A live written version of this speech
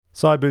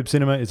Side Boob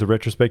Cinema is a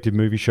retrospective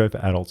movie show for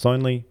adults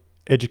only.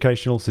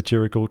 Educational,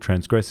 satirical,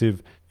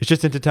 transgressive. It's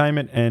just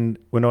entertainment and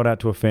we're not out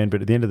to offend,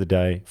 but at the end of the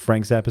day,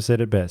 Frank Zappa said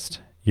it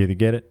best. You either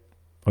get it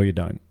or you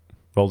don't.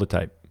 Roll the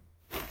tape.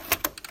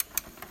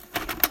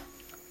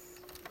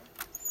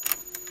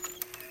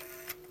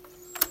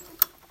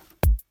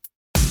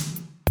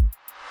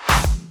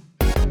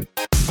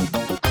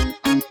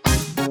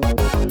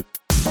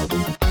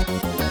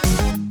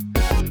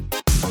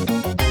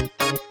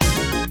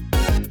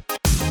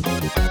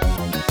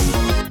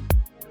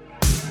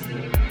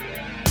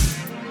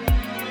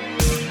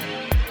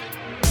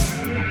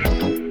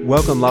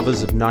 Welcome,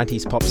 lovers of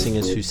 90s pop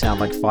singers who sound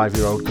like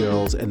 5-year-old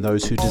girls and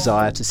those who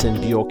desire to send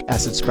Bjork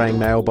acid-spraying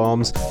mail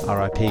bombs,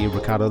 R.I.P.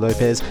 Ricardo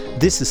Lopez.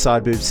 This is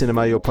Side Boob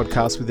Cinema, your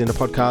podcast within a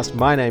podcast.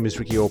 My name is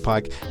Ricky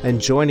Allpike, and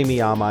joining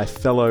me are my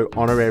fellow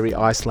honorary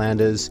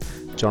Icelanders,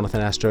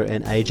 Jonathan Astro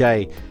and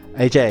AJ.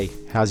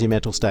 AJ, how's your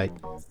mental state?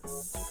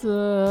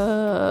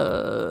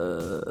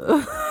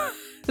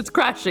 It's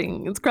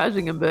crashing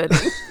and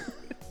burning.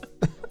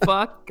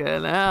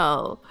 Fucking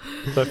hell.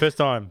 So first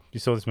time you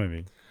saw this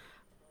movie?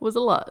 Was a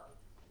lot.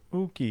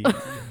 Okay.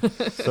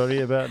 Sorry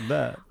about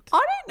that.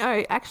 I don't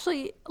know.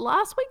 Actually,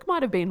 last week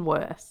might have been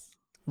worse.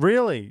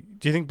 Really?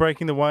 Do you think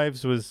Breaking the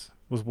Waves was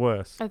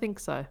worse? I think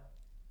so.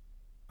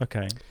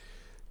 Okay.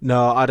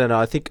 No, I don't know.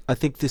 I think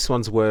this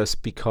one's worse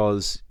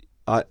because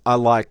I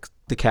like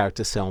the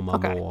character Selma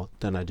more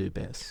than I do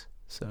Bess.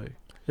 So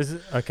is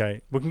it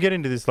okay? We can get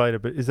into this later,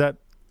 but do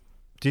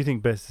you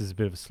think Bess is a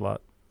bit of a slut?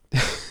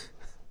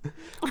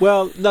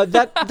 Well, no,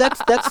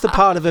 that's the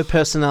part of her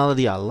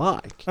personality I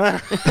like. All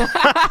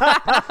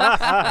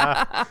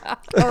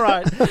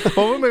right.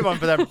 Well, we'll move on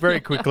for that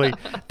very quickly.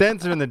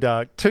 Dancer in the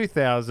Dark,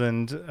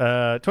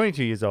 2000,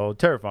 22 years old,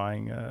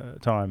 terrifying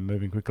time,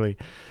 moving quickly.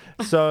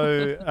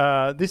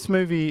 So this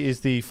movie is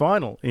the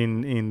final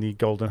in the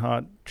Golden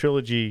Heart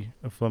trilogy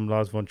from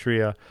Lars von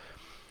Trier.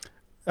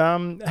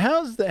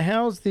 How's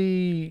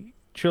the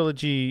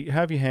trilogy? How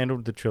have you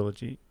handled the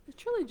trilogy? The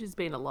trilogy's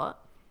been a lot.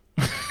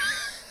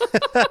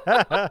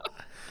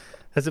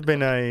 Has it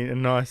been a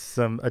nice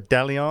a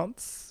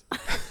dalliance?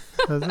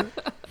 Has it?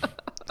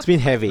 It's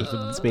been heavy.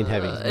 It's been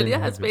heavy.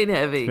 It's been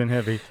heavy. It's been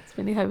heavy. It's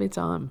been a heavy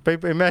time.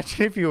 But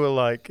imagine if you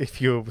were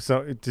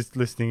just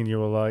listening and you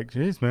were like,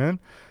 "Geez, man,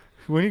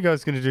 when are you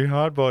guys going to do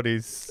Hard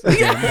Bodies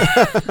again?"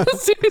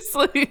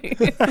 Seriously.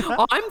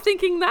 I'm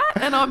thinking that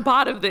and I'm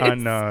part of this. I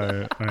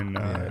know.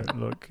 Yeah.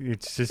 Look,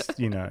 it's just,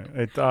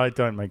 I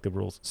don't make the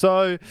rules.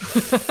 So,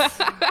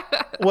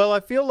 well, I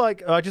feel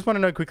like I just want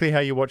to know quickly how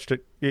you watched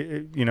it,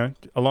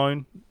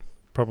 alone,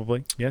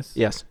 probably. Yes?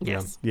 Yes.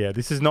 Yeah,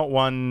 this is not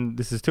one,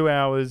 this is 2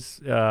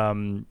 hours.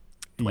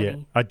 Yeah,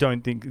 I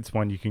don't think it's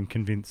one you can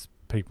convince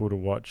people to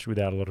watch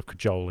without a lot of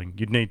cajoling.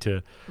 You'd need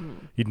to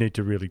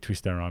really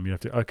twist their arm. You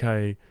have to,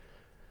 okay,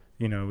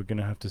 we're going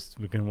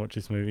to watch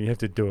this movie. You have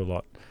to do a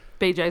lot.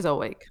 BJ's all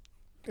week.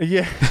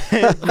 Yeah.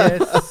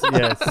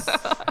 yes.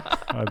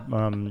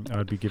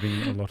 I'd be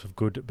giving a lot of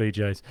good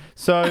BJs.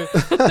 So,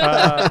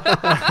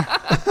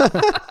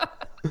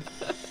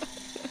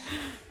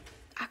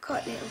 I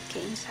got little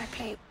games I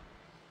play.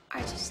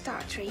 I just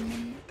start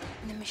dreaming,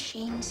 and the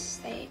machines,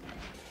 they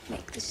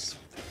make this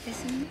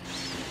rhythm.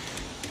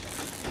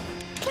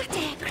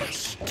 Clatter,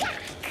 crash,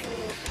 clack,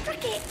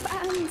 rocket,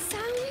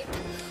 sound,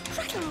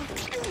 rattle,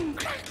 clang,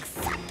 crack,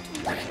 thud,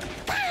 whack,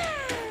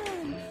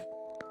 bam!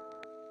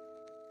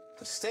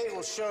 The state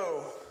will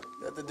show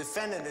that the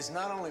defendant is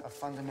not only a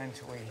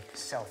fundamentally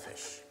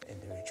selfish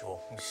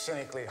individual who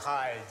cynically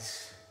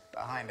hides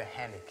behind a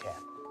handicap.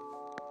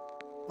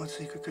 What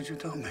secret could you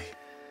tell me?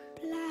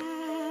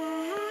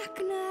 Black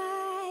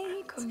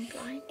night. I'm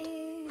blind.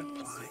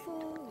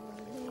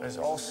 Has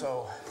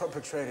also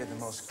perpetrated the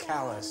most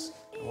callous,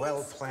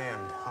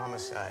 well-planned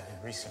homicide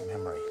in recent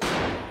memory.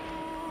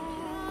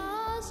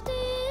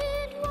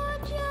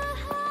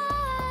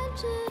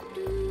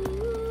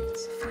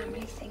 It's a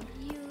family thing,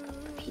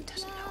 but he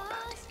doesn't know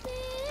about it.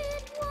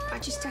 I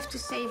just have to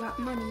save up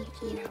money,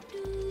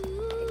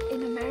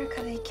 In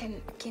America, they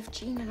can give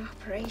Gene an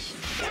operation.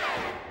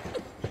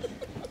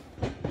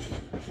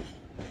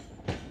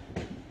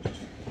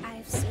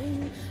 I've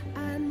seen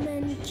a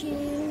man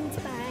killed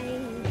by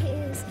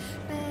his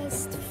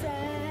best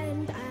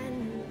friend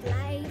and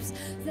lives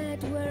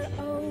that were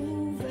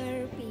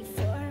over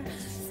before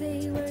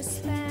they were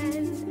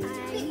spent.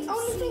 The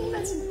only thing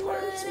that's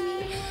important to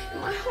me in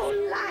my whole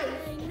life.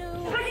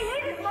 But he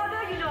needs his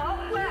mother, You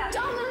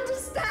don't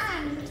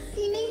understand.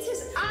 He needs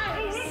his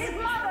eyes. He needs his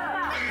mother.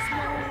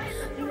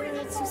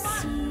 to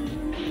see.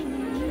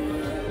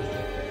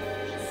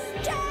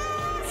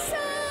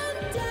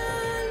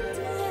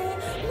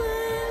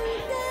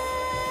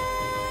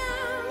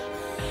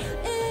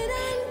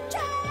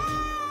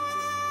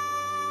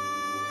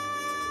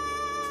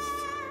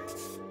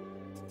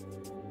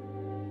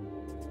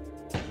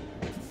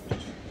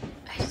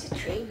 I used to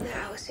dream that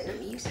I was in a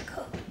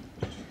musical.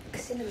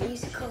 Because in a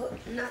musical,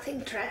 nothing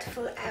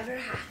dreadful ever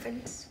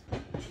happens.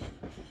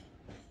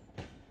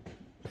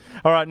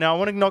 All right, now I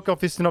want to knock off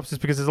this synopsis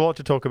because there's a lot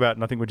to talk about,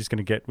 and I think we're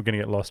going to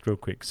get lost real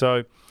quick.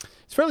 So,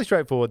 It's fairly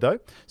straightforward, though.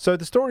 So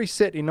the story's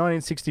set in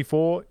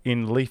 1964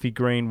 in Leafy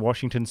Green,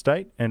 Washington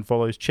State, and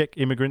follows Czech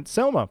immigrant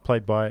Selma,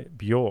 played by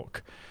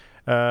Bjork.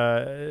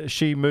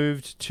 She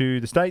moved to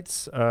the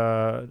States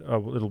a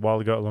little while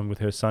ago along with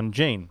her son,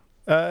 Gene.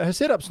 Her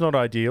setup's not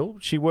ideal.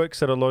 She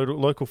works at a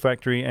local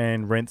factory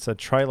and rents a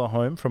trailer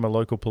home from a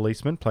local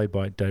policeman, played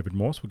by David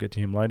Morse, we'll get to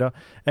him later,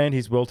 and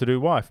his well-to-do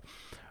wife.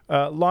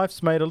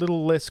 Life's made a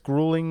little less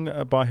grueling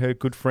by her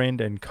good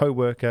friend and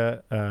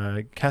co-worker,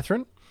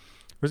 Catherine.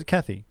 Or is it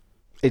Kathy?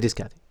 It is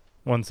Kathy.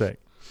 One sec.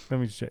 Let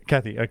me just check.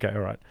 Kathy. Okay, all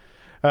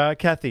right.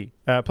 Kathy,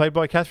 played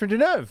by Catherine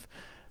Deneuve.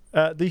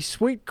 The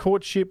sweet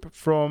courtship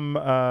from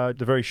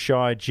the very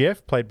shy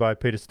Jeff, played by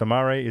Peter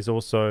Stormare, is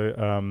also,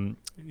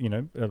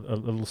 a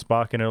little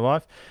spark in her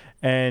life.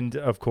 And,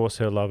 of course,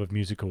 her love of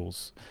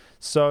musicals.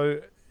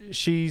 So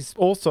she's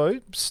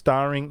also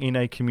starring in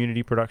a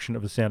community production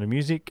of The Sound of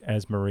Music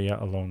as Maria,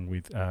 along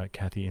with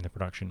Kathy in the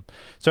production.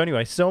 So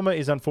anyway, Selma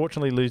is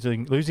unfortunately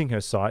losing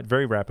her sight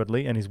very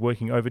rapidly and is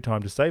working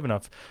overtime to save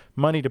enough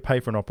money to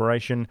pay for an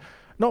operation,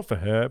 not for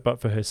her,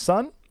 but for her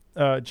son,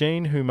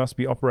 Gene, who must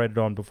be operated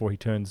on before he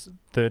turns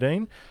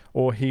 13,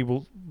 or he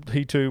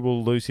too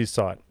will lose his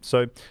sight.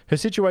 So her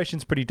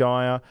situation's pretty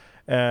dire,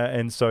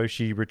 and so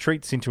she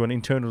retreats into an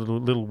internal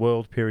little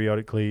world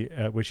periodically,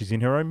 where she's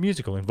in her own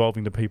musical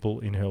involving the people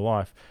in her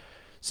life.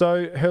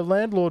 So her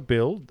landlord,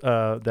 Bill,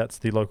 that's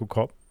the local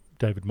cop,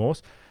 David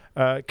Morse,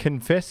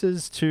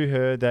 confesses to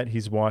her that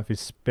his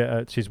wife's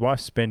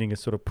spending has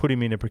sort of put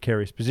him in a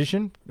precarious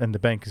position, and the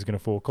bank is going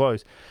to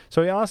foreclose.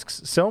 So he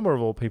asks Selma,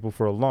 of all people,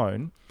 for a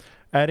loan,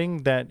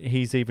 adding that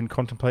he's even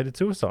contemplated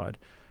suicide.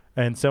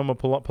 And Selma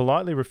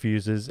politely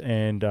refuses,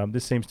 and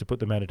this seems to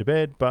put the matter to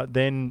bed. But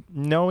then,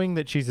 knowing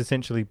that she's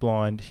essentially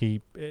blind,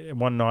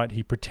 one night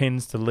he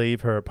pretends to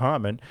leave her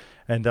apartment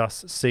and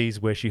thus sees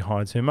where she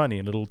hides her money,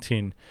 a little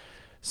tin.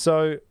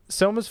 So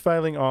Selma's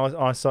failing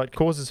eyesight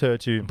causes her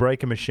to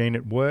break a machine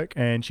at work,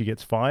 and she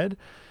gets fired.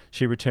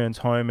 She returns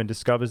home and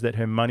discovers that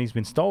her money's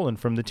been stolen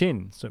from the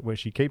tin, so where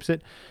she keeps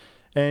it.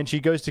 And she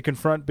goes to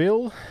confront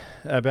Bill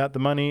about the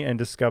money and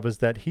discovers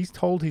that he's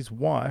told his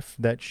wife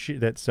that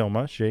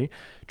Selma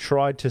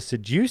tried to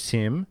seduce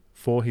him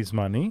for his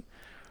money.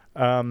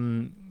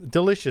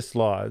 Delicious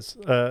lies.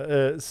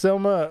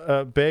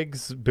 Selma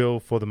begs Bill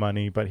for the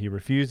money, but he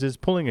refuses,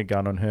 pulling a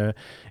gun on her.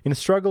 In a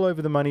struggle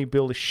over the money,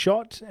 Bill is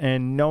shot,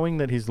 and knowing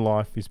that his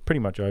life is pretty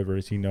much over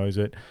as he knows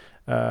it,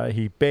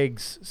 he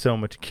begs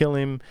Selma to kill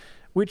him,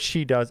 which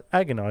she does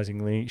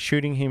agonizingly,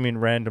 shooting him in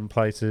random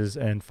places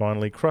and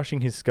finally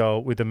crushing his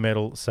skull with a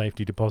metal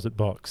safety deposit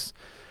box.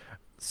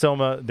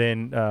 Selma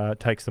then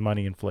takes the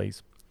money and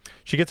flees.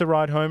 She gets a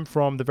ride home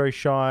from the very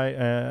shy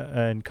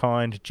and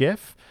kind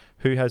Jeff,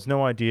 who has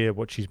no idea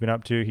what she's been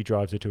up to. He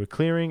drives her to a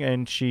clearing,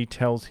 and she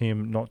tells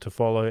him not to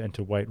follow and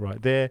to wait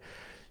right there.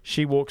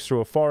 She walks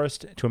through a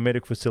forest to a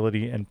medical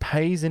facility and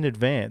pays a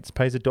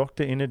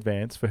doctor in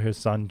advance for her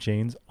son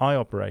Gene's eye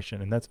operation.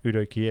 And that's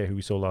Udo Kier, who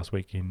we saw last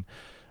week in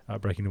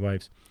Breaking the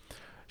Waves.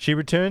 She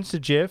returns to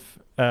Jeff,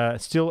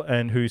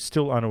 who's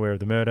still unaware of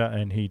the murder,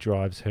 and he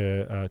drives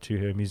her to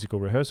her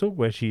musical rehearsal,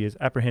 where she is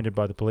apprehended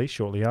by the police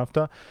shortly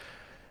after.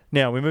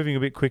 Now, we're moving a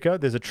bit quicker.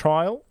 There's a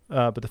trial,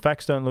 but the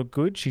facts don't look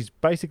good. She's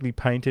basically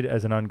painted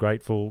as an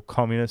ungrateful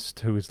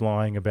communist who is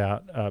lying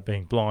about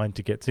being blind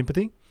to get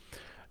sympathy.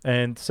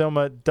 And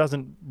Selma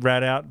doesn't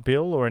rat out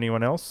Bill or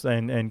anyone else,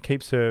 and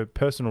keeps her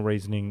personal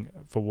reasoning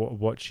for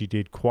what she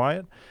did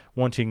quiet,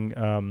 wanting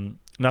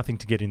nothing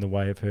to get in the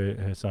way of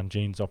her son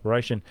Gene's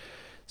operation.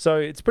 So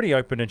it's pretty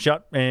open and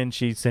shut, and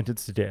she's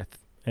sentenced to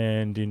death.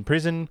 And in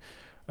prison,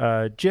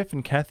 Jeff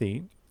and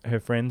Kathy, her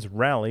friends,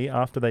 rally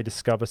after they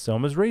discover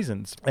Selma's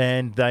reasons,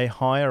 and they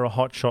hire a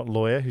hotshot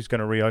lawyer who's going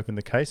to reopen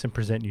the case and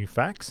present new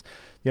facts.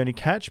 The only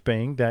catch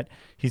being that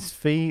his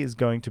fee is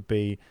going to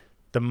be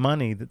the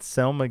money that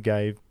Selma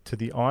gave to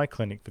the eye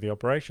clinic for the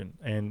operation.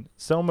 And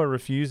Selma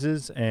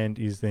refuses and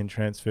is then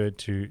transferred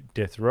to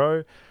death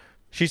row.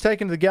 She's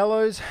taken to the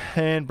gallows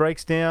and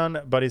breaks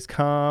down, but is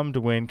calmed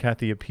when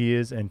Kathy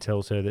appears and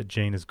tells her that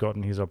Gene has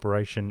gotten his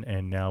operation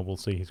and now will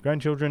see his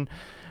grandchildren.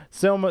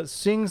 Selma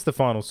sings the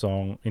final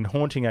song in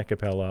haunting a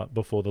cappella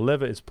before the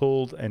lever is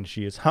pulled, and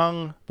she is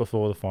hung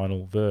before the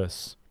final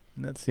verse.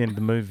 And that's the end of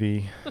the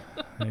movie,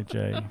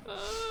 AJ.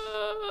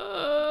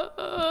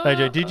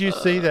 AJ, did you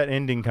see that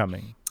ending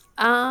coming?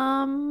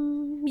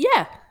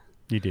 Yeah.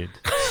 You did.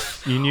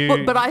 You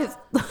knew but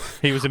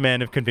he was a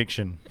man of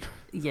conviction.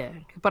 Yeah,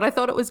 but I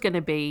thought it was going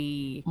to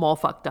be more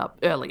fucked up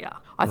earlier.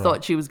 I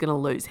thought she was going to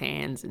lose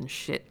hands and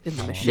shit in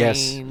the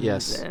machine.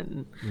 Yes.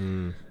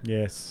 And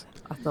Yes.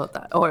 I thought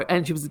that.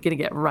 And she was going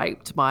to get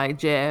raped by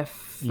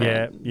Jeff.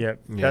 Yeah.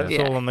 That's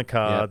all on the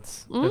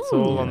cards. It's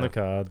all on Yeah. the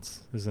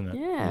cards, isn't it?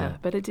 Yeah,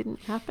 but it didn't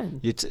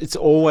happen. It's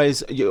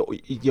always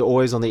you're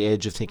always on the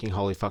edge of thinking,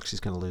 holy fuck, she's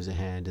going to lose a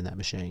hand in that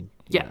machine.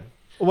 Yeah.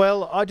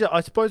 Well,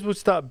 I suppose we'll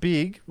start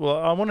big. Well,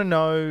 I want to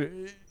know,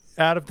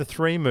 out of the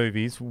three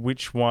movies,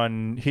 which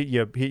one hit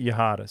you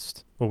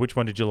hardest, or which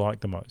one did you like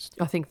the most?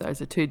 I think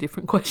those are two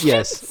different questions.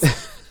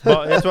 Yes.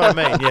 Well, that's what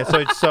I mean. Yeah.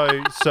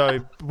 So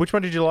which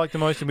one did you like the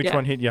most, and which Yeah.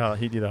 one hit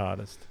you the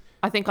hardest?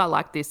 I think I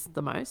like this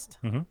the most.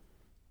 Mm-hmm.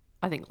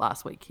 I think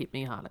last week hit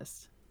me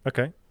hardest.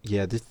 Okay.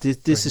 Yeah,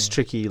 this is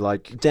tricky.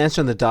 Like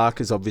Dancer in the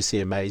Dark is obviously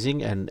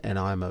amazing, and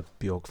I'm a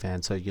Bjork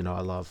fan, so you know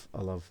I love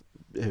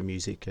her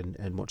music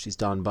and what she's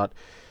done, but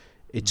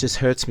it just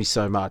hurts me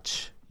so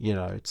much. You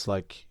know, it's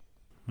like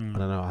I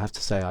don't know. I have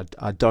to say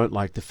I don't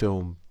like the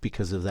film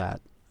because of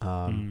that.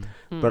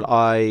 But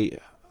I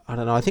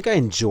don't know. I think I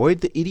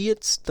enjoyed The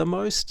Idiots the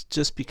most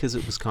just because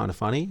it was kind of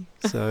funny.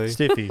 So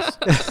Stiffies.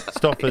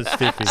 Stoffers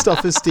Stiffy.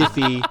 Stoffer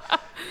Stiffy.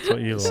 That's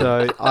what you like.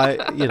 So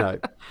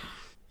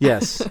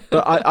yes,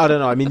 but I don't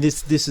know. I mean,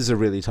 this is a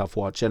really tough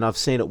watch, and I've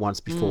seen it once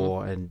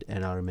before, and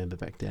I remember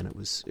back then it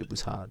was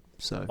hard.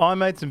 So I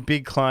made some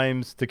big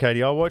claims to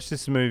Katie. I watched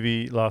this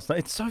movie last night.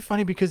 It's so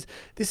funny because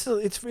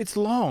it's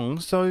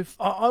long. So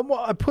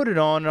I put it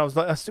on, and I was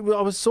like,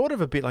 I was sort of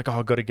a bit like, oh,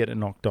 I've got to get it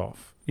knocked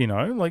off. You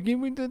know, like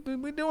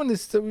we're doing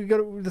this. So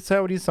that's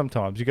how it is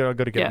sometimes. I've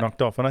got to get it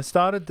knocked off. And I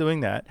started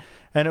doing that,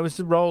 and it was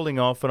rolling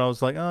off, and I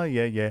was like, oh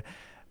yeah.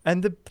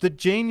 And the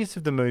genius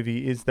of the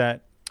movie is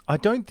that I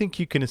don't think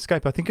you can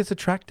escape. I think it's a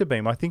tractor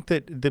beam. I think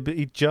that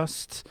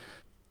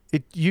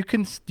you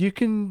could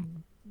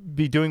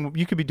be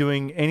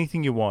doing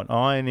anything you want,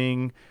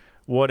 ironing,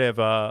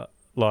 whatever,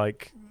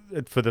 like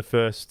for the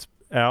first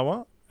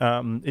hour.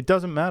 It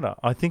doesn't matter.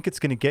 I think it's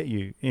going to get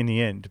you in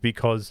the end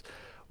because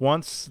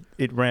once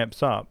it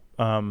ramps up,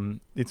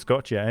 it's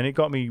got you, and it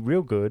got me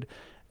real good,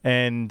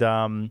 and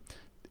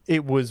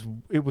it was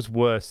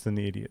worse than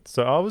The Idiots.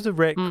 So I was a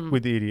wreck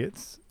with The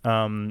Idiots,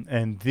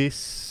 and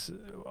this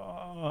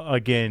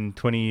again,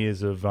 20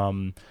 years of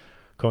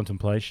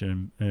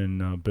contemplation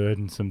and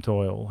burdensome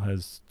toil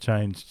has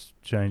changed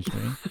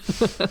me,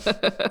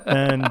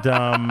 and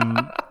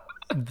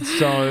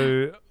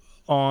so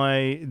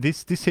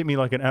this hit me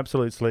like an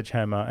absolute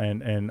sledgehammer,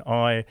 and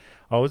I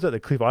was at the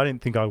cliff. I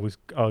didn't think I was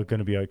going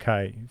to be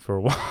okay for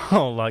a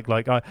while.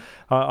 like I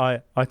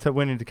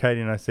went into Katie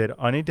and I said,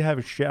 I need to have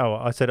a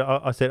shower. I said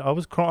I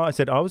was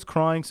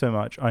crying so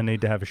much I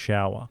need to have a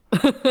shower.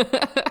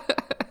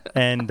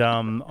 And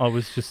I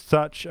was just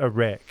such a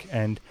wreck,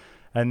 and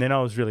then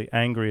I was really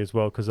angry as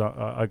well because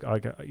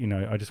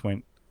I just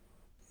went.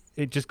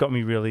 It just got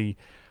me really.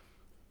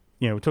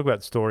 We'll talk about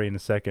the story in a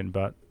second,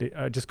 but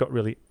I just got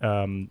really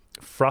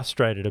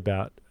frustrated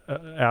about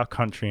our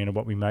country and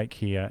what we make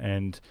here,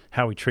 and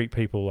how we treat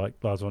people like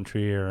Lars von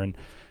Trier, and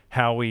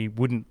how we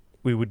would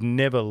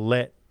never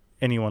let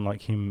anyone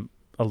like him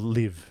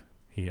live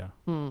here.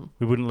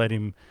 We wouldn't let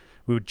him.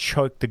 We would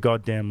choke the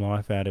goddamn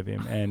life out of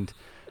him, and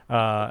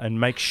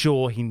make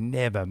sure he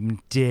never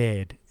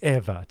dared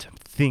ever to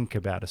think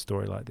about a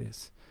story like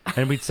this.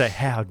 And we'd say,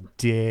 how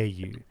dare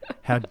you?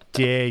 How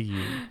dare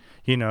you?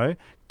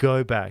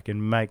 Go back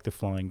and make the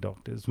Flying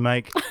Doctors,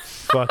 make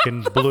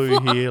fucking Blue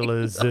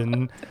Healers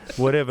and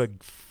whatever,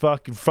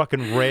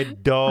 fucking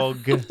Red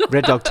Dog.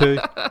 Red Dog 2.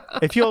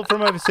 If you're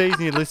from overseas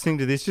and you're listening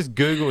to this, just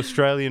Google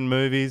Australian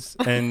movies,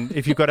 and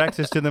if you've got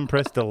access to them,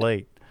 press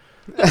delete.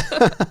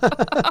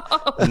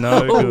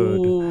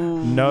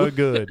 No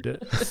good.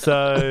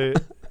 So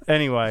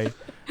anyway,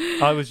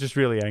 I was just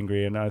really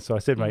angry, and so I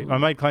said, mate, I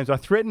made claims. I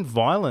threatened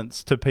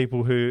violence to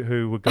people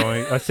who were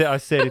going. I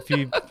said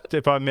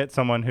if I met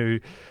someone who,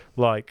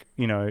 like,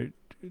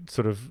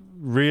 sort of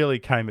really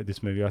came at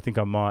this movie, I think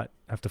I might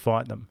have to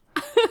fight them.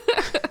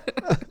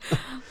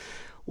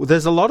 Well,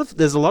 there's a lot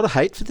of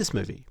hate for this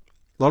movie.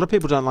 A lot of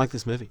people don't like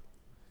this movie.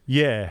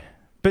 Yeah,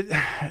 but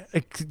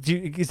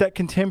is that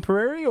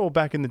contemporary or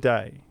back in the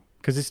day?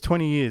 Because it's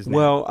 20 years now.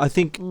 Well, I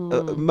think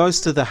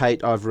most of the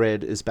hate I've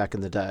read is back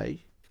in the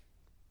day.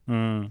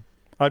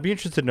 I'd be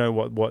interested to know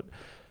what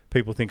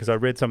people think, because I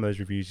read some of those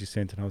reviews you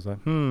sent, and I was like,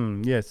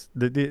 yes,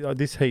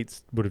 this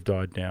heat would have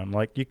died down.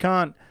 Like, you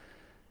can't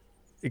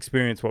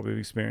experience what we've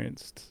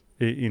experienced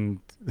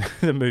in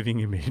the moving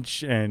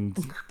image and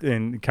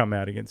come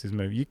out against this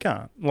movie. You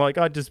can't. Like,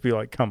 I'd just be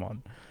like, come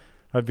on.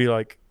 I'd be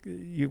like,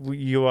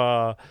 you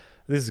are...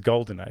 This is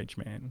golden age,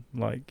 man.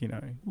 Like,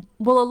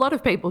 Well, a lot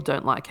of people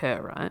don't like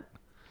her, right?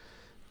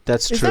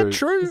 That's true. Is that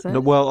true? No,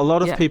 well, a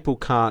lot of people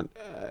can't.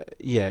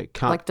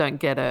 Like, don't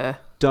get her.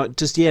 Don't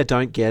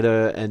get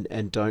her,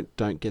 and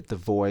don't get the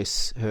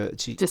voice.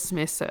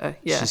 Dismiss her.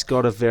 Yeah. She's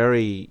got a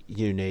very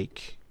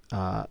unique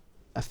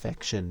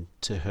affection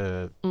to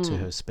her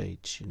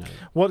speech.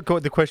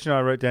 The question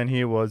I wrote down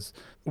here was,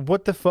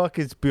 what the fuck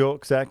is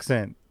Bjork's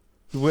accent?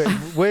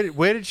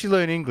 Where did she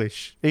learn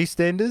English?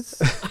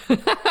 EastEnders?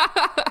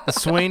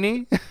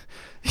 Sweeney?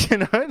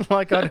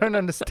 Like, I don't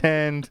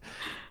understand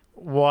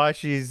why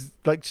she's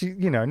like,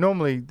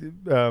 normally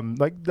people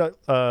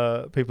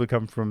who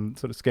come from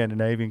sort of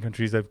Scandinavian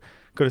countries, they've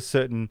got a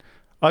certain...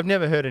 I've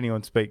never heard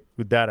anyone speak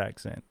with that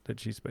accent that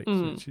she speaks.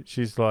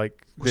 She's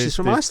like... She's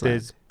from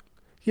Iceland.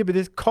 Yeah, but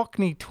there's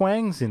Cockney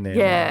twangs in there.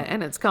 Yeah, now.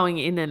 and it's going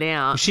in and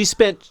out. She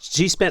spent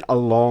a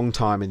long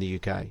time in the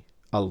UK.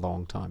 A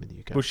long time in the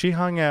UK. Well, she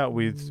hung out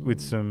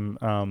with some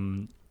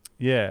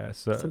Yeah,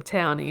 so Some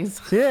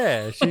townies.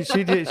 yeah,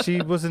 she did.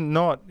 She wasn't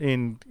not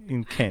in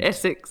Kent.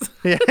 Essex.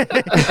 Yeah,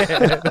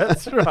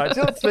 that's right.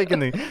 She's not speaking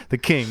the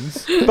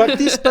Kings. But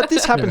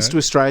this happens to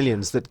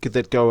Australians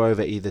that go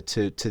over either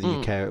to the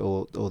UK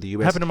or the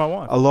US. Happened to my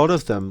wife. A lot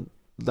of them,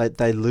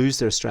 they lose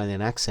their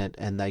Australian accent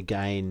and they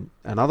gain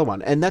another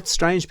one. And that's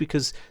strange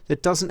because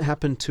that doesn't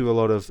happen to a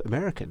lot of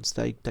Americans.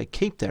 They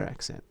keep their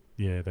accent.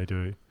 Yeah, they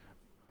do.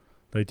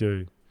 They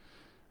do.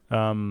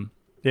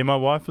 Yeah, my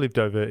wife lived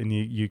over in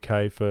the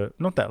UK for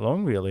not that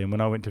long, really. And when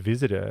I went to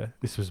visit her,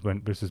 this was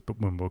when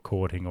we were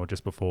courting or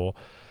just before.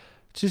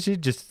 She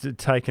just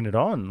taken it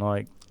on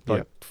like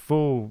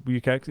full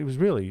UK. It was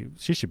really,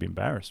 she should be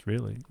embarrassed.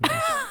 Really,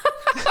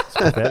 it's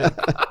pathetic.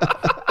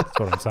 That's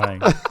what I'm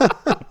saying.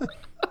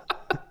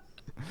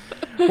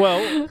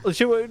 Well,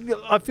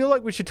 I feel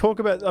like we should talk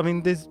about. I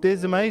mean,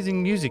 there's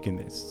amazing music in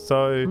this,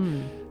 so.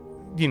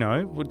 You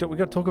know, we got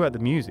to talk about the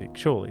music,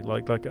 surely.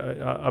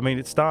 I mean,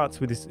 it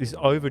starts with this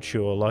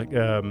overture, like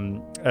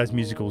as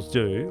musicals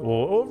do,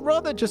 or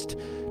rather, just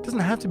doesn't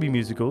have to be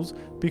musicals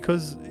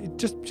because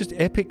just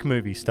epic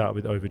movies start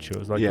with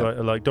overtures. Like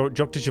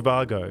Dr.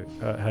 Zhivago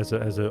has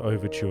an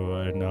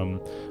overture, and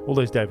all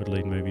those David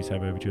Lean movies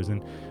have overtures,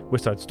 and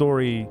West Side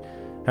Story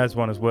has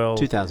one as well.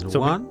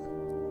 2001.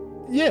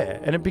 Yeah,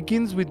 and it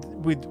begins with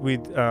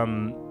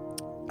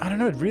I don't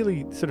know,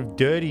 really sort of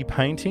dirty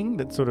painting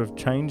that sort of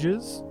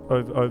changes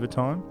over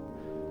time.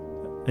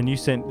 And you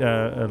sent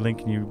a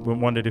link and you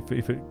wondered if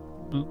it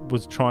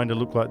was trying to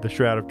look like the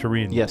Shroud of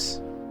Turin.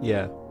 Yes,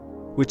 yeah.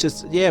 Which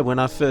is, when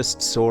I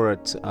first saw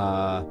it,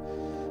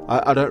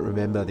 I don't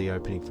remember the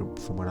opening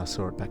from when I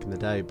saw it back in the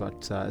day,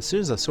 but as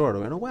soon as I saw it, I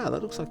went, oh wow,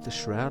 that looks like the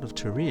Shroud of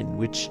Turin,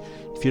 which,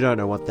 if you don't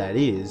know what that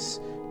is,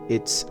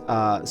 it's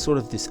sort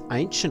of this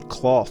ancient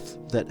cloth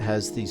that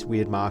has these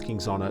weird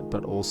markings on it,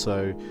 but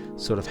also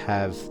sort of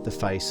have the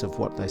face of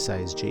what they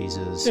say is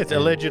Jesus. Yeah, it's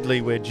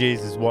allegedly where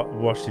Jesus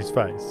washed his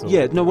face.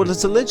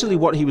 It's allegedly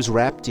what he was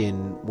wrapped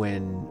in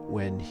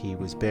when he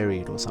was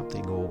buried or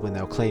something, or when they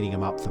were cleaning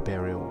him up for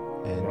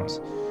burial.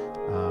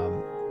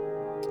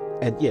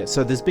 And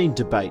so there's been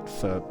debate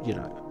for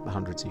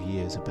hundreds of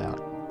years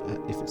about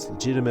if it's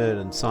legitimate,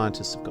 and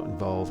scientists have got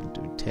involved and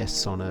doing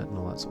tests on it and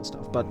all that sort of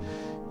stuff. But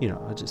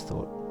I just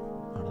thought,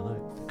 I don't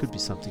know, there could be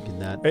something in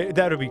that.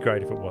 That would be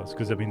great if it was,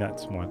 because I mean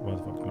that's why the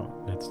fuck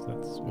not? That's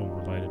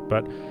all related.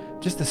 But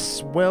just the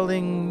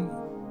swelling,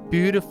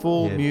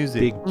 beautiful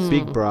music,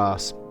 big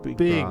brass, big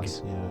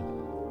brass,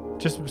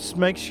 just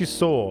makes you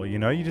soar.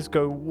 You just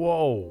go,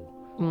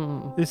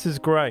 whoa, this is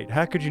great.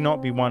 How could you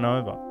not be won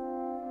over?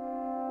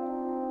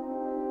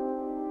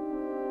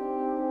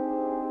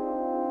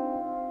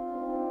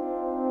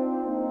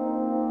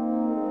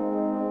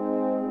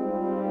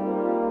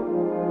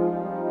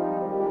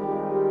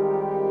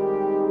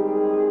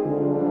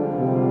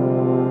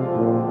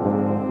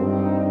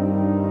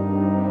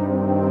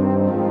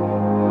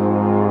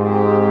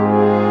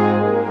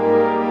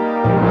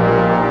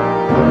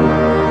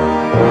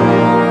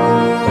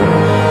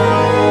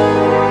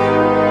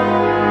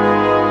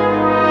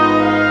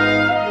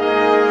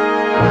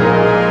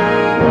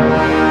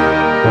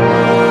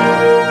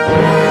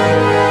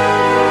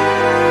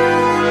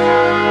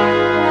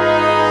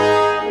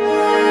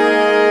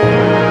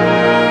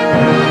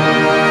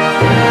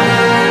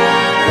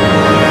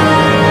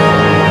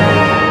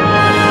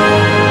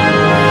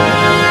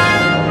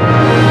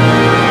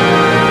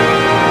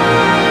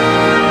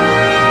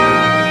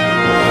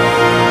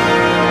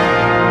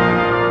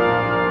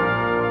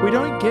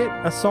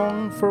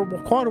 Song for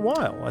quite a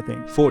while, I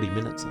think. 40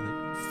 minutes, I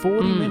think.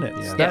 40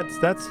 minutes. Yeah.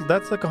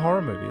 That's like a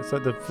horror movie. It's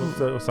like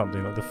or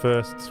something like the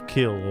first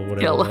kill or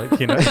whatever.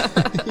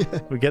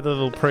 We get the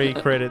little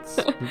pre-credits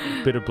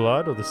bit of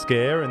blood or the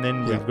scare, and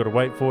then we've got to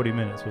wait 40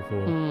 minutes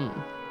before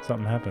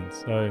something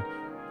happens. So,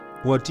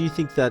 well, do you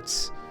think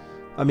that's?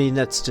 I mean,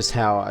 that's just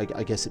how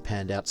I guess it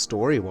panned out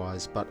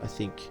story-wise. But I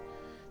think,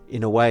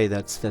 in a way,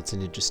 that's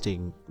an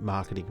interesting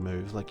marketing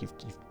move. Like if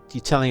you're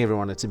telling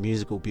everyone it's a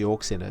musical,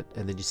 Bjork's in it,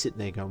 and then you're sitting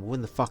there going, well,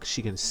 when the fuck is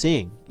she going to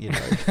sing?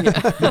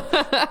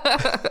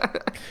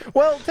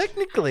 Well,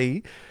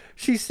 technically,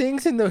 she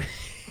sings in the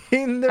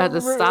at the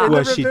start.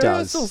 Well, she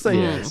does. Scene.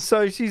 Yes.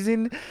 So she's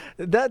in.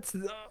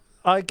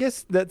 I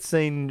guess that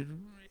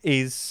scene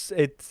is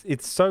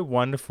it's so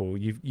wonderful.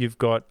 You've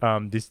got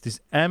this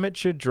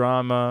amateur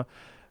drama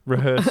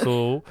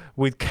rehearsal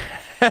with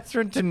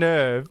Catherine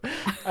Deneuve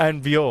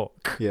and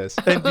Bjork. Yes.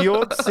 And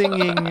Bjork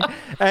singing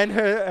and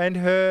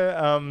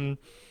her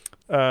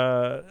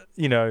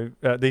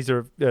these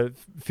are a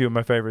few of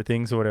my favorite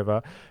things or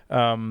whatever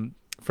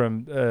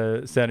from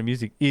Sound of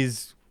Music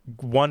is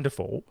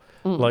wonderful.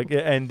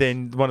 And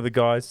then one of the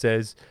guys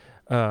says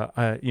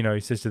he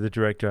says to the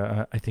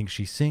director, I think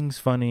she sings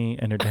funny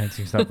and her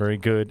dancing's not very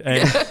good.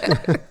 And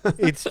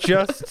it's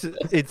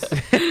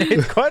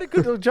quite a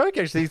good little joke,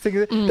 actually.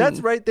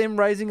 That's right, them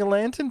raising a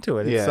lantern to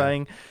it. It's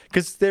saying,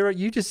 because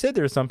you just said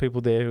there are some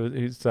people there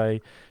who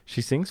say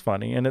she sings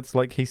funny, and it's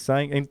like he's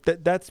saying, and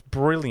that's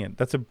brilliant.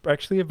 That's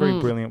actually a very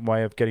brilliant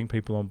way of getting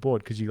people on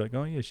board, because you're like,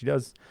 oh yeah, she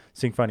does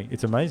sing funny.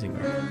 It's amazing.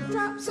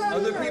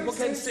 Other people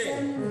can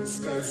sing.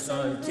 Skirts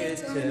on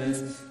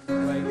kittens,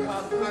 like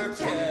copper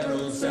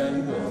kettles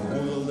and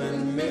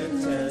woolen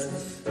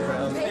mittens,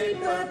 brown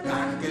paper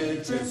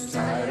packages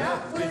tied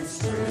up with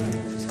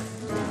strings.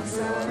 These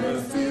are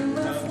a few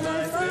of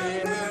my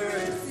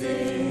favorite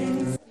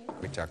things.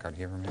 We talk out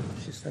here for a minute.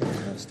 She's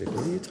fantastic.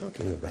 What are you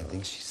talking about? I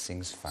think she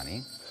sings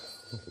funny.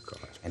 Oh,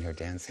 God. And her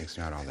dancing's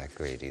not all that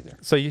great either.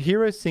 So you hear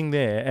her sing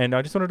there, and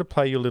I just wanted to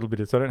play you a little bit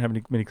of, so I don't have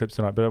many clips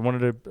tonight, but I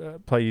wanted to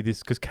play you this,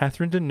 because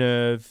Catherine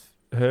Deneuve,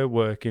 her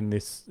work in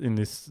this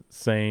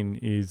scene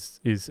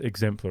is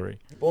exemplary.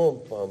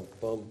 Bum, bum,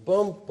 bum,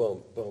 bum,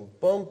 bum, bum,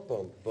 bum,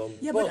 bum, bum.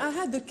 Yeah, but I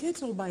had the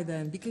kettle by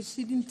then, because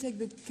she didn't take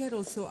the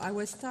kettle, so I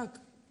was stuck.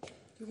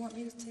 You want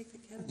me to take the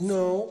kettle?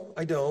 No,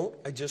 I don't.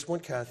 I just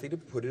want Kathy to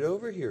put it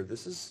over here.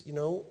 This is,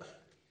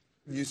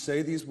 you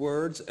say these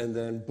words, and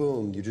then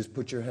boom, you just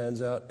put your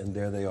hands out, and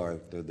there they are.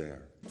 They're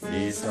there.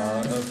 These are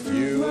a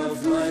few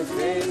of my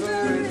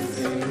favorite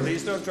things.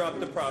 Please don't drop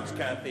the props,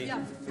 Kathy.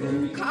 Yeah.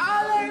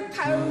 Collar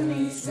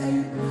ponies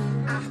and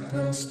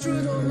apple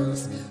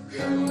strudels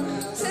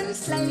and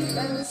sleigh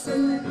bells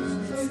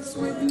and folks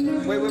with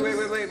noodles.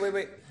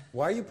 Wait.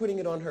 Why are you putting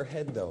it on her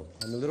head, though?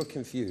 I'm a little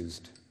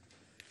confused.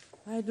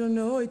 I don't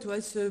know. It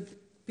was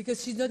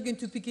because she's not going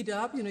to pick it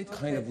up. It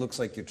Kind of looks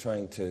like you're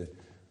trying to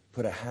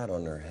put a hat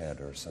on her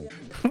head or something.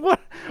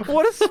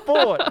 What a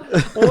sport.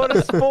 What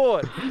a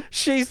sport.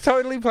 She's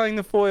totally playing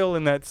the foil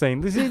in that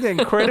scene. This is an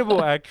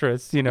incredible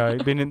actress, been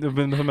in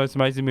the most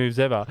amazing moves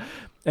ever.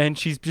 And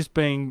she's just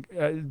being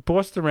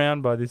bossed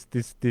around by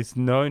this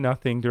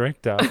know-nothing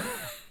director.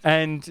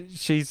 And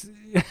she's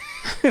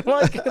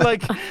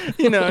like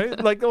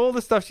all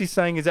the stuff she's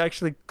saying is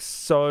actually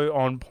so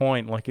on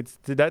point. Like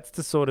that's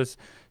the sort of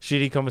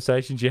shitty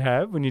conversations you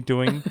have when you're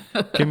doing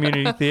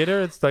community theatre.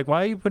 It's like,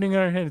 why are you putting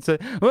her in her head? It's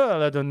like,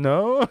 well, I don't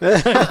know. I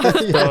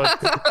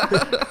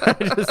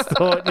just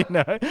thought,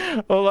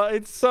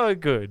 it's so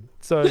good.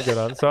 So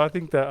good. So I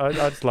think that I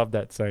just love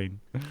that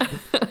scene.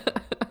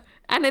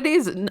 And it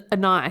is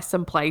nice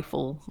and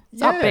playful.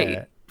 It's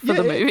upbeat. For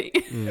the movie.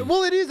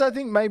 Well, it is. I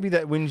think maybe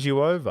that wins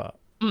you over.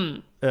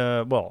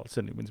 Well, it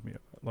certainly wins me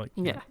over.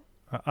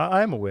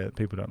 I am aware that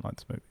people don't like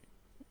this movie.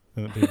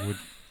 And that people would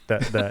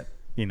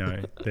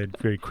they'd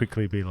very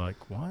quickly be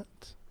like, "What?"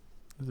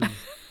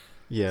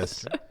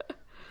 Yes.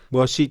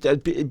 Well, she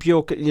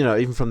Bjork.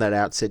 Even from that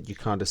outset, you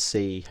kind of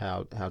see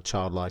how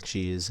childlike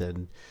she is,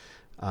 and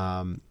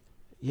I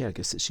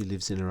guess that she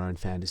lives in her own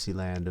fantasy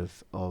land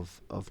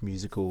of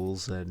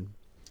musicals,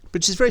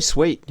 but she's very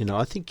sweet.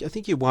 I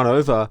think you're won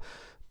over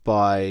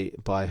by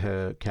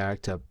her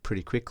character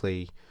pretty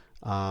quickly,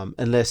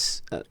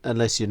 unless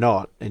you're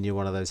not and you're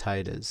one of those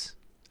haters.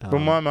 Well,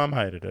 my mum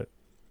hated it.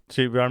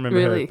 I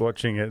remember her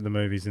watching it in the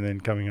movies and then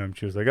coming home.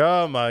 She was like,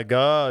 "Oh my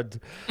God!"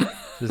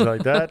 She's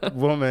like, "That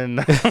woman,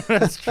 I'm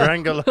gonna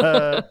strangle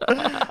her."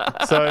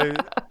 So.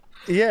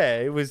 Yeah,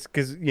 it was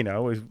because, we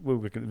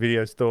were at the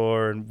video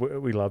store and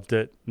we loved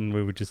it, and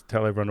we would just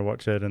tell everyone to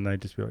watch it, and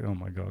they'd just be like, "Oh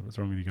my God, what's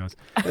wrong with you guys?"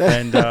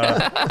 And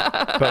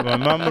but my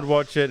mum would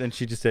watch it, and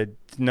she just said,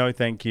 "No,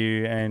 thank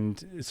you."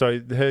 And so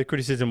her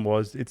criticism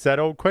was, it's that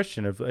old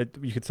question of,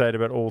 you could say it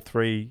about all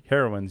three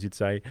heroines. You'd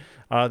say,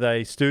 are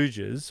they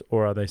stooges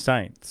or are they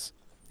saints?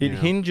 It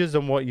hinges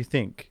on what you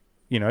think,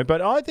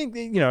 But I think,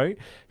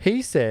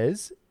 he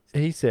says,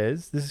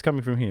 this is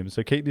coming from him,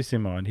 so keep this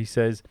in mind. He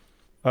says,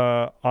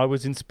 I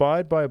was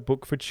inspired by a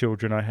book for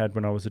children I had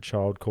when I was a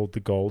child called The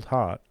Gold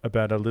Heart,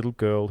 about a little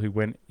girl who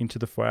went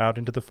out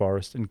into the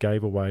forest and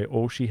gave away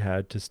all she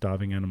had to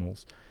starving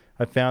animals.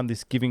 I found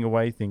this giving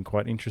away thing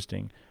quite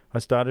interesting. I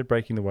started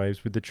breaking the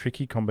waves with the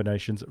tricky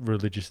combinations of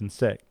religion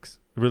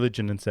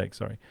and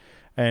sex,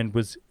 and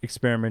was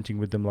experimenting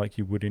with them like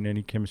you would in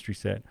any chemistry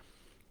set.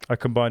 I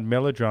combined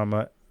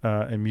melodrama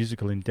and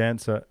musical in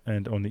Dancer,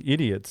 and on The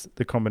Idiots,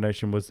 the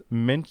combination was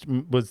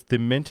the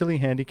mentally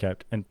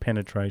handicapped and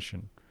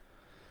penetration.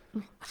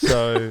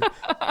 So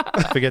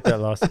forget that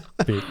last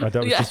bit.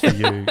 That was just for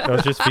you. That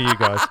was just for you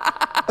guys.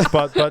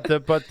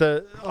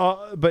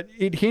 But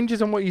it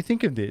hinges on what you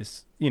think of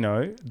this.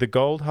 The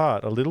Gold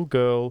Heart, a little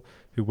girl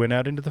who went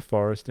out into the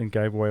forest and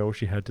gave away all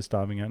she had to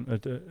starving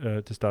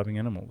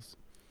animals.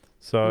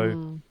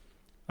 So,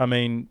 I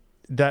mean.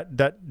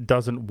 That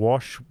doesn't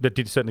wash.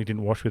 Certainly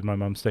didn't wash with my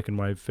mum's second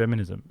wave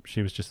feminism.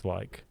 She was just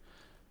like,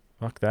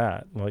 "Fuck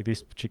that!" Like,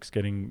 this chick's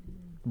getting,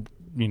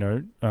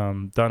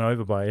 done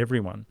over by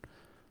everyone.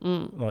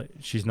 Like,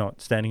 she's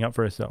not standing up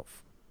for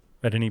herself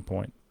at any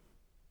point.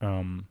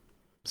 And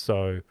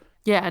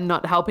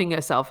not helping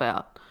herself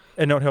out.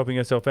 And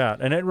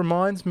it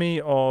reminds me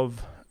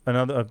of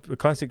a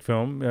classic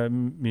film.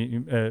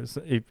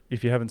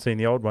 If you haven't seen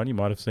the old one, you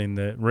might have seen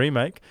the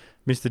remake,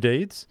 Mr.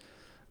 Deeds.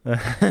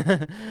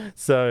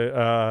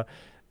 So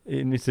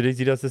in Mr. Deeds,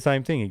 he does the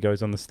same thing. He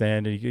goes on the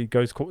stand and he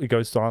goes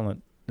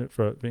silent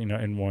for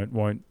and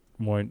won't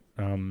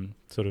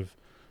sort of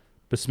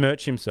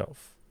besmirch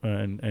himself.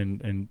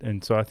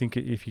 And so I think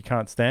if you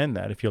can't stand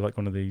that, if you're like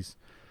one of these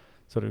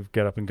sort of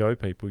get up and go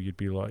people, you'd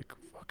be like,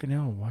 fucking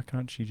hell, why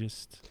can't she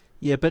just...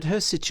 Yeah, but her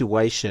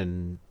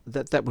situation,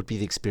 that would be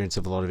the experience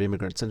of a lot of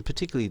immigrants, and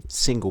particularly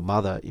single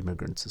mother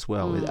immigrants as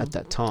well at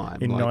that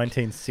time. In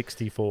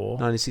 1964.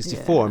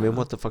 1964. Yeah. I mean,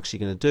 what the fuck's she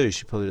going to do?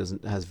 She probably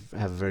doesn't have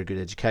a very good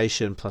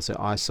education, plus her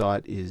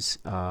eyesight is,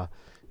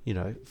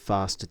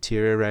 fast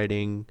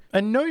deteriorating.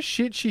 And no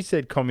shit, she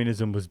said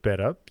communism was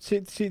better.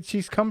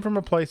 She's come from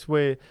a place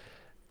where,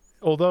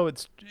 although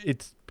it's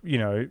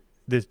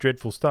there's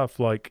dreadful stuff,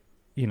 like,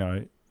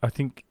 I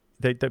think...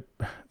 They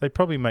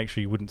probably make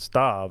sure you wouldn't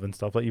starve and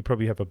stuff. Like, you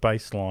probably have a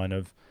baseline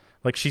of,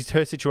 like,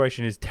 her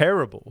situation is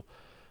terrible.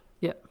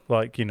 Yeah.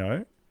 Like,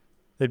 there'd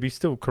be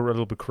still a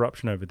little bit of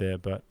corruption over there,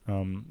 but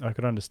I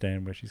could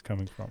understand where she's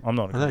coming from. I'm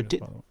not a communist,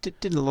 by the way.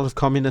 Didn't a lot of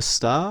communists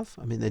starve?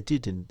 I mean, they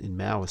did in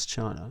Maoist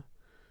China.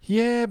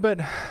 Yeah, but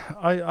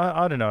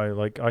I don't know.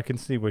 Like, I can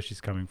see where she's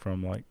coming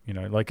from. Like,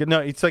 no,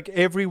 it's like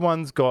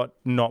everyone's got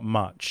not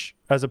much,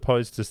 as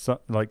opposed to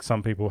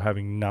some people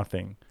having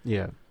nothing.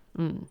 Yeah.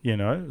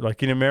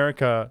 Like in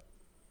America,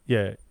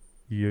 yeah,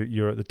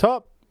 you're at the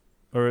top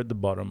or at the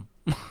bottom.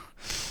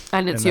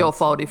 And it's your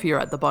fault if you're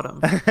at the bottom.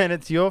 And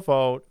it's your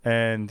fault,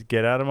 and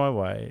get out of my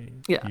way.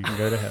 Yeah. You can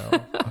go to hell.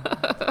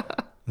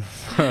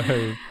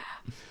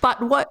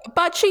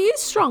 But she is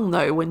strong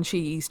though when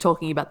she's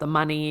talking about the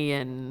money,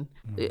 and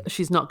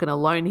she's not going to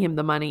loan him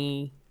the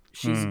money.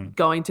 She's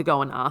going to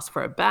go and ask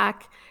for it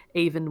back,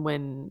 even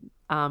when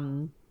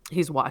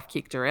his wife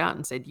kicked her out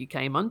and said, "You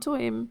came onto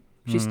him."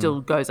 She still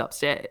goes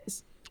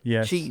upstairs.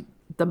 Yes. She's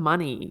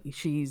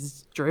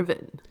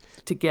driven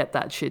to get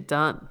that shit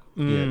done.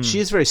 Yeah. She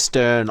is very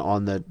stern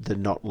on the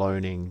not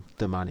loaning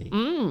the money.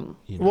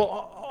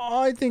 Well,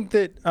 I think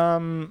that,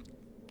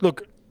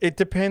 look, it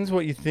depends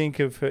what you think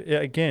of her.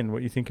 Again,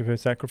 what you think of her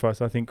sacrifice.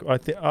 I think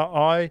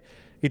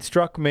it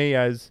struck me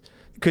as,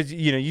 because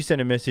you sent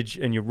a message,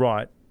 and you're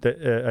right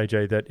that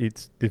AJ, that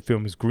the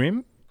film is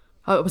grim.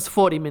 Oh, it was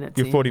 40 minutes.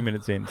 You're 40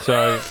 minutes in,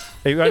 so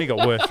it only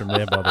got worse from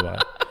there, by the way.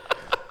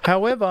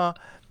 However,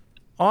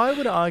 I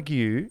would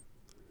argue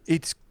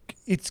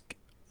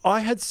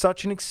I had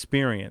such an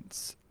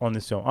experience on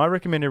this film. I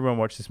recommend everyone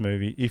watch this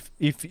movie.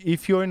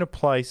 If you're in a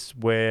place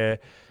where,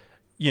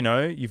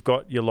 you've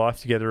got your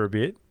life together a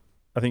bit,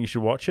 I think you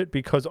should watch it,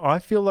 because I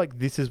feel like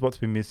this is what's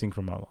been missing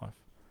from my life.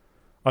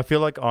 I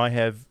feel like I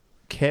have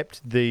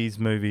kept these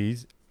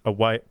movies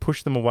away,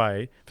 pushed them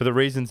away for the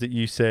reasons that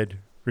you said,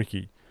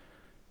 Ricky.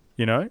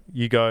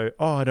 You go,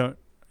 oh, I don't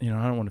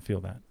want to feel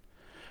that.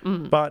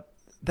 But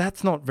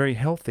that's not very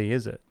healthy,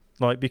 is it?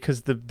 Like,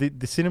 because the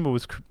cinema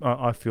was,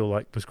 I feel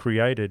like, was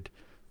created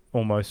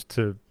almost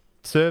to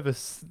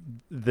service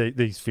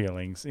these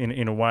feelings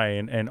in a way,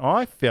 and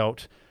I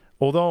felt,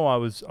 although I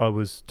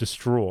was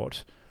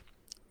distraught,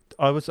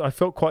 I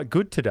felt quite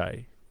good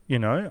today.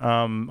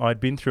 I'd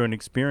been through an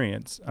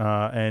experience,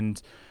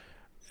 and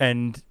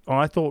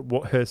I thought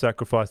what her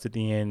sacrifice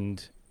in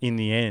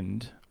the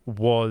end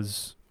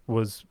was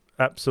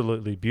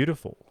absolutely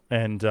beautiful,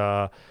 and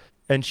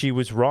she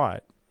was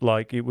right.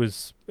 Like,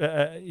 it's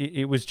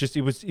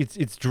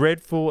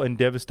dreadful and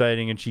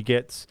devastating, and she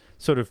gets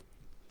sort of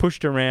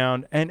pushed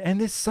around,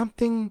 and there's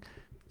something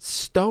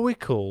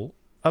stoical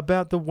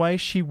about the way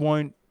she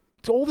won't,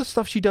 all the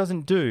stuff she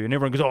doesn't do, and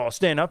everyone goes, oh,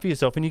 stand up for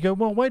yourself, and you go,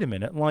 well, wait a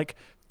minute, like,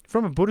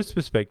 from a Buddhist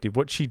perspective,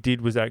 what she did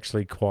was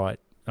actually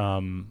quite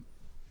was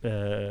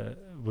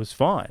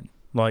fine.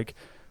 Like,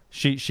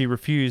 she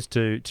refused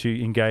to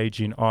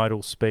engage in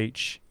idle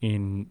speech,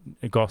 in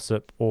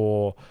gossip,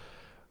 or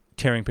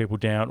tearing people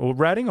down, or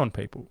ratting on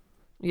people.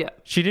 Yeah.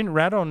 She didn't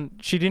rat on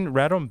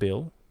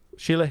Bill.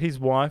 She let his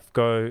wife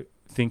go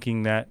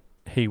thinking that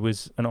he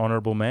was an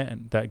honourable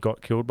man that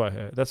got killed by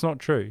her. That's not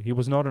true. He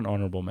was not an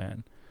honourable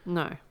man.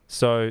 No.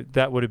 So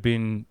that would have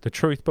been the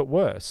truth, but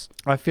worse.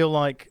 I feel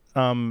like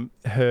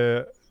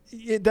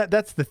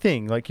that's the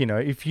thing. Like,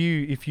 if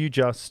you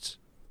just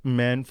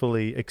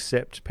manfully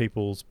accept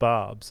people's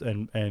barbs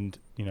and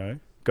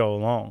go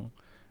along,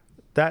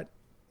 that,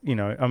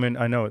 I mean,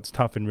 I know it's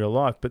tough in real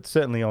life, but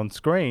certainly on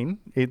screen,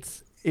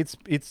 it's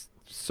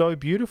so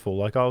beautiful.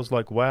 Like, I was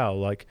like, wow,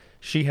 like,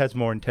 she has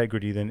more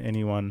integrity than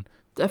anyone.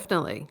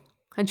 Definitely.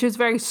 And she was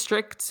very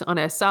strict on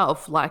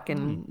herself,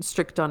 and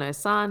strict on her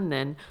son,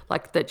 and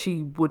like that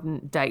she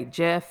wouldn't date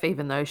Jeff,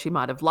 even though she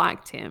might have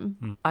liked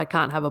him. I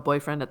can't have a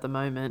boyfriend at the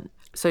moment.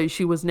 So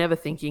she was never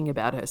thinking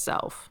about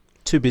herself.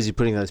 Too busy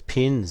putting those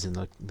pins in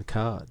the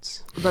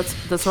cards.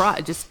 That's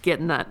right. Just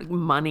getting that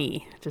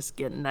money, just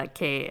getting that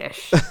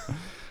cash.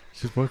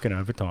 She's working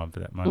overtime for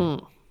that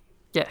money.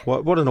 Yeah.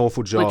 What an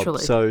awful job.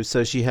 Literally.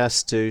 So she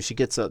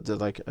gets a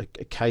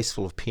case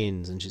full of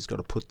pins, and she's got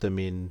to put them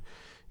in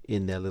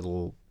their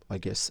little, I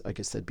guess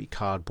they'd be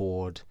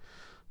cardboard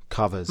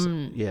covers.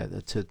 Yeah,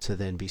 to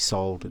then be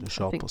sold in a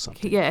shop or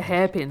something. Yeah,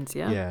 hairpins.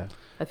 Yeah. Yeah.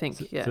 I think.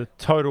 It's a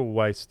total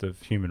waste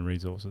of human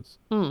resources.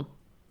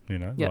 You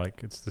know, Yep.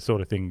 like it's the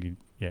sort of thing.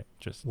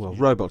 Just Well,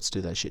 robots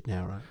do that shit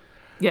now, right?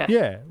 Yeah.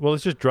 yeah. Well,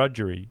 it's just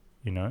drudgery.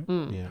 You know.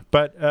 Yeah.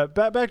 But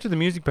back to the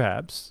music,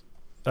 perhaps.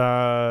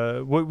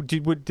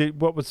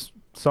 What was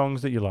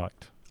songs that you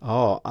liked?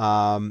 Oh,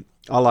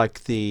 I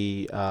like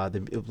the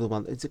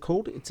one. Is it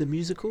called? It's a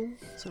musical.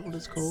 Is that what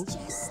it's called?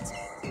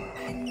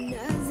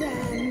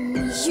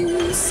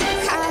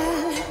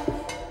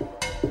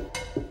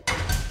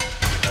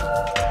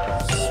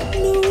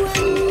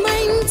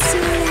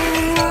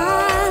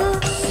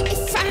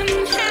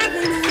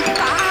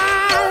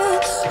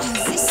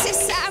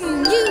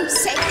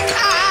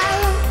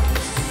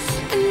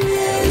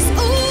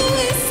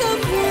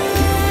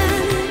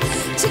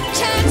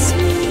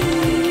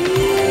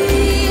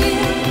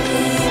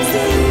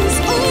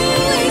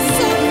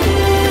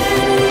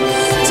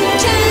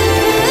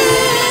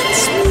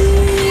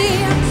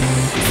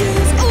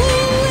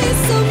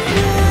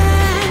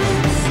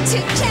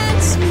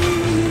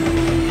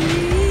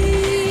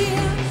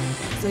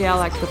 Yeah, I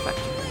like the fact.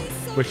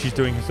 Where she's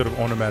doing her sort of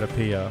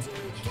onomatopoeia.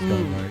 She's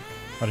going like,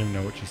 I don't even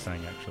know what she's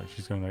saying actually.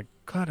 She's going like,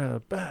 clatter,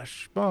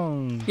 bash,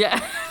 bong. Yeah.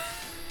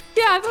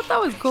 Yeah, I thought that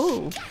was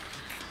cool.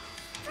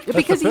 That's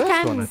Because the you first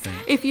can, one, I think.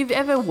 if you've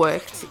ever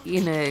worked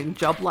in a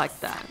job like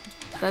that,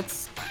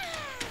 that's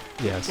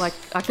Yes. like,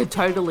 I could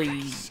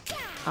totally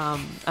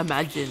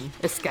imagine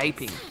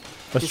escaping.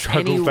 A Just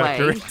struggle any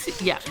way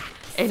factory.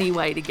 any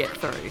way to get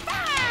through.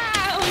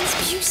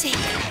 It's music.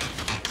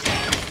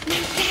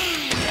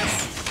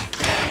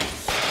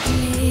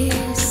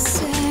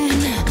 Listen,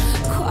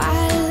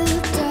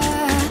 qualita,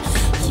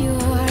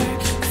 you're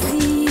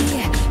the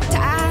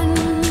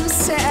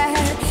dancer.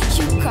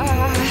 You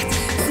got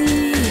the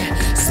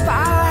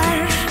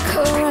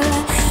sparkle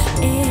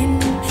in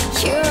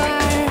your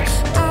eyes.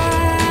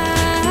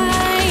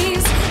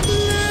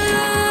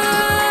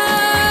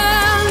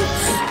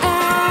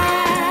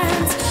 Look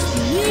at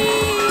me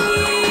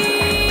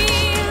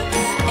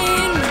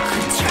in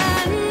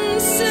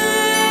trance.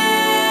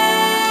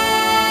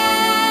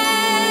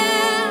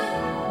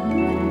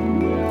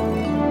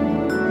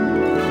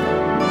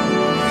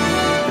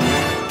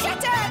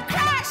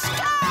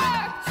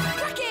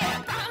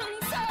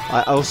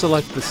 I also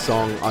like the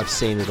song "I've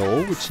Seen It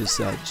All," which is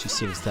she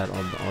sings that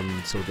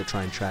on sort of the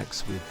train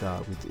tracks with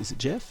is it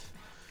Jeff?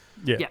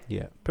 Yeah.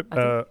 Yeah.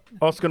 Yeah.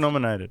 Oscar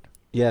nominated.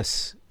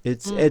 Yes,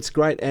 it's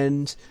great,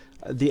 and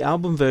the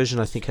album version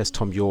I think has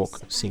Tom York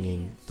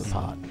singing the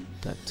part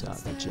that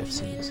Jeff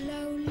sings.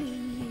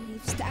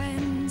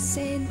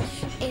 Dancing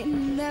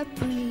in the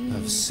breeze.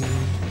 I've seen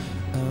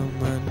a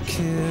man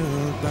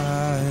killed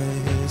by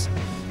his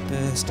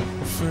best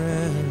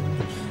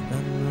friend,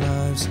 and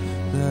lives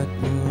that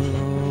were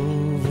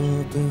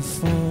over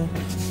before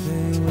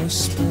they were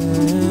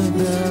spent.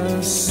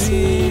 I've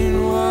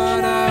seen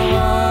what I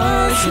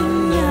was,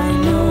 and I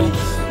know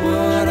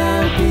what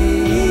I'll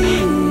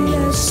be.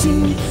 I've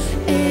seen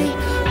it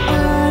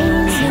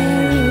all.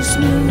 There is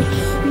no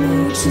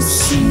more to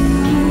see.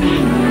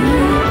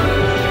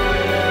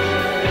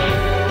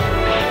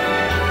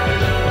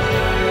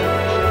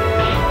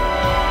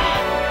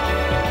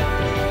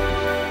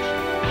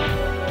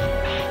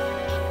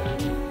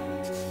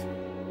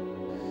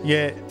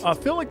 Yeah, I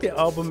feel like the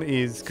album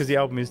is, because the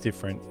album is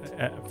different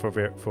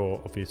for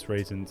obvious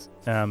reasons.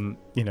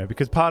 You know,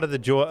 because part of the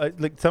joy,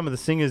 like some of the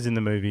singers in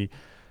the movie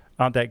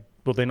aren't that,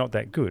 well, they're not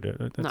that good.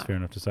 That's No. fair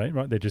enough to say,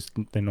 right?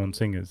 They're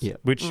non-singers. Yeah.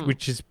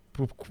 Which is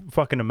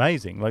fucking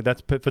amazing. Like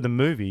that's for the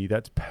movie,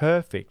 that's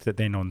perfect that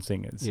they're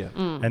non-singers. Yeah.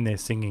 And they're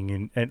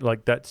singing and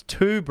like that's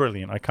too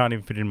brilliant. I can't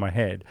even fit it in my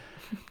head.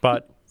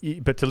 But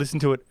to listen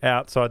to it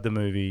outside the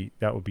movie,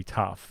 that would be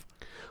tough.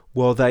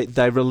 Well,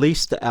 they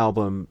released the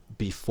album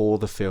before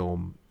the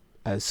film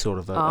as sort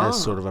of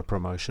a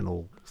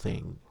promotional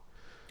thing.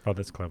 Oh,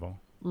 that's clever.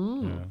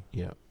 Yeah.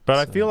 Yeah. But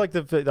I feel like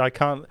I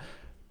can't.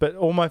 But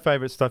all my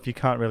favorite stuff you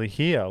can't really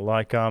hear,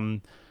 like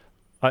the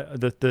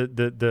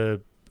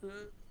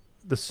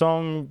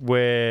song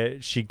where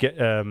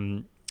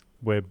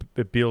where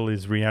Bill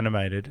is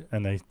reanimated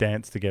and they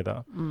dance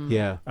together.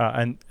 Yeah.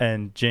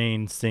 And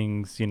Jean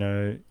sings, you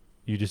know,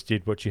 you just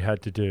did what you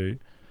had to do,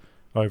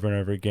 over and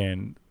over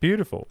again.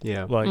 Beautiful.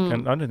 Yeah. Like,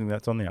 and I don't think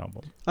that's on the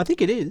album. I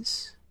think it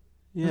is.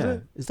 Yeah.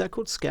 it? Is that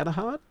called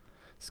Scatterheart?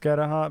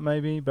 Scatterheart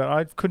maybe, but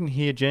I couldn't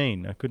hear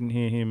Gene. I couldn't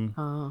hear him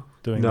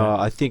doing that. No,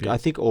 I think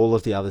bit. all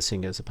of the other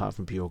singers apart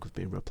from Bjork have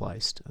been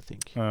replaced. I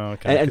think. Oh,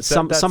 okay. And 'Cause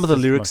some that's of the just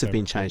my lyrics have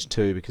been favourite changed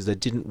too because they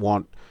didn't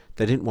want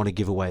to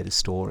give away the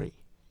story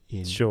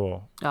in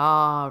Sure.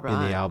 Ah,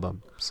 right. in the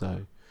album.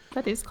 So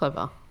That is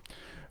clever.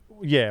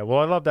 Yeah, well,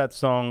 I love that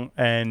song,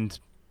 and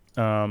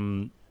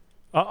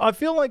I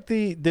feel like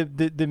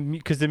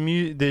because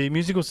the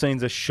musical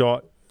scenes are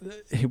shot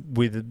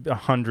with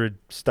 100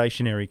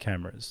 stationary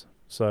cameras,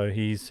 so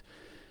he's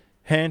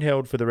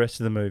handheld for the rest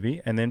of the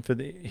movie, and then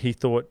he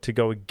thought to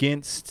go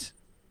against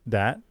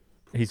that,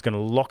 he's going to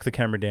lock the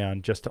camera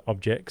down just to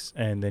objects,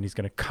 and then he's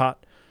going to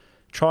cut.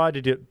 He tried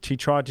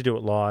to do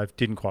it live,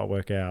 didn't quite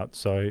work out,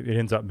 so it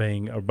ends up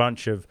being a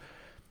bunch of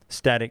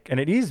static, and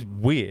it is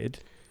weird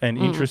and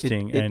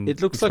interesting, and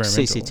it looks like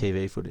experimental.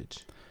 CCTV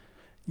footage.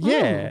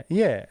 Yeah,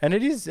 yeah, and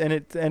it is, and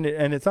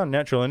it's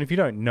unnatural. And if you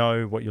don't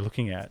know what you're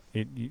looking at,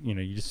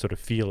 you just sort of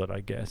feel it,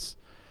 I guess.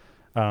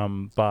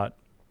 But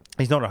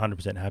he's not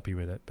 100% happy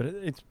with it. But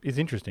it's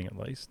interesting at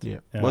least. Yeah.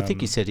 Well, I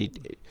think he said he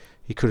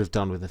could have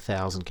done with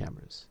 1,000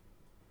 cameras.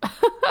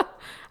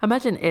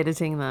 Imagine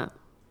editing that.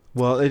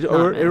 Well, it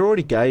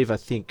already gave, I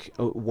think,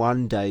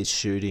 1 day's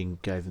shooting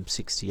gave him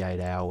 68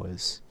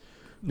 hours.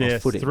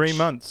 Yes, footage. 3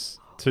 months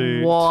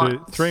to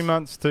What? 3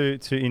 months to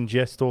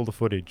ingest all the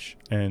footage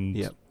and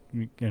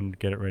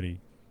get it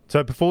ready.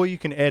 So before you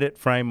can edit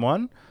frame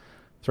 1,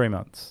 3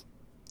 months.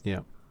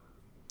 Yeah,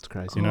 it's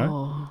crazy. You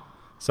know.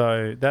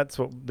 So that's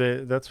who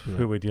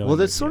we're dealing with. Well,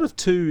 there's sort of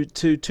two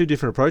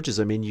different approaches.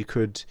 I mean, you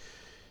could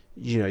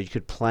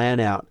plan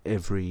out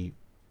every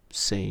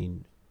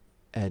scene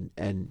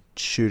and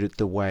shoot it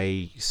the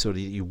way sort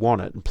of you want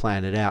it and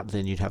plan it out.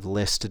 Then you'd have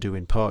less to do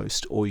in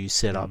post, or you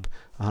set up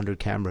 100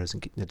 cameras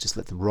and just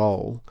let them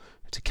roll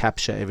to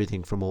capture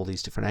everything from all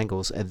these different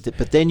angles.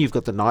 But then you've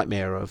got the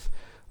nightmare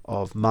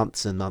of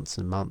months and months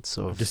and months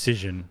of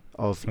decision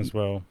as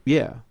well.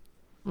 Yeah.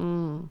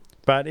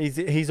 But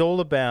he's all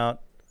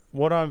about,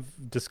 what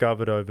I've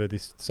discovered over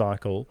this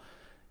cycle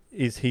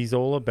is he's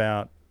all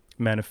about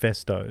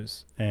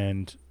manifestos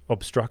and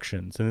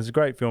obstructions. And there's a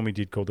great film he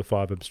did called The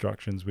 5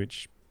 Obstructions,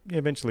 which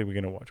eventually we're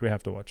going to watch. We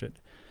have to watch it.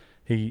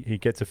 He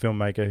gets a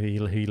filmmaker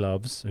he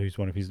loves, who's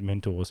one of his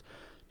mentors,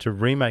 to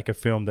remake a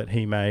film that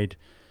he made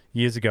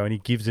years ago, and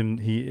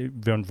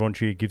Von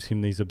Trier gives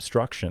him these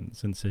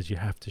obstructions and says, you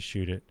have to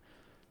shoot it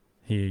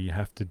here,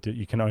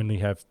 you can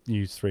only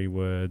use 3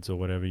 words or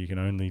whatever, you can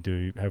only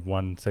have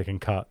 1 second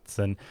cuts.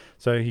 And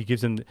so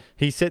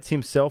he sets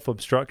himself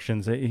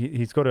obstructions.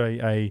 He's got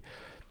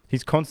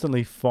he's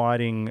constantly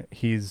fighting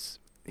his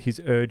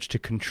urge to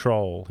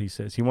control. He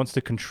says he wants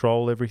to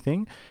control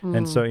everything,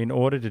 and so in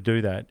order to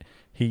do that,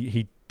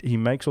 he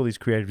makes all these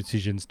creative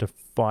decisions to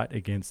fight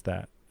against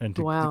that. And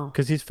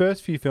because his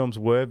first few films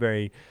were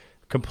very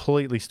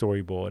completely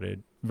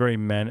storyboarded, very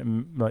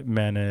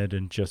mannered,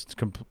 and just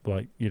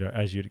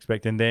as you'd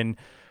expect. And then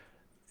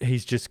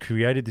he's just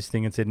created this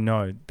thing and said,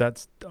 no,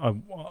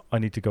 I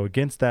need to go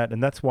against that.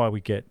 And that's why we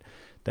get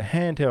the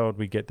handheld,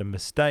 we get the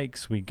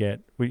mistakes,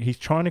 he's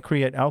trying to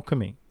create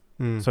alchemy.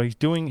 So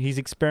he's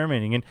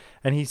experimenting,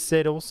 and he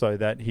said also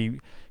that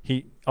he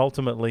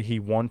ultimately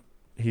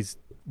his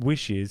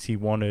wish is he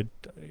wanted,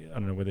 I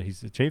don't know whether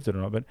he's achieved it or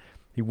not, but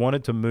he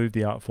wanted to move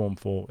the art form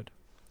forward,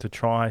 to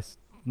try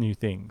new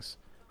things.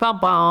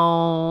 Not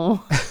a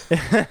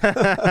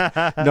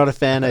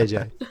fan,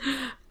 AJ.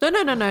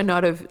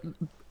 No.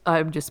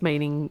 I'm just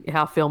meaning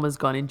how film has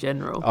gone in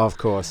general. Oh, of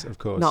course.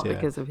 Not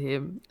because of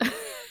him.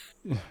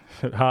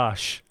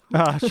 Harsh.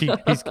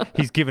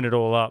 He's given it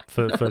all up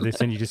for this,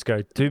 and you just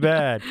go, too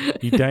bad,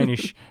 you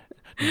Danish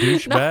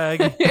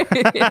douchebag.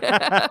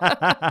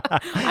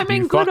 I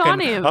mean, good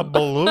on him.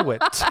 Blew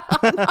it.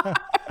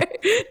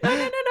 No.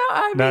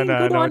 I mean,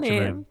 good on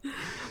him.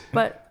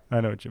 But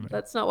I know what you mean.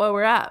 That's not where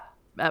we're at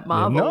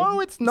Marvel. No,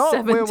 it's not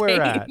 17. where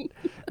we're at.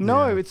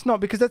 No, it's not,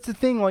 because that's the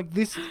thing. Like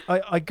this,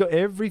 I got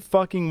every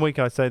fucking week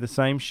I say the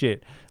same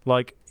shit.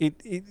 Like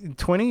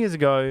 20 years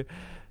ago,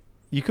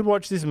 you could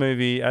watch this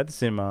movie at the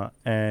cinema,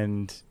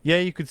 and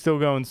you could still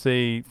go and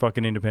see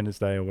fucking Independence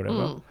Day or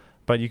whatever.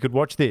 But you could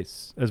watch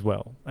this as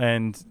well.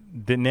 And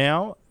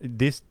now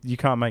you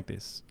can't make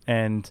this,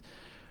 and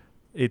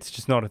it's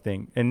just not a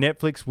thing. And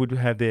Netflix would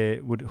have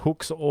would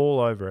hooks all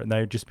over it, and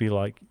they would just be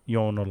like,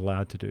 "You're not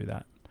allowed to do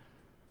that."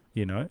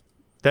 You know,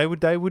 they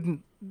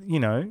wouldn't. You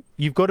know,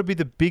 you've got to be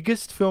the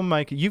biggest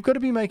filmmaker. You've got to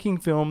be making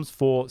films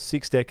for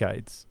 6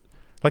 decades.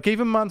 Like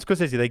even Martin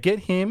Scorsese, they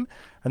get him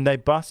and they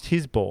bust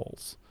his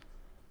balls.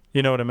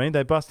 You know what I mean?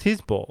 They bust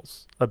his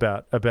balls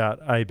about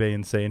A, B,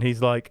 and C, and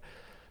he's like,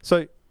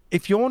 so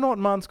if you're not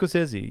Martin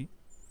Scorsese,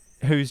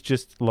 who's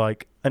just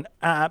like an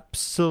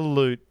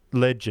absolute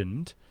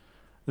legend,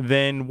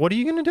 then what are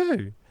you going to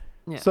do?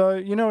 Yeah. So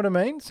you know what I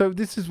mean? So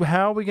this is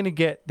how we're going to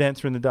get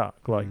Dancer in the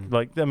Dark. Like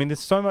I mean, there's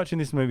so much in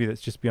this movie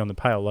that's just beyond the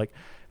pale. Like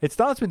it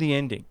starts with the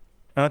ending,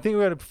 and I think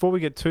before we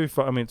get too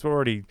far, I mean, it's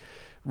already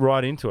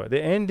right into it.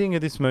 The ending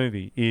of this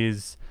movie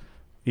is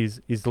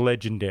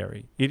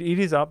legendary. It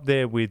is up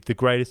there with the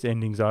greatest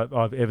endings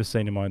I've ever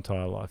seen in my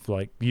entire life,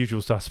 like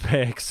Usual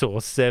Suspects or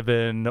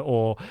Seven,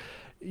 or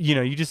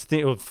you just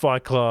think of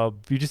Fight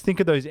Club. You just think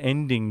of those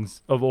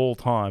endings of all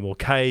time, or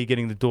Kay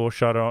getting the door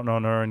shut on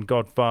her, and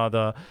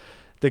Godfather.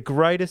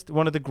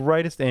 One of the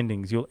greatest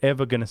endings you're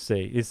ever going to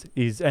see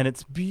is, and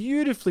it's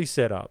beautifully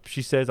set up.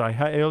 She says,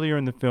 earlier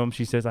in the film,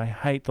 she says, I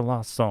hate the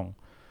last song.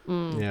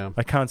 Yeah,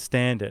 I can't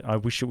stand it. I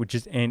wish it would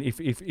just end. If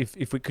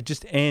it could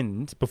just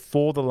end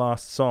before the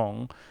last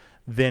song,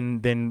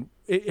 then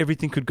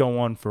everything could go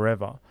on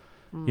forever.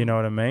 You know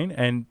what I mean?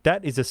 And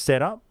that is a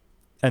setup,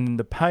 and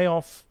the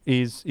payoff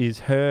is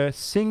her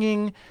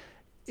singing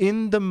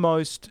in the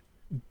most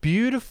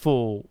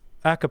beautiful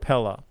a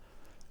cappella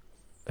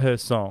her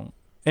song.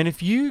 And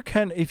if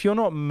you're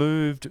not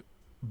moved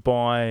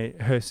by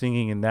her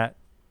singing in that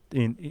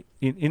in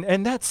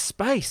that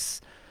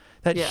space,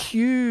 that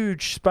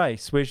huge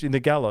space where in the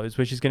gallows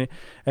where she's going to,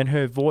 and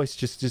her voice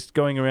just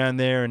going around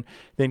there, and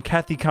then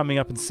Kathy coming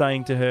up and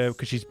saying to her,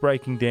 because she's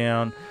breaking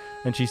down,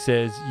 and she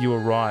says, "You were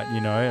right,"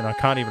 and I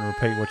can't even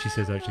repeat what she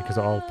says actually because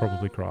I'll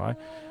probably cry.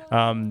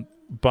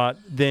 But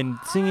then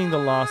singing the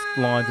last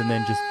lines and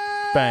then just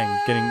bang,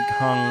 getting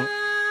hung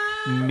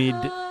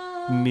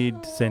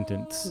mid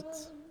sentence.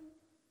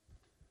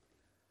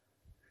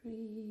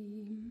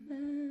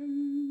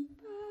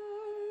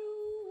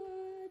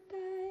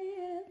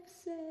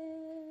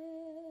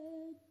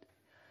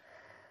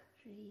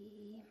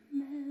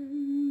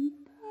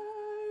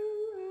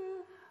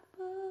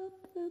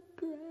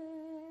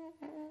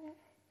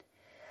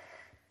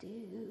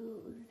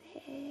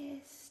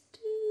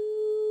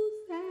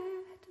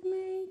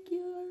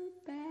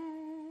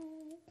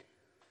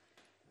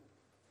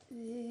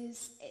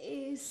 This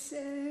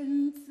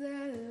isn't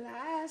the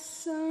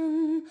last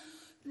song.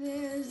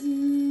 There's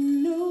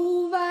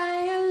no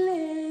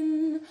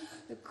violin.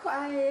 The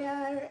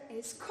choir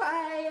is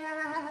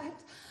quiet,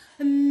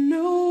 and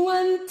no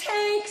one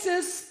takes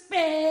a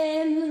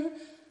spin.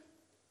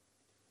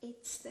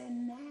 It's the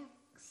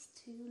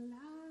next to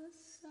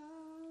last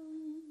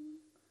song,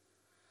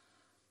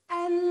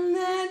 and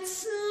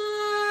that's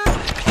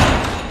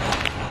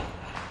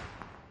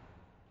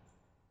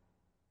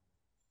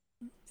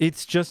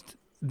It's just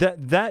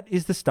that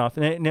is the stuff.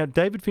 Now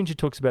David Fincher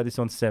talks about this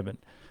on Seven,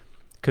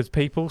 because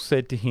people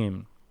said to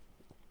him,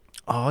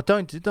 "Oh,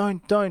 don't do that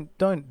ending.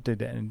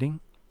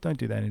 Don't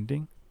do that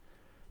ending.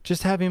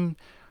 Just have him.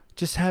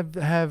 Just have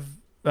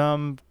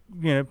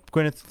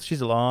Gwyneth. She's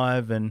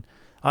alive, and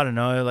I don't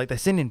know. Like they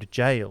send him to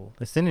jail.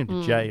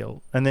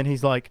 And then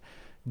he's like,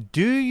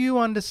 "Do you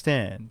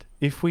understand?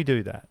 If we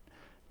do that,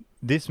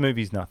 this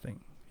movie's nothing."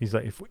 He's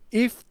like,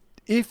 if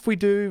we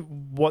do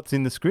what's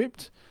in the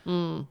script."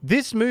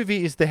 This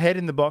movie is the head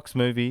in the box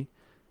movie,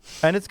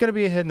 and it's going to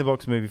be a head in the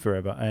box movie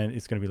forever, and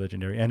it's going to be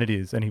legendary, and it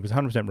is, and he was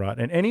 100% right.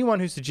 And anyone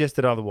who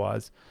suggested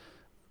otherwise,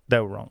 they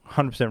were wrong,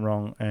 100%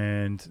 wrong,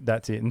 and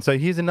that's it. And so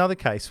here's another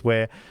case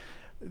where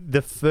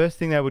the first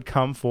thing they would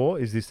come for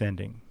is this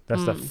ending.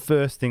 That's the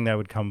first thing they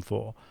would come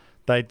for.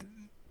 I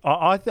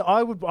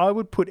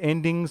would put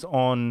endings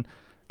on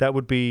that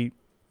would be,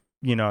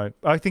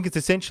 I think it's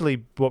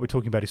essentially what we're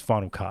talking about is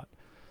Final Cut.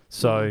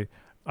 So.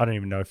 I don't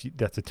even know if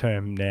that's a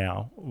term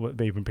now,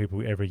 even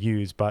people ever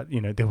use, but,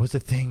 there was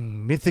a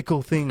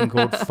mythical thing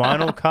called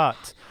Final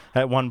Cut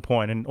at one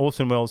point, and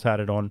Orson Welles had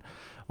it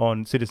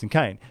on Citizen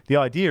Kane. The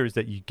idea is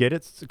that you get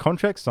a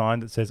contract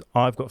signed that says,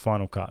 I've got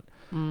Final Cut.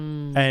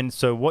 And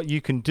so what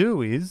you can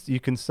do is you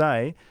can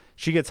say,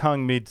 she gets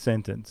hung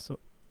mid-sentence,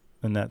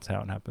 and that's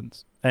how it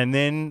happens. And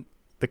then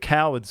the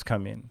cowards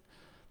come in.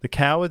 The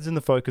cowards and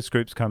the focus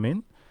groups come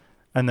in,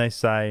 and they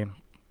say,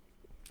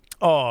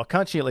 oh,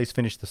 can't she at least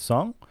finish the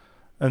song?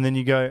 And then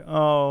you go,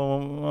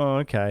 oh,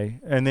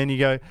 okay. And then you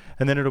go,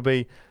 and then it'll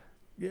be,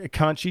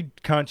 can't she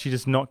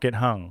just not get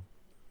hung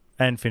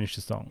and finish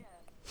the song?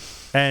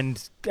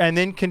 And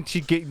then can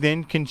she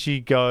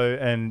go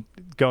and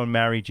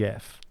marry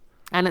Jeff?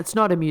 And it's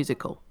not a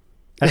musical.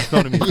 And it's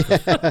not a musical.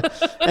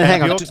 And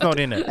hang on, Bjork's not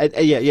in it.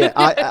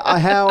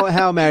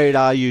 How married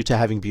are you to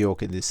having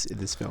Bjork in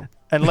this film?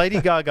 And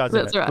Lady Gaga's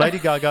in it. Right. Lady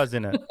Gaga's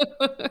in it.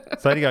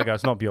 It's Lady Gaga.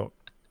 It's not Bjork.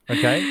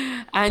 Okay.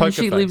 And Poker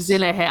she face. lives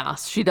in a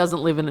house. She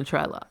doesn't live in a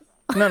trailer.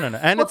 No.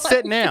 And it's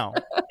set now.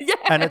 Yeah.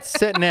 And it's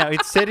set now.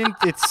 It's set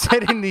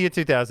in the year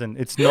 2000.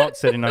 It's not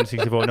set in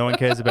 1964. No one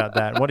cares about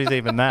that. What is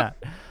even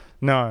that?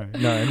 No.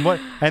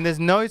 And there's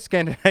no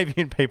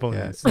Scandinavian people in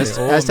this.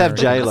 Has to have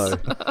J-Lo.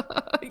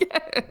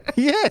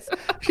 Yes.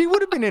 She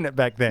would have been in it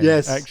back then.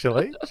 Yes.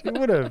 Actually. She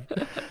would have.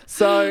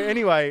 So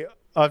anyway,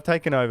 I've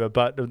taken over,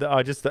 but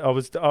I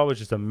was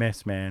just a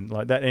mess, man.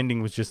 Like that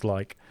ending was just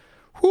like,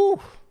 whew.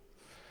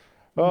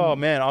 Oh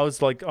man, I was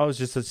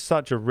just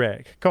such a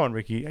wreck. Come on,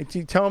 Ricky,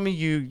 tell me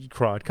you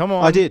cried. Come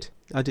on. I did.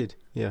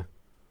 Yeah.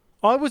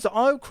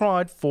 I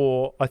cried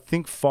for I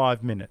think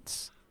 5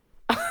 minutes.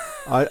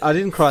 I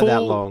didn't cry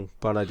that long,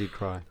 but I did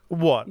cry.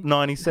 What?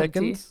 90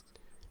 seconds?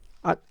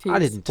 I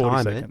didn't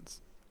time 40 seconds.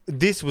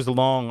 This was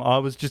long. I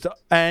was just,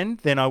 and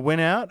then I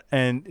went out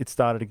and it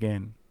started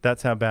again.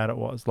 That's how bad it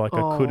was. Like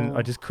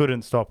I just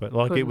couldn't stop it.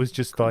 Like it was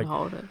just like,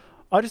 hold it.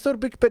 I just thought,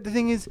 but the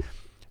thing is.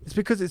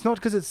 It's not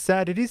because it's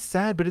sad. It is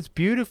sad, but it's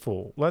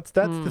beautiful. That's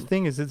the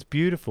thing is it's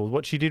beautiful.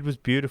 What she did was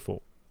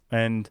beautiful.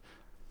 And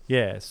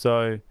yeah,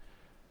 so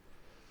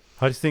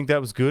I just think that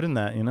was good in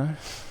that,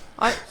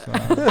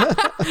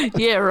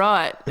 Yeah,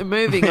 right.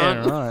 Moving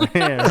on. Right.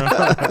 Yeah,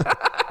 right.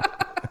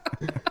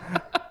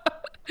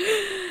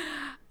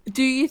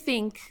 Do you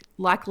think,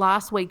 like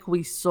last week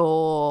we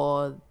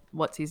saw,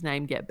 what's his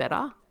name, get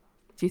better?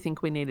 Do you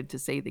think we needed to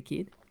see the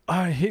kid?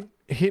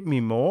 Hit me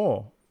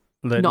more.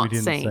 That Not we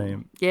didn't seeing. see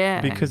him.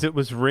 Yeah. Because it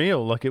was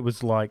real. Like, it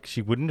was like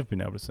she wouldn't have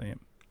been able to see him.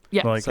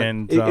 Yeah. Like, So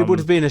and it would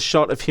have been a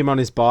shot of him on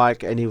his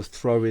bike and he'll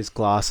throw his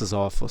glasses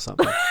off or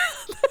something.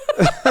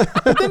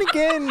 But then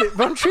again,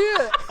 Von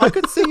Trier, I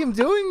could see him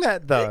doing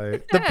that though.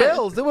 The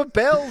bells, there were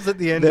bells at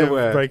the end There of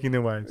were. Breaking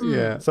the Waves.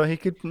 Yeah. So he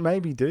could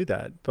maybe do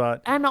that.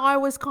 But And I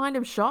was kind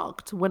of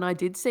shocked when I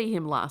did see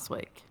him last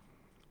week.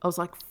 I was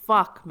like,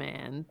 fuck,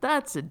 man,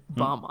 that's a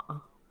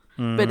bummer.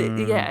 But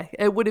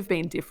it would have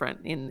been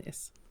different in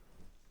this.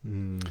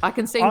 I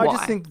can see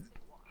why.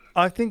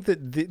 I think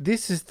that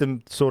this is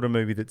the sort of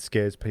movie that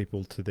scares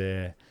people to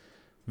their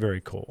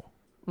very core.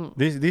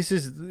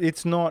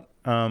 It's not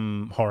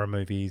horror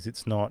movies.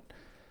 It's not,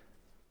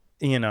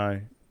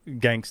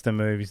 gangster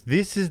movies.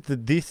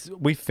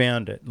 We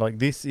found it. Like,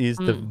 this is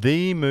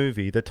the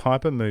movie, the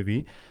type of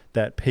movie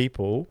that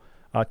people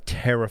are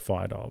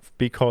terrified of,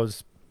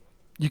 because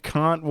you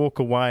can't walk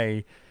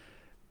away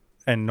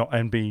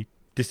and be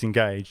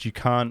disengaged.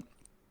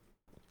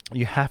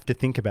 You have to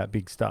think about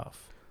big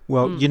stuff.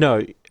 Well,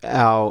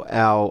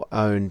 our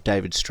own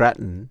David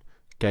Stratton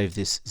gave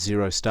this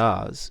 0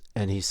 stars,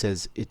 and he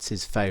says it's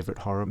his favourite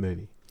horror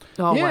movie.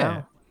 Oh, yeah,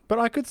 wow. but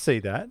I could see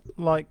that.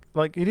 Like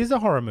it is a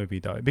horror movie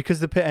though,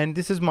 because and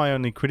this is my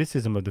only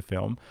criticism of the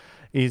film,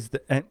 is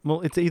that,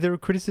 it's either a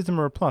criticism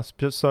or a plus.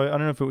 So I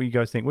don't know what you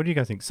guys think. What do you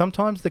guys think?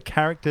 Sometimes the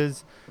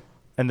characters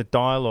and the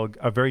dialogue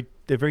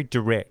they're very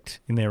direct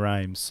in their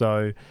aims.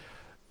 So.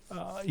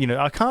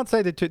 I can't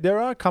say that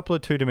there are a couple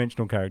of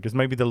two-dimensional characters.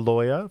 Maybe the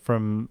lawyer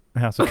from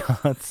House of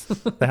Cards,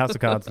 the House of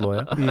Cards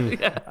lawyer.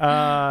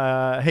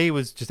 He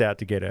was just out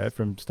to get her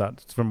from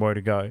where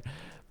to go.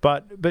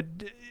 But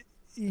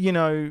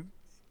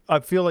I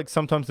feel like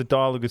sometimes the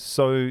dialogue is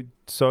so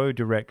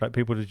direct, like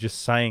people are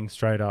just saying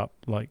straight up,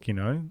 like,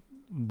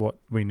 what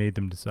we need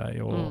them to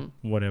say or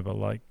whatever,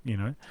 like,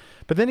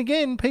 But then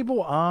again,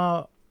 people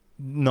are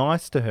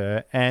nice to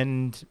her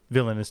and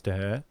villainous to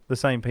her, the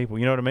same people.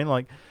 You know what I mean?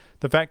 Like,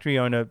 the factory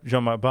owner,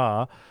 Jean-Marc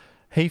Barr,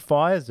 he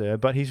fires her,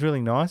 but he's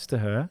really nice to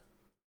her.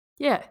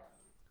 Yeah.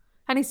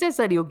 And he says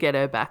that he'll get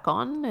her back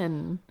on,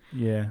 and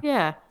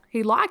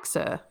he likes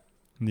her.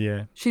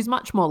 Yeah. She's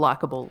much more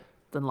likable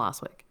than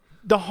last week.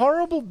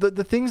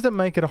 The things that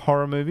make it a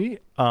horror movie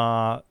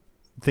are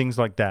things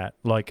like that.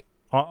 Like,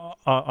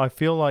 I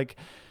feel like,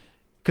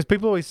 because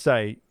people always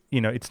say,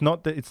 it's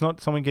not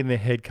someone getting their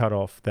head cut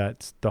off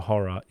that's the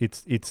horror.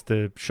 It's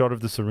the shot of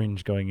the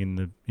syringe going in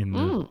the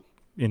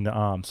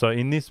arm. So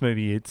in this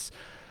movie, it's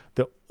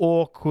the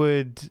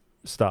awkward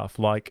stuff,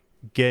 like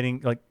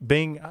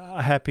being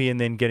happy and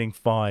then getting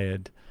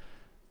fired,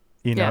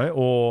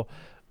 or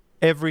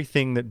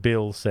everything that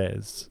Bill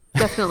says.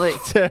 Definitely,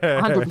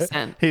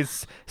 100%.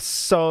 Is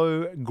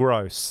so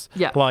gross.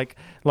 Yeah, like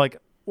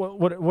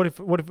what if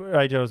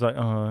AJ was like,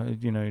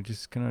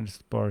 can I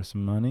just borrow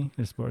some money?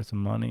 Just borrow some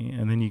money,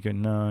 and then you go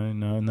no,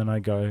 and then I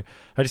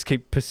just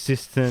keep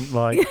persistent,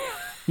 like,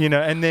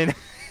 and then.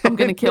 I'm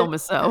going to kill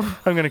myself.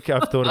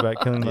 I've thought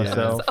about killing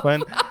myself.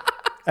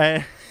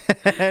 And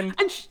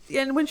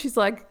when she's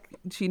like,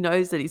 she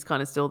knows that he's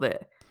kind of still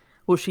there.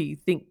 Well, she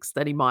thinks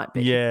that he might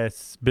be.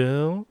 Yes,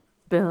 Bill.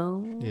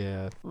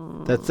 Yeah.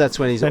 That's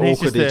when he's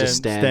awkwardly just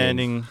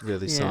standing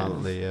really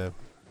silently. Yeah.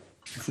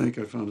 I think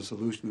I found a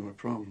solution to our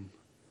problem.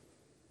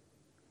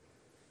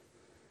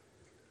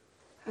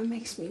 That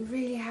makes me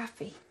really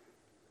happy.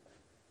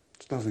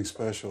 It's nothing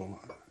special.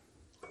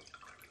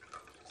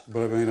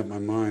 But I've made up my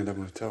mind. I'm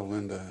going to tell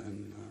Linda,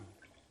 and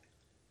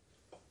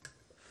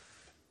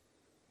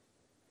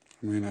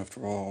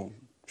after all,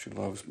 she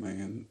loves me,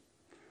 and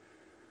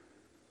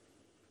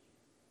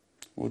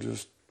we'll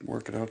just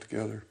work it out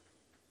together.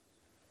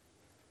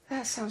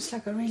 That sounds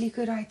like a really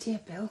good idea,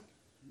 Bill.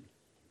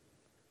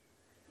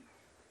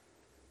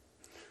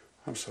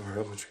 I'm sorry,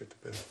 I'll let you get to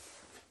bed.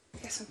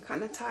 Guess I'm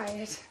kind of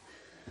tired.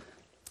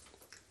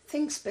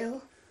 Thanks,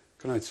 Bill.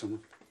 Good night, Summer.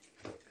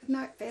 Good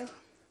night, Bill.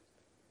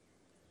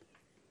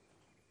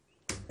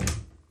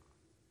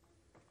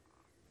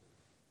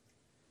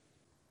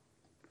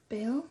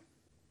 Bill?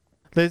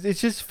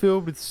 It's just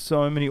filled with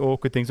so many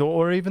awkward things,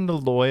 or even the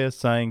lawyer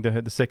saying to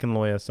her, the second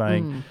lawyer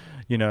saying,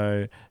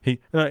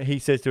 he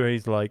says to her,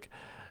 he's like,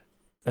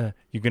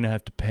 "You're gonna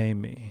have to pay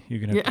me. You're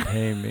gonna have to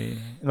pay me."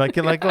 Like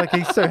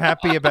he's so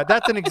happy about.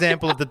 That's an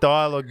example of the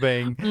dialogue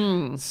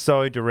being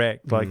so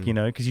direct, like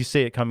because you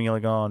see it coming, you're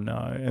like, "Oh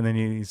no," and then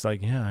he's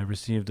like, "Yeah, I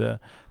received a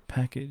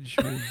package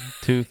with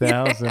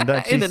 2,000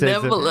 in an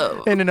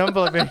envelope. In an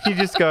envelope, and you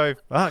just go,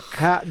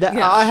 "Fuck."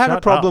 I had a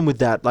problem with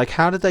that. Like,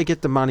 how did they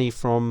get the money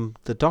from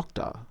the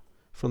doctor,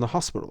 from the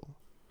hospital?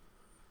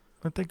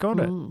 But they got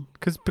it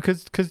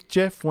because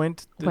Jeff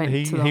went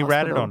he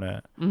ratted on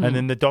it, and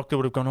then the doctor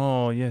would have gone,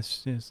 "Oh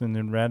yes," and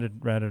then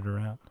ratted her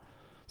out.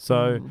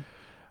 So,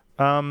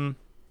 well,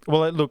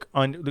 look,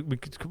 we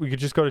could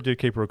just got to do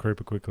Keeper or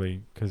Creeper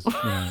quickly because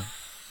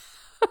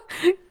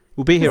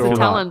we'll be here all night.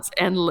 Talent's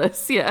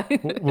endless, yeah.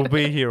 We'll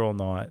be here all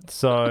night.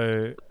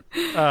 So,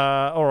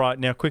 all right,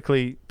 now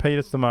quickly,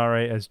 Peter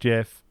Stormare as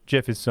Jeff.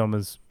 Jeff is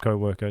Selma's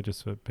co-worker,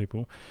 just for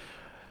people.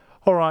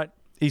 All right,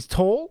 he's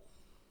tall.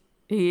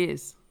 He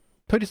is.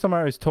 Peter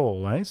Stormare is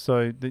tall, eh?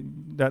 So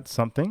that's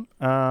something.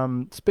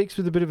 Speaks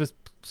with a bit of a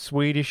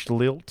Swedish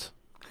lilt.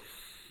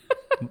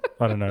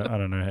 I don't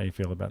know how you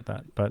feel about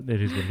that, but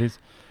it is what it is.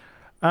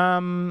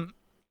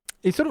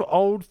 He's sort of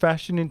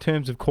old-fashioned in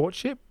terms of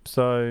courtship,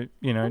 so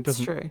that's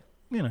doesn't. True.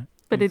 You know,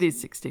 but it is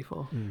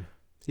 64.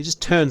 He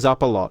just turns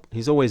up a lot.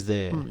 He's always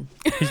there.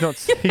 He's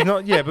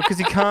not. Yeah, because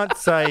he can't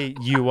say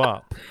you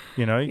up.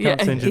 You know, he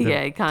can't send you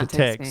the, he can't the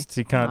text text.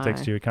 me. He can't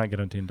text you. He can't get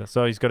on Tinder.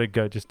 So he's got to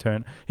go just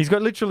turn. He's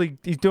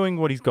doing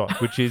what he's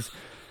got, which is,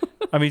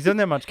 I mean, he doesn't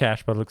have much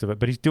cash by the looks of it,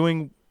 but he's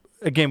doing,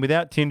 again,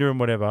 without Tinder and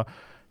whatever,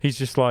 he's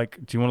just like,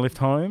 do you want to lift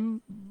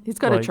home? He's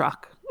got a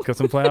truck. Got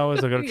some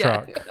flowers. I got a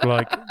truck.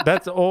 Like,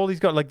 that's all he's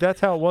got. Like, that's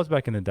how it was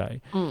back in the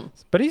day.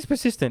 But he's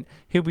persistent.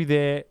 He'll be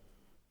there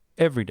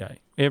every day,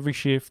 every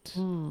shift,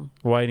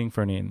 waiting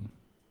for an in.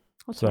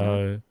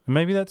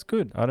 Maybe that's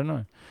good. I don't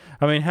know.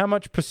 I mean, how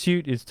much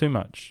pursuit is too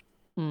much?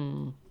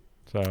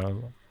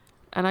 So,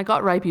 and I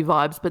got rapey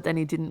vibes, but then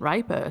he didn't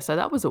rape her, so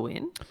that was a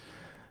win.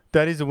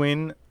 That is a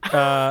win.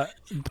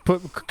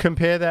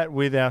 Compare that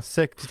with our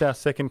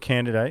second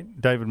candidate,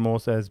 David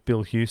Morse as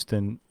Bill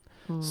Houston.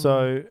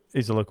 So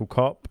he's a local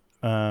cop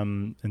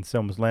and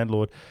Selma's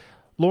landlord.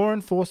 Law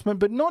enforcement,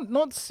 but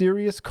not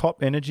serious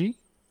cop energy.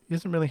 He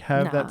doesn't really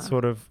have that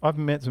sort of... I've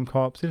met some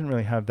cops. He doesn't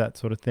really have that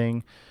sort of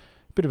thing.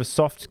 Bit of a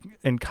soft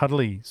and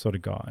cuddly sort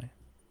of guy,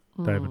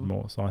 David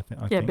Morse, I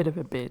think. Yeah, a bit of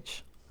a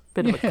bitch.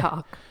 Bit of a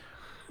cuck.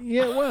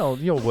 Yeah, well,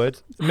 your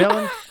words.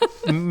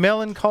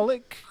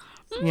 Melancholic,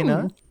 you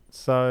know.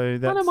 So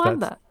that's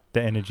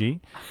the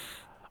energy.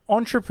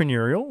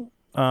 Entrepreneurial.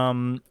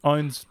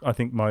 Owns, I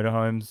think,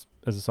 motorhomes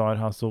as a side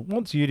hustle.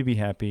 Wants you to be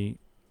happy.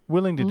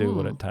 Willing to do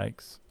what it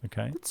takes.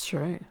 Okay. That's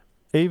true.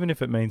 Even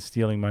if it means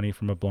stealing money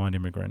from a blind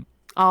immigrant.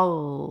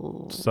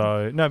 Oh.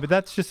 So no, but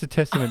that's just a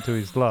testament to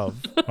his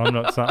love.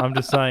 I'm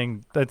just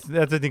saying that's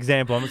an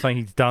example. I'm not saying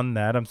he's done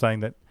that. I'm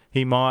saying that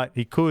he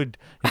could,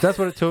 if that's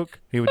what it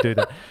took, he would do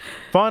that.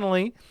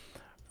 Finally,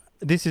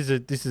 this is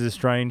a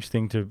strange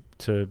thing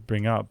to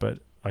bring up, but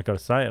I got to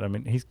say it. I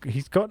mean,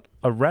 he's got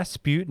a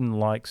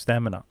Rasputin-like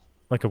stamina,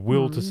 like a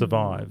will to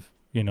survive.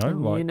 You know,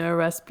 like you know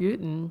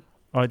Rasputin.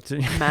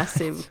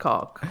 Massive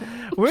cock.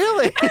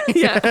 Really?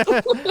 Yeah.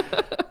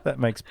 That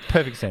makes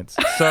perfect sense.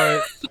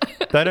 So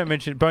they don't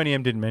mention, Boney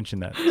M didn't mention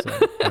that. So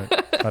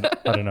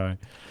I don't know.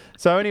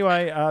 So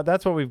anyway,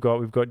 that's what we've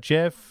got. We've got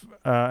Jeff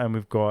and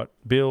we've got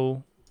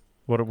Bill.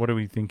 What are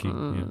we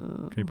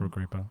thinking? Yeah, keeper or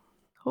creeper?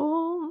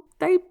 Oh,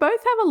 they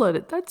both have a lot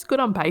of, that's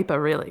good on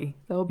paper, really.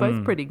 They were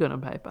both pretty good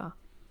on paper.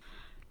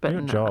 But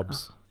Your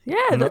jobs.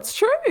 Yeah, that's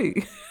true.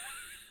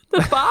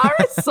 The bar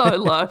is so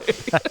low.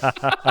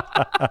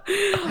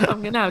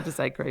 I'm going to have to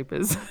say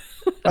creepers.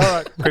 All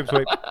right, creep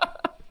sweep.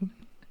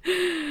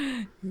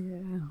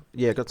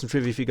 Yeah, got some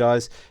trivia for you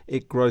guys.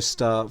 It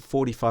grossed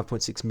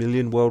 45.6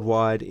 million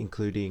worldwide,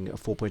 including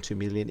 4.2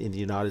 million in the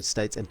United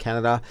States and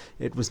Canada.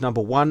 It was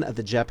number 1 at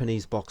the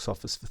Japanese box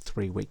office for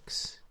 3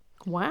 weeks.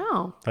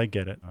 Wow. They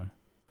get it, though.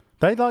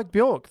 They like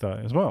Bjork,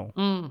 though, as well.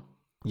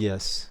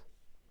 Yes.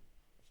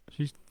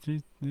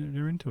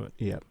 They're into it.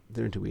 Yeah,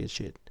 they're into weird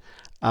shit.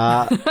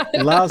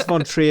 Lars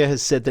von Trier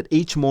has said that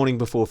each morning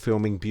before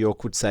filming,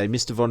 Bjork would say,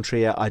 "Mr. von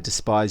Trier, I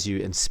despise you,"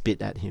 and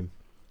spit at him.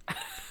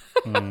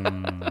 What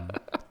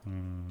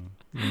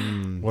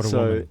a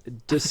woman.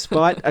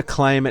 Despite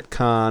acclaim at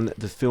Cannes,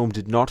 the film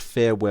did not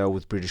fare well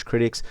with British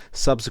critics,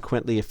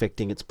 subsequently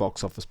affecting its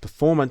box office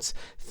performance.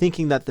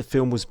 Thinking that the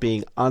film was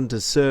being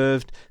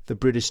underserved, the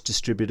British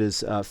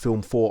distributors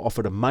Film 4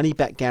 offered a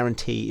money-back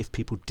guarantee if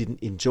people didn't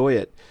enjoy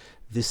it.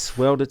 This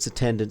swelled its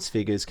attendance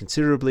figures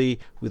considerably,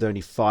 with only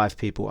 5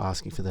 people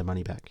asking for their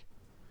money back.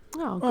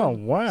 Oh,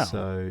 wow.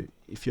 So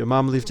if your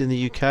mum lived in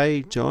the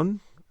UK, John,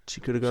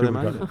 she could have got her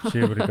money. She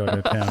would have got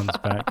her pounds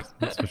back,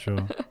 that's for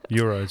sure.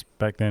 Euros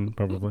back then,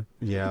 probably.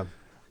 Yeah.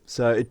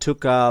 So it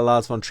took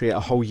Lars von Trier a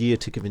whole year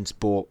to convince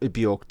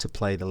Bjork to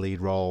play the lead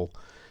role.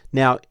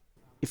 Now,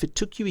 if it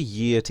took you a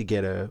year to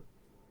get her,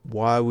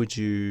 why would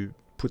you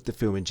put the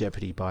film in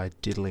jeopardy by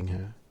diddling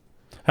her?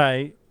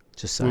 Hey...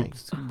 Just saying.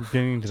 We're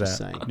getting into that.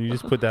 Saying. You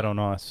just put that on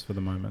ice for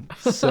the moment.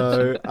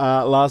 So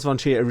Lars von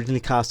Trier originally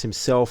cast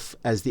himself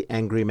as the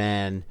angry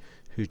man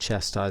who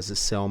chastises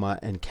Selma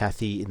and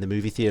Kathy in the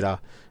movie theatre.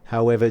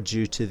 However,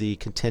 due to the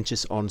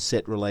contentious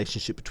on-set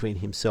relationship between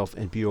himself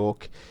and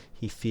Bjork,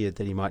 he feared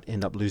that he might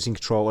end up losing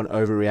control and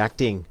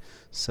overreacting.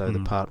 So the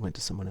part went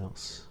to someone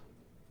else.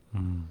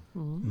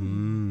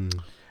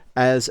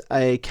 As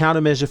a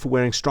countermeasure for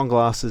wearing strong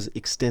glasses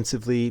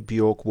extensively,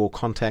 Bjork wore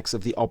contacts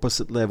of the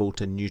opposite level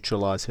to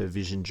neutralise her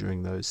vision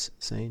during those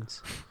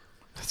scenes.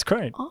 That's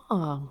great.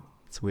 Oh.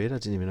 It's weird. I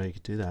didn't even know you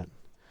could do that.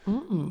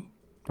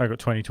 I got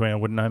 20/20. I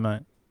wouldn't know,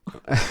 mate.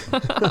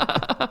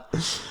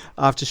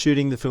 After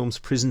shooting, the film's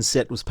prison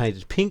set was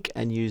painted pink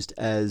and used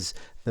as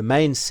the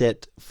main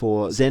set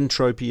for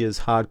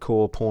Zentropia's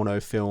hardcore porno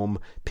film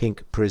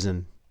Pink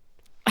Prison.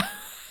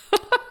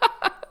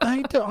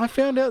 I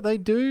found out they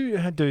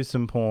do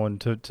some porn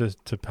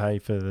to pay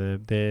for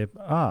their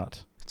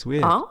art. It's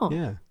weird. Oh.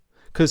 Yeah.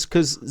 Because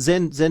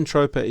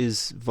Zentropa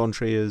is Von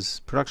Trier's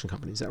production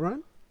company, is that right?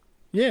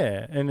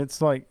 Yeah, and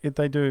it's like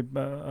they do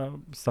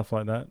stuff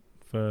like that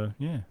for,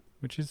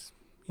 which is,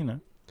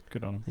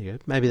 good on them. There you go.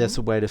 Maybe that's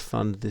a way to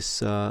fund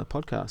this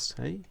podcast,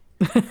 hey?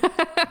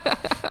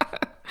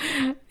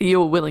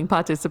 You're a willing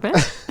participant.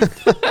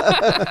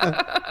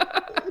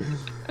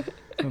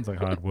 Sounds like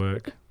hard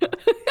work.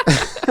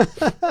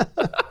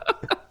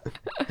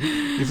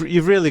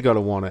 you've really got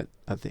to want it,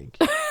 I think.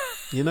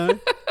 You know?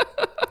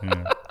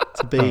 Yeah.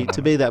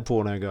 To be that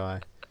porno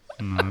guy.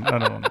 No, I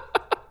don't want it.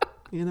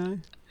 You know?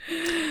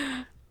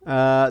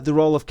 The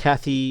role of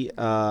Kathy,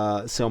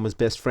 Selma's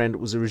best friend,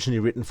 was originally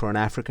written for an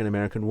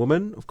African-American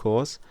woman, of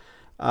course.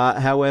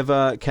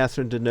 However,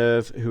 Catherine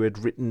Deneuve, who had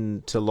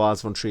written to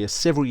Lars von Trier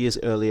several years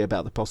earlier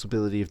about the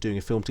possibility of doing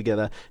a film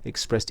together,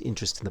 expressed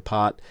interest in the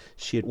part.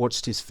 She had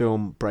watched his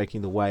film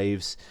Breaking the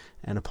Waves,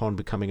 and upon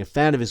becoming a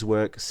fan of his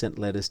work, sent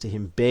letters to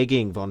him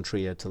begging von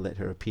Trier to let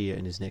her appear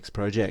in his next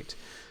project.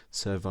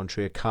 So von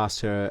Trier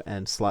cast her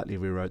and slightly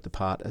rewrote the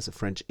part as a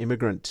French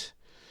immigrant.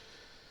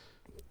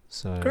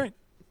 So Great.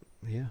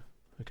 Yeah.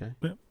 Okay.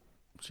 Yeah.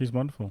 She's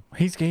wonderful.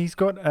 He's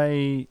got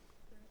a...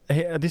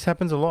 this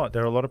happens a lot.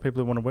 There are a lot of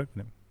people who want to work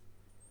with him.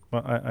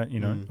 Well,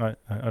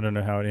 I don't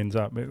know how it ends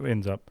up. It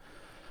ends up,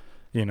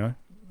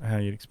 how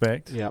you'd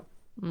expect. Yep.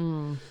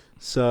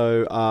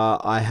 So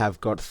I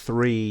have got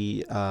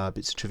 3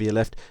 bits of trivia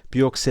left.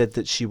 Bjork said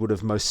that she would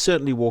have most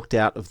certainly walked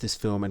out of this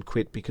film and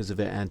quit because of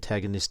her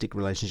antagonistic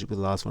relationship with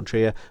Lars von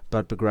Trier,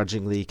 but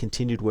begrudgingly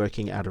continued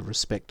working out of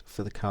respect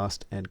for the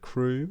cast and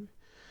crew.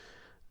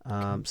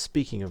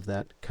 Speaking of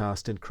that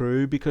cast and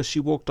crew, because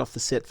she walked off the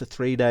set for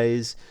 3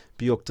 days,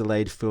 Bjork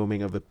delayed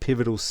filming of a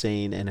pivotal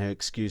scene, and her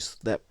excuse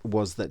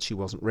was that she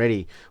wasn't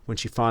ready. When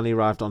she finally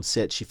arrived on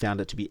set, she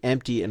found it to be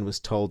empty and was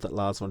told that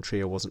Lars von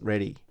Trier wasn't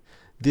ready.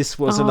 This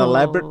was an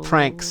elaborate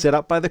prank set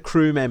up by the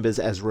crew members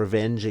as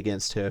revenge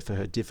against her for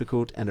her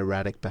difficult and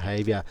erratic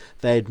behaviour.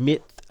 They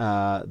admit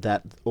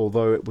that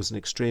although it was an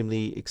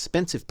extremely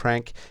expensive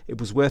prank, it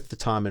was worth the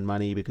time and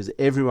money because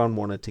everyone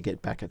wanted to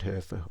get back at her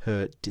for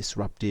her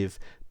disruptive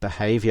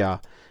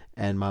behaviour.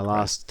 And my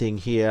last thing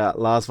here,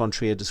 Lars von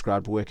Trier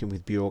described working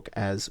with Bjork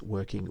as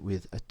working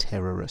with a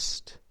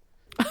terrorist.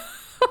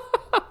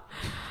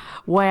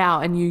 Wow,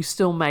 and you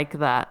still make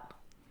that.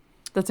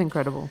 That's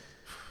incredible.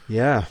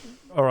 Yeah.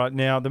 All right,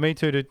 now the Me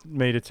Too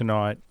meter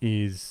tonight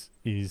is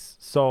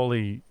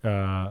solely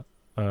off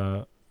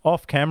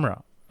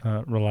camera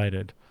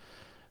related.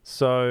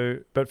 So,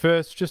 but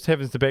first, just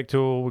heavens to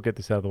Bechdel. We'll get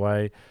this out of the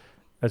way.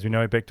 As we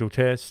know, Bechdel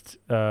test,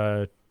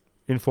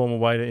 informal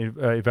way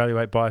to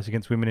evaluate bias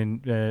against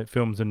women in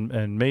films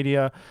and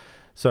media.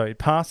 So it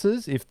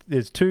passes if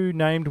there's 2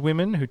 named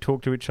women who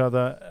talk to each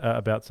other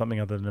about something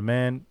other than a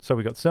man. So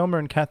we got Selma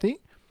and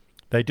Kathy.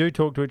 They do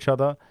talk to each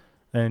other.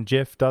 And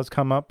Jeff does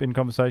come up in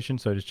conversation,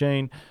 so does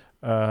Jean,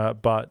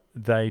 but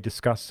they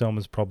discuss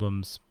Selma's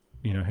problems,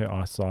 her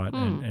eyesight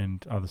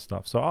and other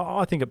stuff. So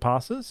I think it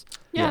passes.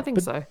 Yeah, I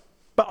think so.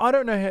 But I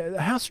don't know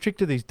how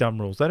strict are these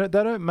dumb rules. They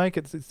don't make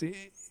it.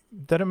 They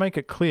don't make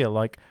it clear.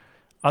 Like,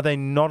 are they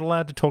not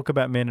allowed to talk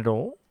about men at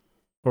all,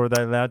 or are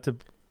they allowed to?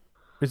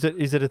 Is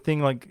it a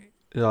thing like?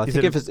 No, I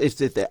think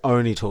if they're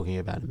only talking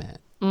about a man,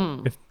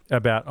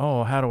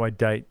 how do I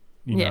date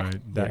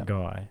that Yeah.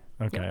 guy?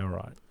 Okay, all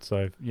right.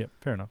 So, yeah,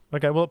 fair enough.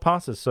 Okay, well, it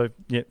passes. So,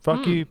 yeah,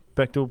 fuck you,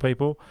 Bechdel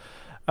people.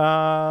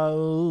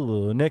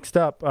 Next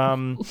up.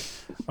 All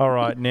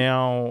right,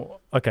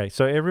 now, okay,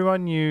 so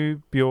everyone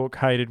knew Bjork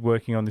hated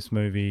working on this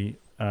movie.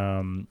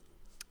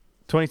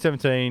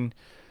 2017,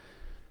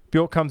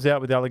 Bjork comes out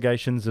with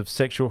allegations of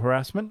sexual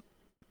harassment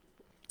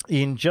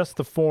in just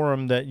the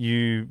forum that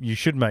you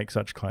should make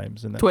such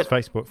claims, and that's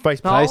Facebook.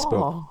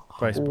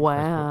 Facebook.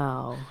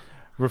 Wow.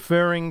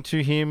 Referring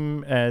to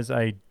him as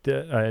a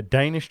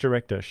Danish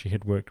director she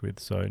had worked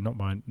with, so not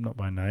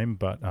by name,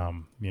 but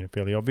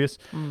fairly obvious.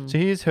 So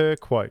here's her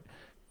quote.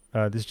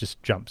 This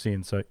just jumps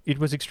in. So, it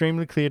was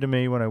extremely clear to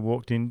me when I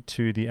walked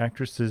into the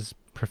actress's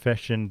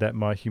profession that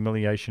my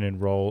humiliation and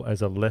role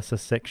as a lesser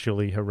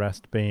sexually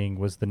harassed being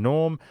was the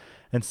norm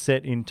and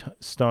set in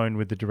stone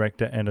with the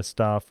director and a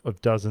staff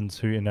of dozens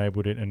who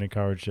enabled it and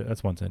encouraged it.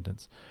 That's one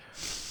sentence.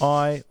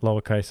 I,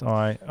 lowercase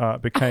I,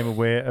 became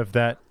aware of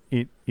that.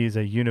 It is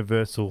a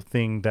universal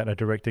thing that a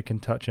director can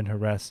touch and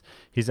harass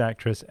his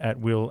actress at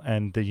will,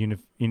 and the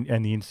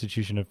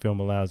institution of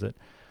film allows it.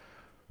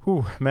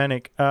 Whew,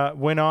 manic.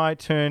 When I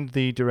turned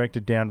the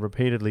director down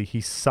repeatedly, he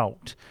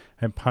sulked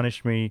and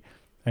punished me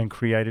and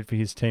created for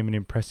his team an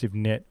impressive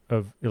net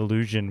of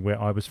illusion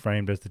where I was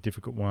framed as the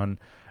difficult one.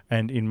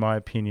 And in my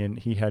opinion,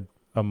 he had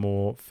a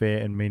more fair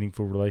and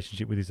meaningful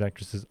relationship with his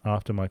actresses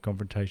after my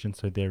confrontation.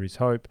 So there is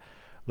hope.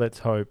 Let's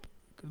hope,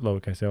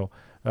 lowercase l,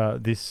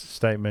 this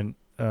statement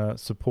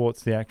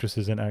supports the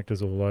actresses and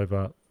actors all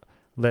over.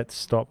 Let's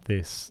stop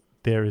this.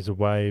 There is a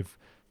wave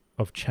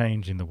of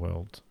change in the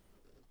world.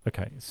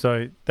 Okay,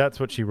 so that's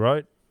what she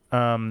wrote.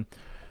 Now,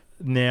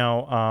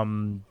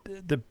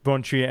 the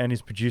von Trier and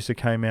his producer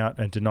came out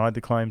and denied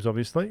the claims,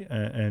 obviously,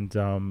 and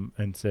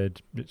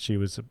said that she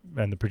was,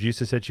 and the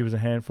producer said she was a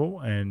handful,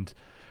 and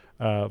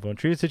von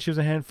Trier said she was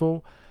a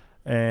handful.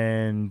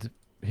 And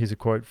here's a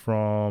quote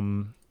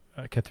from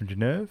Catherine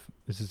Deneuve.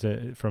 This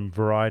is from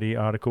Variety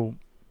article.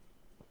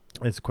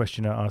 There's a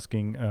questioner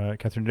asking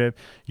Catherine Deneuve,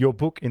 your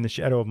book, In the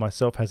Shadow of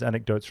Myself, has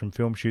anecdotes from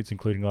film shoots,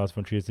 including Lars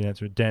von Trier's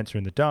Dancer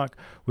in the Dark.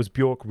 Was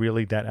Bjork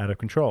really that out of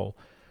control?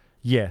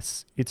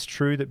 Yes, it's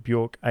true that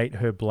Bjork ate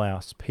her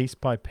blouse piece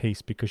by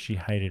piece because she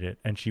hated it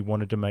and she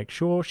wanted to make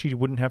sure she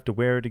wouldn't have to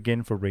wear it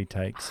again for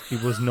retakes.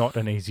 It was not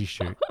an easy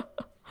shoot.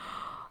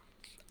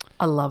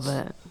 I love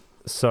it.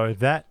 So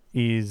that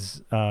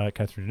is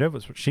Catherine Deneuve.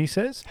 That's what she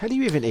says. How do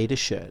you even eat a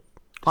shirt?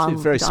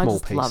 It's very small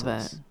just pieces. love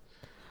it.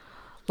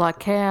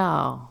 Like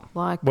how?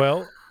 Like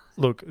Well,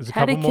 look, there's a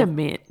how do couple you more.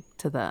 commit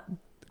to that?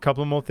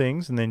 Couple more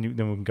things, and then we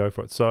can go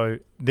for it. So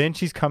then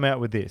she's come out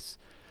with this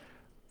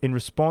in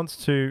response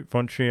to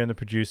Von Trier and the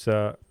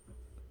producer,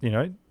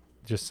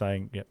 just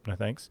saying, "Yep, no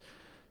thanks."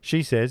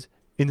 She says,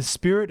 "In the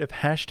spirit of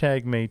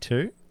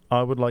 #MeToo,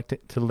 I would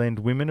like to lend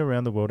women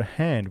around the world a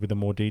hand with a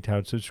more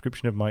detailed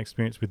description of my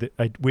experience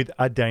with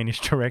a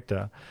Danish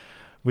director,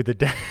 with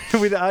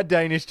a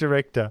Danish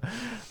director.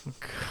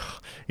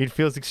 It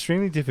feels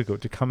extremely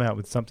difficult to come out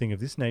with something of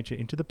this nature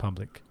into the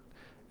public,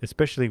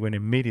 especially when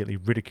immediately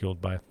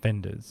ridiculed by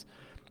offenders.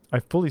 I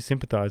fully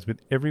sympathize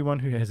with everyone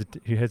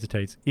who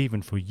hesitates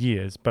even for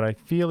years, but I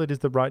feel it is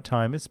the right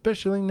time,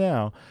 especially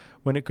now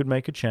when it could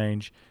make a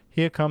change.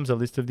 Here comes a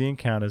list of the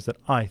encounters that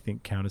I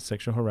think count as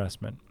sexual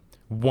harassment.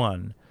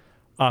 1.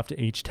 After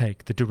each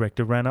take, the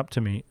director ran up to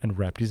me and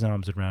wrapped his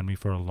arms around me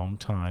for a long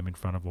time in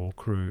front of all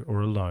crew or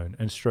alone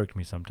and stroked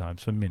me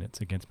sometimes for minutes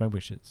against my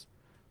wishes.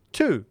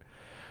 2.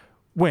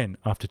 When,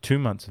 after 2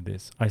 months of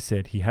this, I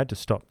said he had to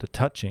stop the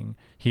touching,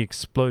 he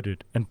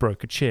exploded and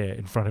broke a chair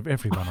in front of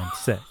everyone on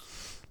set,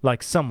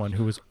 like someone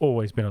who has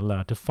always been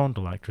allowed to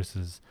fondle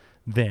actresses.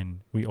 Then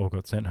we all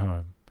got sent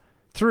home.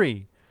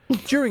 3.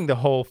 During the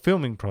whole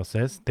filming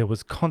process, there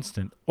was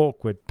constant,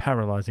 awkward,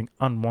 paralyzing,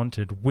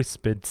 unwanted,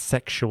 whispered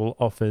sexual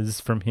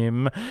offers from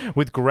him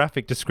with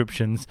graphic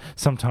descriptions,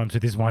 sometimes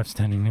with his wife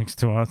standing next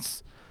to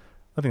us.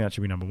 I think that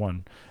should be number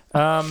 1.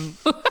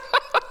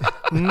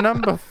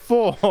 Number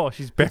 4,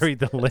 she's buried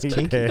the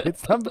lead there.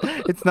 It's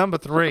number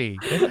 3.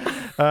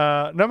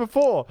 Number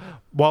 4,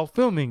 while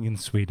filming in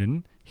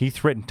Sweden, he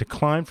threatened to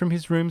climb from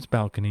his room's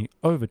balcony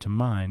over to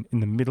mine in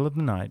the middle of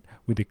the night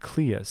with a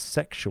clear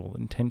sexual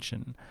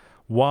intention.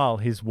 While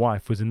his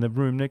wife was in the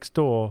room next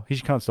door, he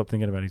can't stop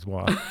thinking about his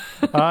wife.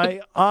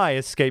 I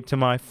escaped to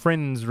my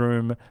friend's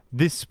room.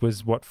 This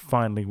was what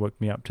finally woke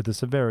me up to the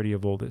severity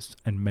of all this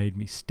and made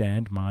me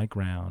stand my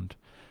ground.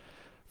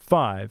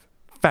 5.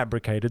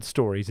 Fabricated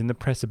stories in the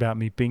press about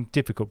me being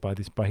difficult by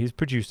his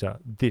producer.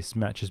 This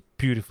matches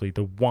beautifully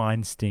the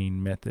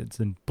Weinstein methods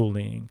and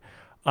bullying.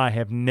 I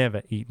have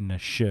never eaten a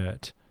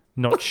shirt.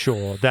 Not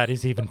sure that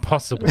is even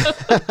possible.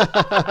 That's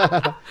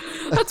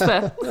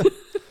fair.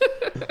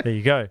 There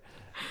you go.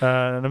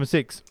 Number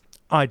 6.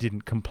 I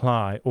didn't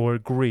comply or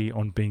agree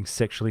on being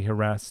sexually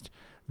harassed.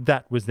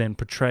 That was then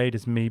portrayed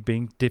as me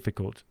being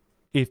difficult.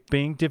 If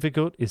being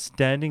difficult is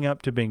standing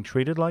up to being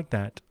treated like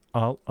that,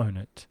 I'll own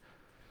it.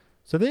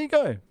 So there you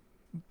go.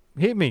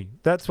 Hit me.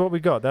 That's what we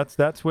got.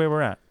 That's where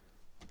we're at.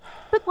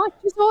 But like,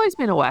 she's always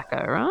been a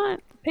wacko, right?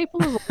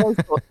 People have always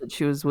thought that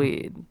she was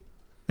weird.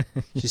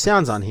 She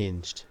sounds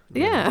unhinged.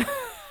 Yeah.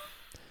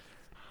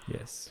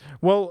 Yes.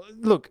 Well,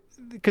 look,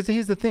 because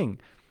here's the thing.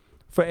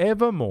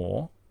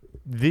 Forevermore,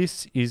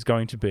 this is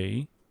going to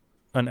be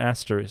an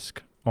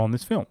asterisk on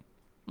this film.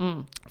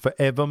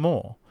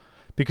 Forevermore.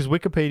 Because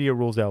Wikipedia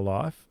rules our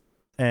life,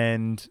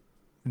 and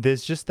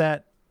there's just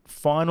that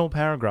final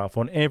paragraph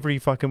on every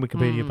fucking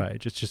Wikipedia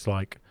page. It's just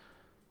like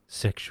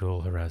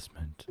sexual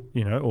harassment,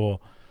 or,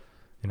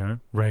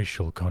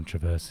 racial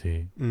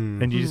controversy.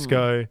 And you just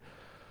go,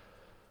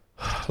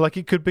 like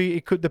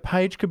the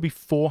page could be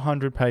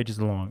 400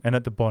 pages long, and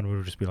at the bottom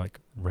it'll just be like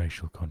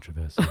racial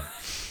controversy.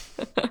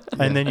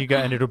 And then you go,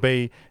 and it'll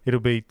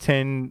be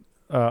 10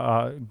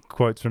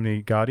 quotes from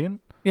the Guardian.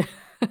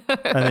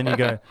 And then you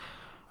go,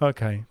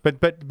 okay,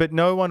 but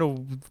no one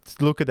will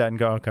look at that and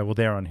go, okay, well,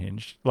 they're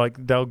unhinged.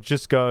 Like, they'll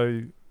just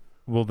go,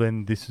 well,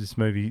 then this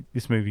movie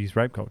is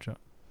rape culture.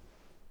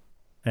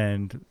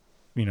 And,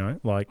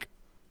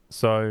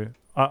 so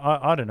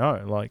I don't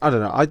know. Like, I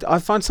don't know. I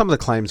find some of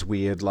the claims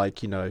weird.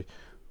 Like,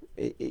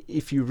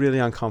 if you're really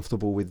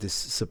uncomfortable with this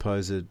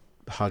supposed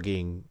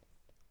hugging,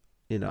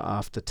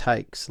 after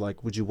takes,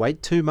 like, would you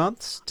wait 2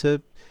 months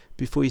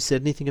before you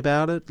said anything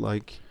about it?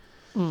 Like,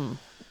 no,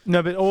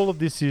 but all of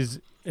this is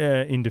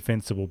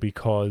indefensible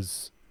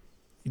because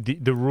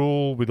the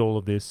rule with all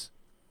of this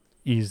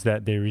is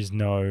that there is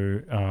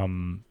no,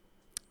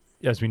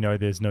 as we know,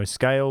 there's no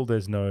scale,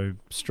 there's no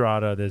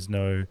strata, there's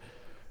no.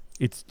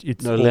 It's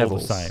no all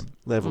levels. the same.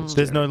 Levels.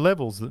 There's no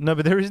levels. No,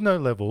 but there is no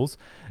levels.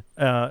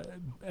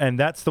 And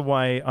that's the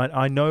way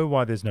I know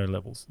why there's no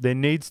levels. There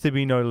needs to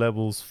be no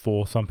levels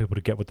for some people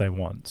to get what they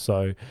want.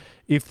 So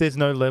if there's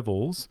no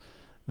levels,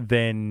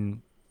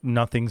 then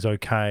nothing's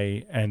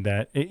okay. And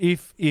that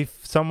if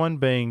someone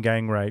being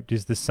gang raped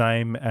is the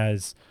same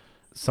as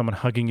someone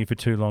hugging you for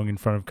too long in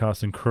front of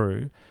cast and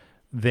crew,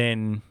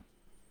 then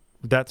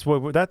that's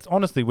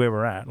honestly where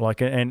we're at.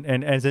 Like,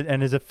 and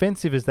as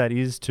offensive as that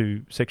is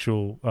to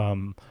sexual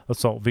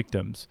assault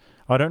victims,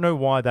 I don't know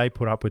why they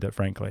put up with it.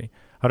 Frankly,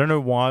 I don't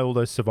know why all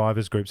those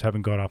survivors groups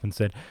haven't got up and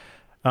said,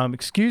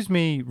 "Excuse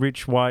me,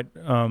 rich white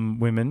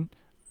women,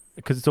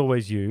 because it's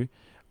always you.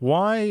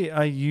 why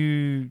are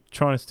you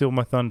trying to steal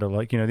my thunder?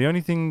 Like, the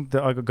only thing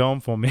that I got going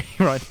for me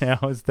right now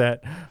is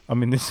that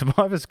I'm in this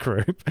survivors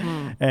group,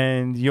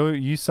 and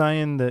you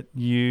saying that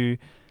I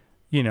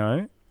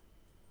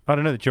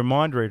don't know, that you're a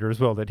mind reader as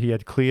well, that he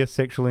had clear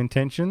sexual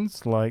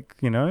intentions, like,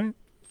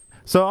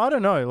 So I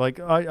don't know. Like,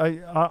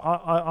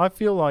 I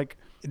feel like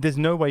there's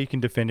no way you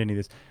can defend any of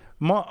this.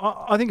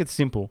 I think it's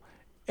simple.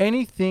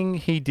 Anything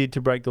he did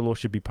to break the law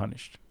should be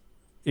punished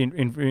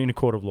in a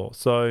court of law.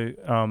 So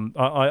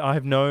I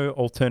have no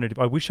alternative.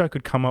 I wish I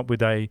could come up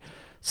with a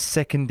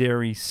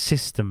secondary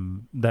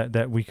system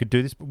that we could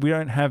do this, but we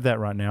don't have that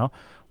right now.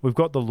 We've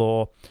got the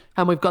law.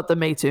 And we've got the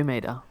Me Too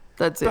meter.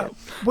 That's it.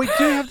 We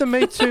do have the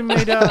Me Too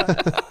meter.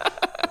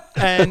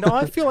 And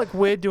I feel like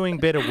we're doing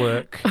better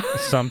work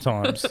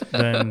sometimes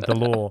than the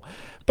law.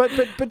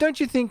 But don't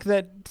you think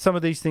that some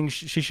of these things,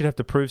 she should have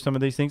to prove some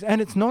of these things?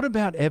 And it's not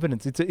about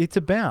evidence. It's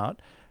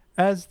about,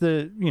 as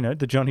the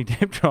Johnny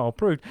Depp trial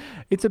proved,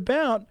 it's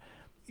about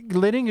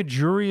letting a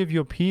jury of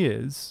your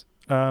peers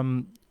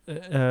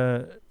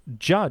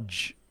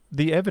judge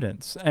the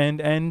evidence.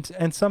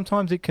 And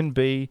sometimes it can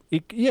be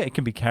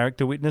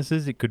character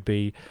witnesses. It could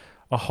be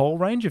a whole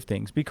range of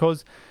things,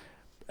 because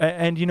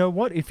and you know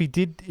what, if he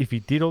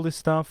did all this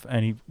stuff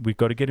and we've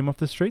got to get him off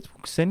the streets,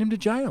 send him to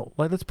jail.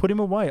 Like, let's put him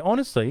away,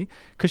 honestly,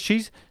 because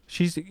she's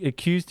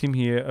accused him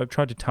here of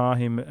trying to tar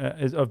him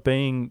of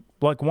being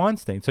like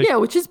Weinstein. So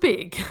which is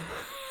big.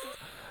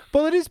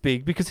 Well, it is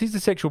big because he's a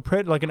sexual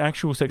predator, like an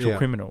actual sexual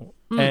criminal,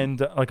 and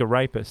like a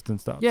rapist and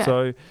stuff. Yeah.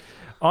 So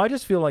I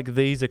just feel like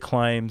these are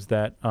claims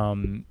that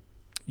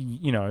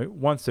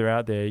once they're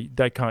out there,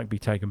 they can't be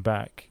taken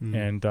back.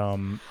 And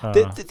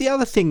the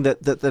other thing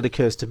that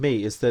occurs to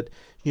me is that,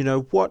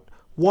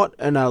 what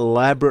an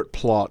elaborate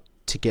plot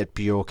to get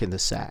Bjork in the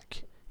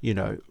sack.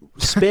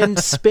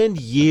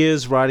 Spend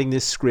years writing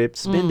this script,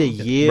 spend a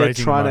year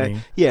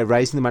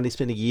raising the money,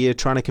 spend a year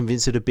trying to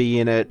convince her to be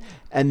in it,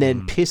 and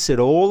then piss it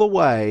all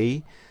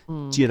away,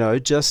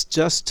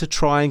 just to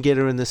try and get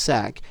her in the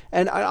sack.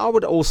 And I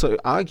would also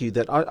argue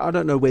that I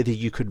don't know whether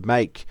you could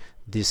make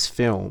this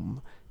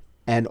film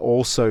and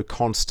also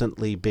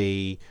constantly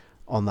be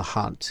on the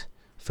hunt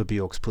for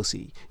Bjork's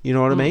pussy. You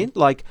know what I mean?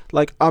 Like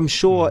I'm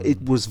sure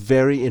it was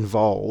very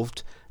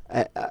involved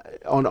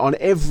on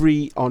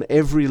every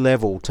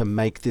level to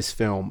make this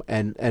film.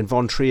 And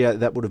Von Trier,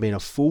 that would have been a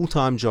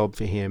full-time job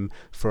for him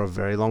for a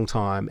very long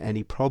time, and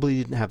he probably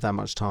didn't have that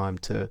much time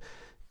to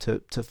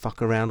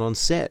fuck around on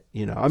set.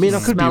 I mean,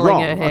 I could be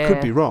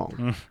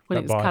wrong.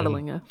 When he was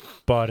cuddling her.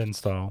 Biden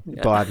style.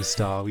 Yeah. Biden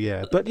style,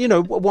 yeah. But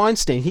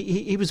Weinstein,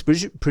 he was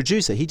a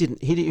producer.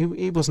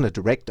 He wasn't a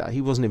director. He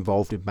wasn't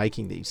involved in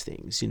making these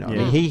things. I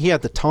mean, he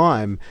had the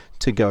time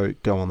to go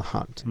on the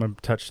hunt. I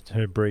touched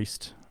her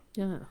breast.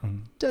 Yeah.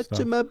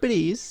 Touch my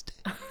breast.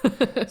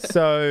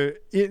 So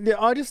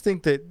I just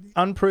think that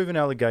unproven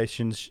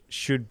allegations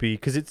should be,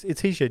 because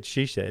it's he said,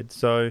 she said.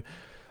 So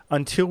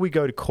until we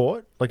go to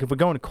court, like if we're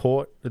going to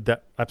court,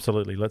 that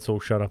absolutely, let's all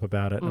shut up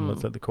about it and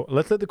let's let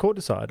the court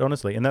decide,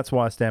 honestly. And that's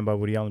why I stand by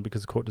Woody Allen,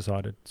 because the court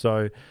decided.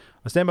 So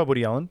I stand by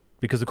Woody Allen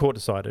because the court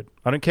decided.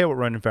 I don't care what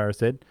Ronan Farrow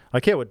said. I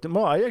care what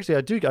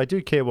I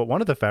do care what one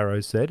of the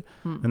Farrows said,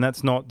 and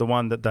that's not the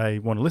one that they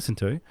want to listen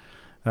to.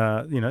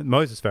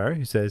 Moses Farrow,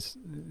 who says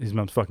his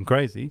mum's fucking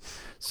crazy.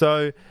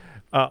 So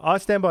I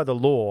stand by the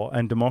law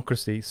and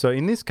democracy. So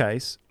in this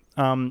case,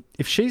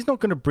 if she's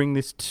not going to bring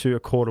this to a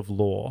court of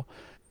law,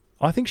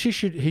 I think he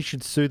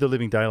should sue the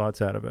living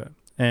daylights out of her.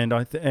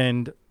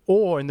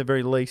 Or in the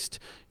very least,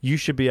 you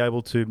should be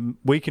able to,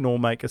 we can all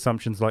make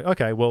assumptions like,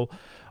 okay, well,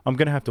 I'm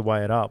going to have to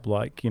weigh it up,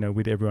 like,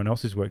 with everyone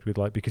else who's worked with,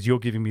 like, because you're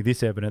giving me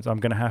this evidence, I'm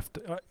going to have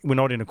to, we're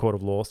not in a court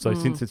of law, so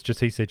since it's just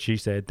he said, she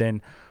said,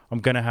 then I'm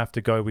going to have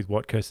to go with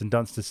what Kirsten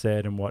Dunst has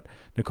said and what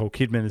Nicole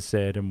Kidman has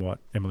said and what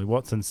Emily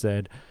Watson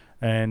said.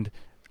 And,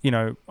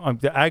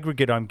 the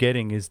aggregate I'm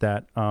getting is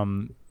that,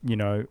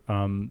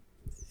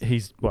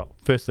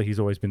 firstly, he's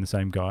always been the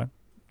same guy.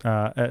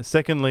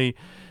 Secondly,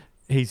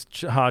 he's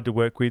hard to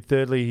work with.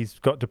 Thirdly, he's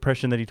got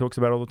depression that he talks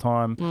about all the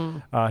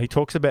time. He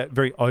talks about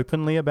very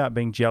openly about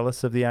being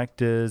jealous of the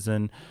actors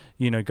and,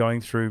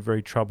 going through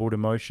very troubled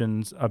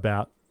emotions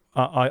about,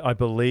 I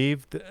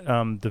believe,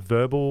 the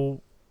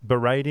verbal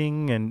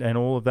berating and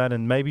all of that,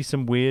 and maybe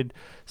some weird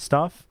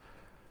stuff.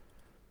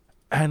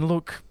 And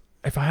look,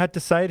 if I had to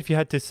say it, if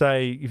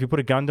you put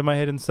a gun to my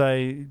head and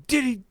say,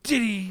 did he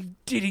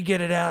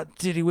get it out?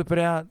 Did he whip it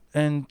out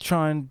and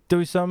try and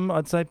do something?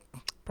 I'd say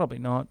probably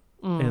not.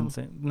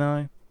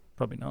 No,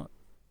 probably not.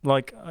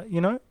 Like,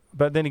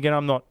 but then again,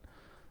 I'm not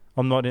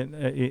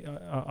in,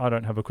 I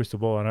don't have a crystal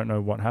ball. I don't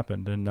know what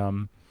happened.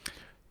 And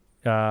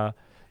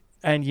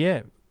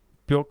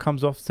Bjork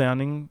comes off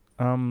sounding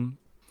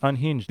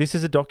unhinged. This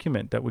is a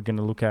document that we're going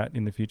to look at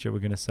in the future. We're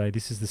going to say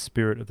this is the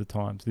spirit of the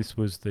times. This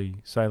was the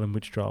Salem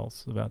witch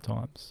trials of our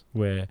times,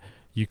 where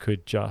you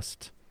could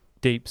just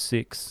deep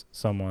six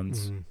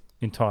someone's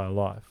entire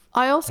life.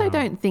 I also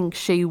don't think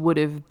she would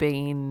have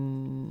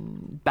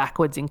been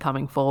backwards in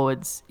coming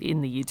forwards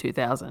in the year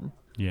 2000.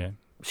 Yeah.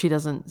 She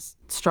doesn't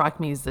strike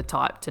me as the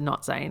type to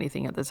not say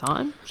anything at the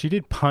time. She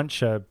did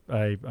punch a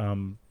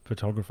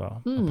photographer,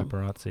 a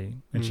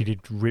paparazzi, and she did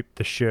rip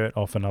the shirt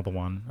off another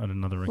one at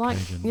another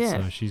occasion.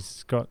 yeah. So she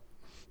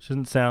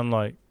doesn't sound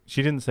like,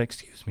 she didn't say,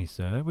 "Excuse me,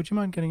 sir, would you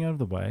mind getting out of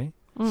the way?"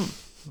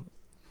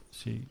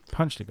 She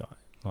punched a guy,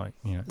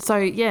 So,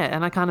 yeah,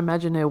 and I can't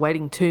imagine her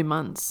waiting 2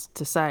 months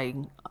to say,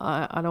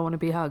 I don't want to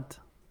be hugged.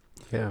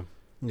 Yeah.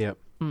 Yep.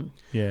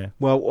 Yeah.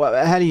 Well,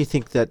 how do you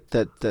think that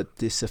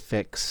this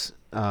affects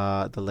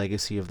the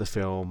legacy of the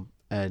film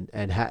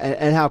and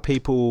how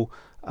people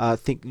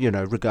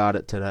regard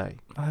it today?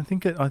 I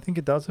think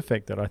it does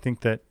affect it. I think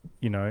that,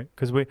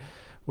 because we're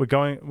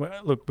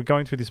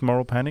going through this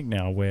moral panic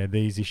now where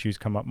these issues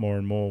come up more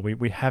and more.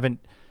 We haven't.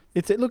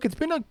 It's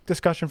been a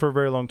discussion for a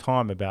very long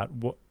time about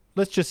what.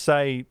 Let's just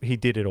say he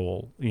did it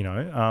all.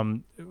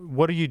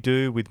 What do you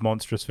do with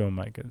monstrous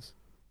filmmakers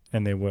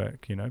and their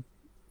work?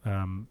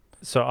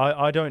 So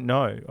I don't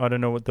know. I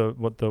don't know what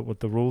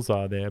the rules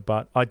are there,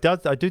 but I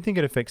do think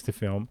it affects the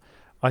film.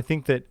 I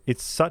think that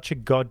it's such a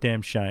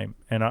goddamn shame,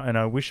 and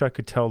I wish I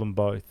could tell them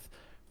both,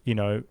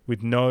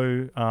 with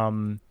no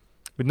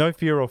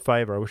fear or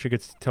favor. I wish I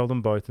could tell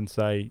them both and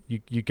say,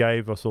 you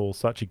gave us all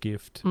such a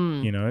gift.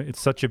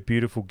 It's such a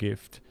beautiful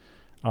gift.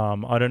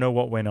 I don't know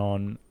what went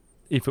on.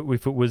 If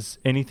it was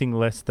anything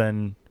less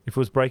than, if it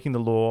was breaking the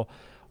law,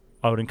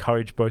 I would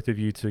encourage both of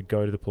you to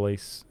go to the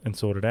police and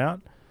sort it out.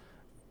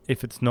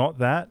 If it's not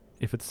that,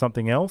 if it's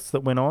something else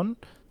that went on,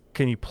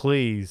 can you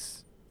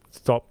please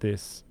stop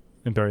this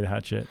and bury the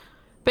hatchet?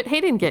 But he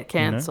didn't get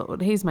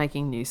cancelled. He's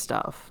making new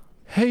stuff.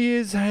 He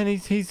is, and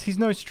he's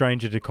no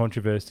stranger to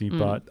controversy,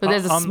 but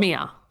there's a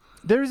smear.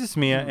 There is a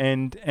smear,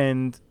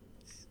 and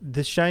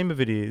the shame of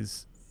it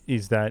is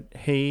that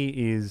he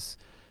is.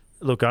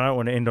 Look, I don't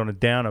want to end on a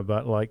downer,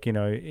 but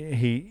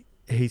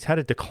he's had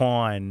a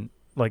decline.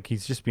 Like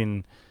he's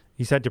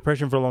had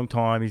depression for a long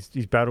time.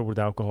 He's battled with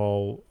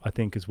alcohol, I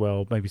think, as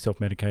well. Maybe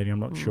self-medicating. I'm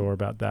not sure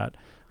about that.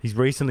 He's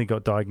recently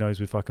got diagnosed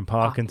with fucking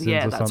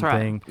Parkinson's or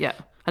something. Right. Yeah,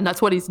 and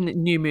that's what his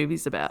new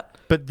movie's about.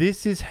 But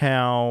this is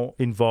how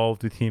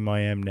involved with him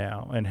I am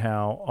now, and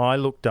how I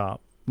looked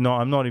up. No,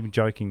 I'm not even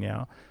joking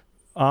now.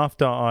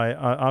 After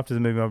the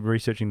movie, I'm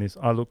researching this.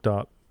 I looked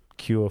up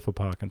cure for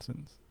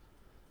Parkinson's.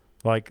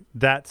 Like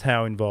that's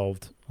how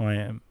involved I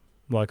am.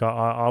 Like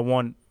I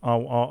want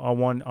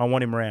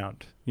him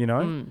around,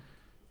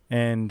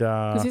 and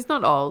because he's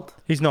not old.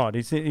 He's not.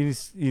 He's in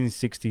his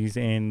 60s,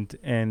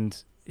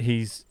 and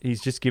he's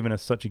just given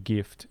us such a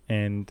gift,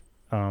 and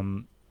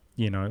I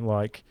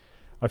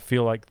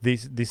feel like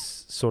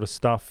this sort of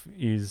stuff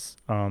is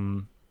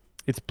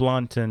it's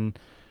blunt, and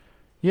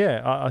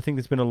I think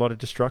there's been a lot of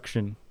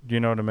destruction. Do you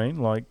know what I mean?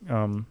 Like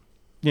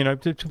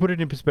to put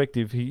it in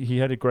perspective, he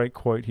had a great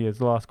quote here. It's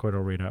the last quote I'll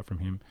read out from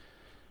him.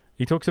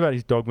 He talks about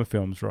his Dogma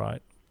films,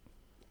 right?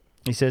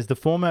 He says, the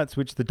formats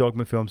which the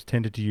Dogma films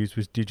tended to use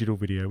was digital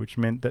video, which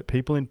meant that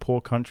people in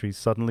poor countries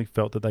suddenly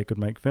felt that they could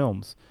make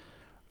films.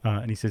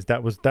 And he says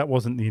that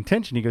wasn't the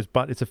intention. He goes,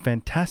 but it's a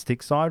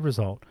fantastic side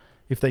result.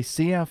 If they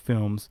see our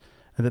films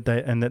and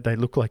that they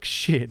look like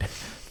shit,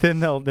 then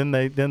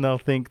they'll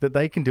think that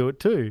they can do it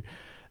too.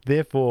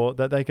 Therefore,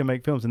 that they can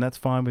make films, and that's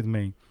fine with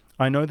me.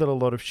 I know that a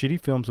lot of shitty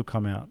films will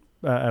come out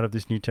of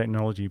this new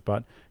technology,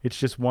 but it's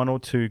just one or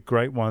two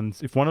great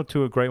ones. If one or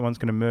two great ones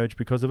can emerge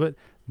because of it,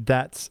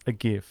 that's a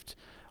gift.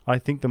 I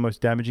think the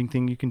most damaging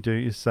thing you can do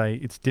is say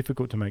it's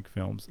difficult to make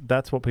films.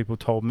 That's what people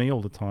told me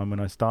all the time when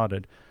I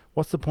started.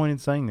 What's the point in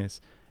saying this?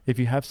 If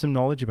you have some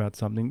knowledge about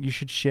something, you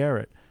should share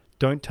it.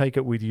 Don't take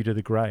it with you to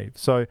the grave.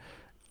 So,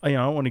 I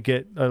don't want to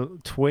get a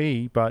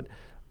twee, but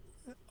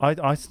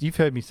you've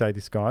heard me say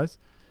this, guys.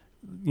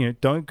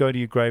 Don't go to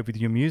your grave with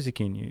your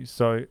music in you.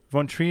 So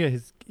Von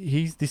Trier,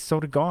 he's this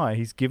sort of guy.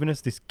 He's given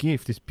us this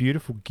gift, this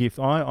beautiful gift.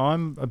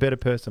 I'm a better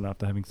person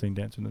after having seen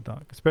Dancer in the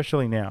Dark,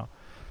 especially now,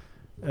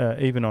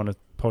 even on a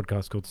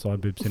podcast called Side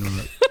Boob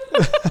Cinema.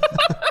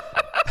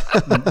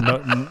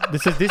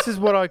 This is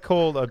what I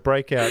call a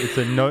breakout. It's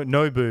a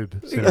no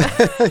boob cinema.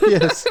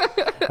 Yes.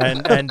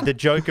 And the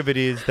joke of it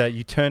is that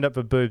you turned up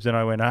for boobs and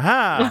I went,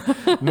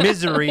 aha,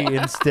 misery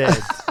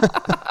instead.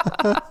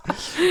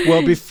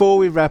 Well, before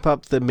we wrap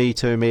up the Me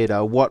Too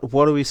meter, what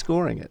are we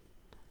scoring it?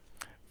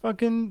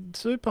 Fucking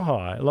super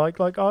high. Like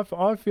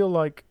I feel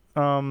like,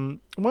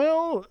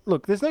 well,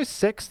 look, there's no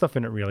sex stuff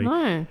in it really.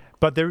 No.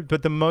 But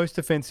the most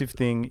offensive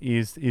thing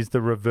is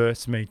the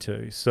reverse Me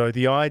Too. So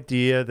the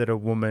idea that a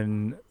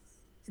woman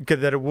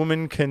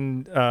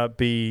can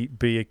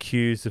be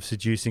accused of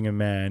seducing a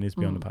man is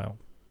beyond the pale.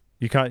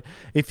 You can't.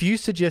 If you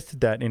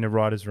suggested that in a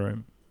writer's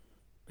room,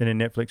 in a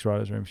Netflix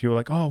writer's room, if you were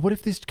like, oh, what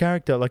if this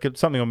character, like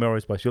something on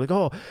Melrose Place, you're like,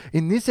 oh,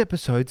 in this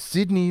episode,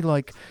 Sydney,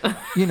 like,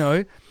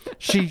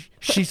 she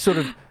sort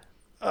of,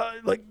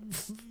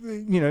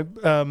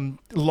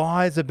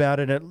 lies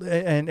about it,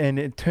 and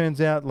it turns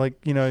out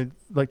like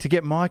to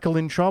get Michael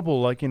in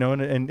trouble, like,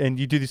 and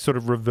you do this sort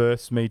of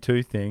reverse Me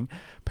Too thing,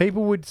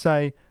 people would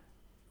say,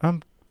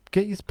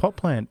 get your pot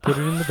plant, put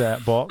it in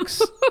the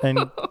box,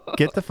 and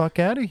get the fuck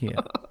out of here.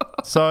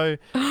 So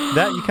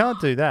that you can't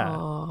do that.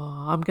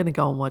 Oh, I'm gonna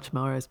go and watch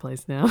Melrose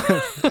Place now.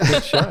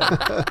 Good show.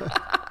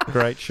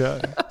 Great show.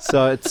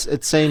 So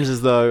it seems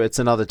as though it's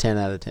another 10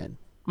 out of 10.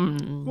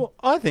 Well,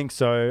 I think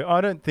so.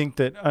 I don't think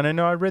that. And I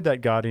know I read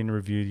that Guardian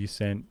review you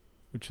sent,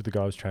 which the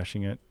guy was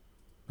trashing it.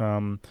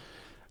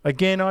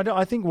 Again,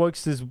 I think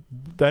wokesters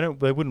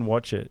they wouldn't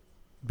watch it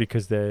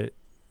because they're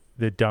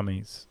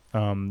dummies.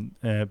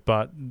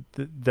 But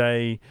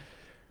they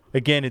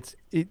again,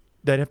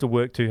 they'd have to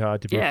work too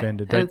hard to be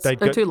offended. They're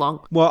too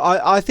long. Well,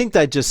 I think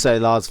they'd just say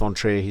Lars von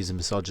Trier, he's a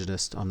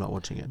misogynist. I'm not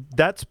watching it.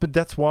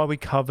 That's why we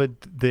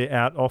covered the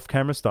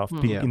off-camera stuff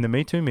in the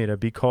Me Too meter,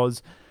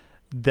 because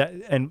that,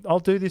 and I'll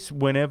do this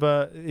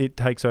whenever it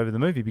takes over the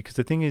movie, because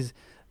the thing is,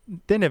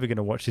 they're never going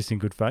to watch this in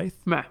good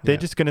faith. Nah. They're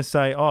just going to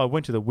say, "Oh, I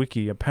went to the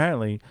wiki.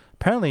 Apparently,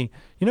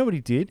 you know what he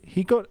did?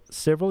 He got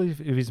several of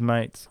his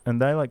mates,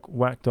 and they like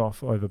whacked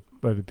off over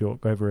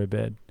Bjork over her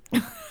bed."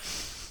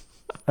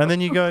 And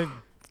then you go,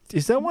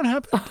 "Is that what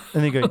happened?"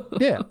 And then you go,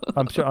 "Yeah,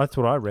 I'm sure that's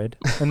what I read."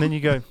 And then you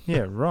go,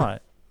 "Yeah,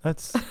 right.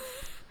 That's."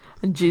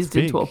 And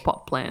jizzed into a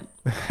pot plant.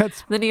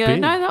 That's then you go,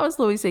 big. "No, that was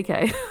Louis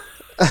C.K."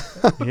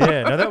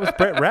 Yeah, no, that was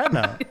Brett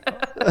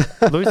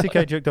Ratner. Louis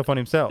C.K. jerked off on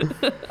himself.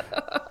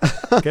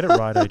 Get it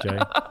right,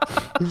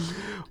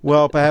 AJ.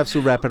 Well, perhaps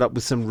we'll wrap it up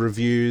with some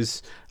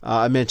reviews.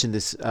 I mentioned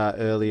this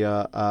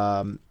earlier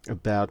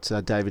about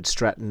David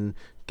Stratton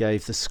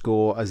gave the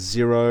score a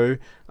 0,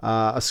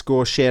 a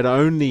score shared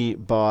only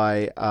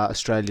by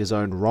Australia's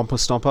own Romper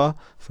Stomper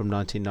from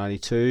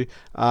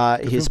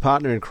 1992. His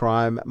partner in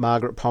crime,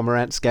 Margaret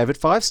Pomerantz, gave it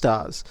 5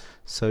 stars.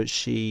 So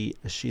she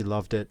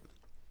loved it.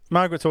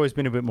 Margaret's always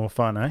been a bit more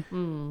fun, eh?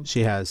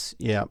 She has,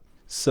 yeah.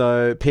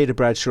 So Peter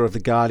Bradshaw of The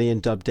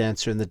Guardian dubbed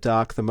Dancer in the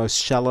Dark the most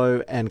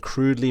shallow and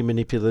crudely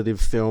manipulative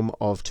film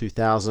of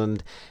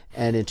 2000.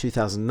 And in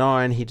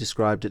 2009, he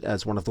described it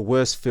as one of the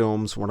worst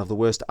films, one of the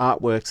worst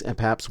artworks, and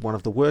perhaps one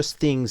of the worst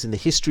things in the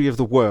history of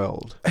the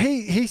world.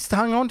 He's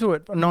hung on to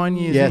it for 9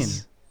 years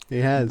Yes, in.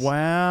 he has.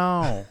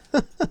 Wow.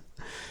 But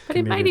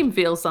it made him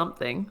feel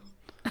something.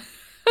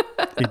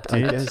 It I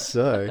did. guess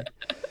so.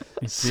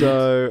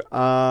 So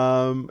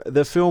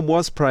the film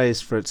was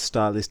praised for its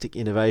stylistic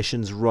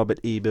innovations. Roger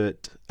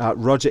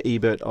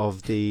Ebert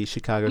of the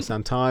Chicago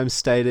Sun-Times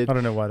stated... I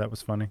don't know why that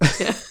was funny.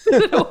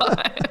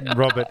 Why?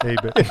 Robert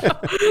Ebert.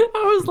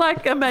 I was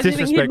like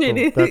imagining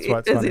him That's why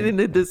it's as funny. in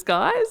a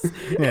disguise.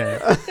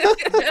 Yeah.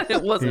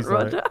 It wasn't He's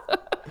like- Roger.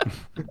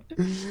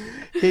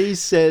 He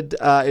said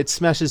it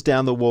smashes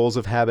down the walls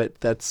of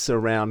habit that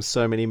surround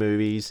so many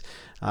movies.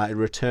 It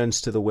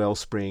returns to the well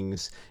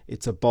springs.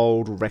 It's a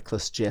bold,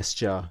 reckless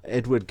gesture.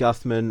 Edward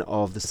Guthman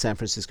of the San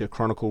Francisco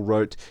Chronicle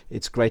wrote,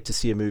 "It's great to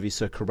see a movie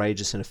so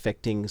courageous and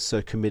affecting,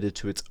 so committed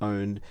to its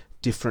own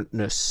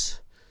differentness."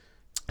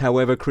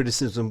 However,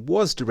 criticism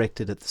was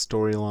directed at the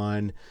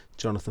storyline.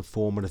 Jonathan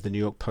Foreman of the New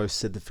York Post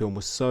said the film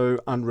was so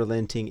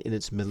unrelenting in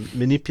its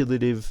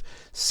manipulative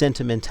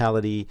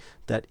sentimentality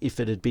that if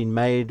it had been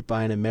made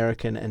by an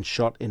American and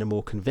shot in a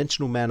more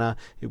conventional manner,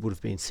 it would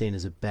have been seen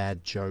as a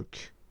bad joke.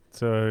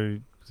 So,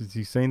 has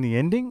he seen the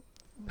ending?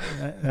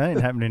 That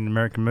ain't happening in an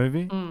American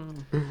movie.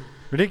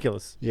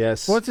 Ridiculous.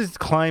 Yes. What's his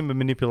claim of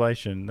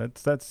manipulation?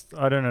 That's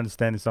I don't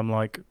understand this. I'm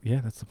like,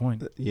 yeah, that's the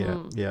point.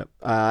 Yeah.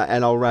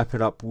 And I'll wrap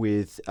it up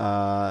with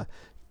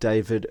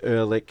David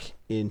Ehrlich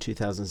in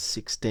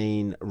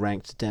 2016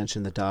 ranked Dancer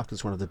in the Dark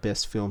as one of the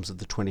best films of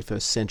the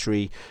 21st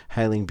century,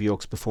 hailing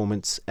Bjork's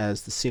performance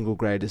as the single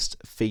greatest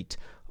feat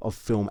of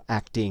film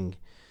acting.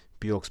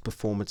 Bjork's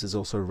performance is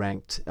also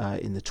ranked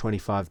in the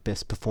 25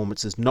 best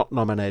performances not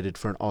nominated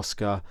for an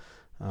Oscar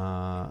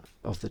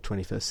of the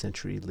 21st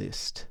century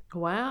list.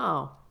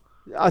 Wow.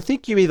 I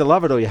think you either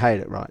love it or you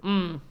hate it, right?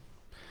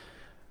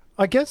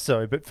 I guess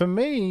so, but for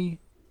me,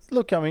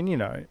 look, I mean, you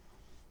know,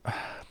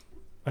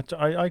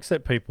 I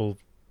accept people's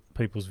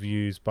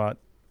views, but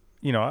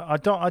you know, I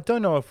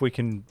don't know if we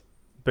can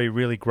be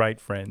really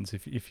great friends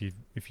if you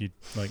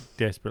like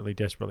desperately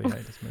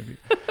hate this movie.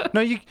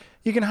 No, you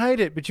can hate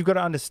it, but you've got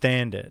to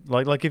understand it.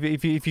 Like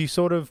if you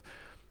sort of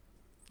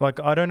like,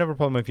 I don't have a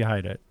problem if you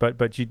hate it,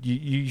 but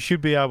you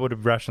should be able to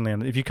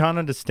rationally if you can't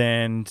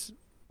understand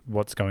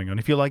what's going on.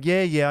 If you're like,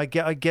 yeah,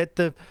 I get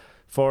the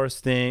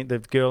forest thing, the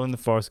girl in the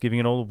forest giving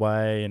it all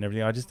away and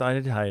everything. I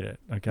did hate it.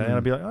 Okay, and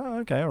I'd be like, oh,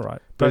 okay, all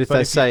right. But if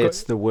they say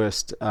it's the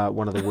worst,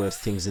 one of the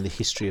worst things in the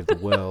history of the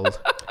world.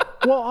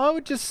 Well,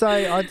 I'd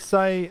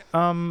say,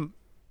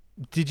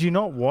 did you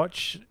not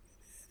watch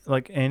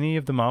like any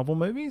of the Marvel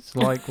movies?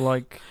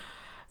 Like,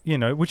 you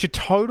know, which are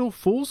total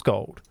fool's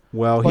gold.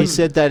 Well, he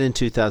said that in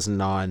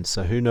 2009,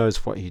 so who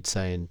knows what he'd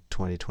say in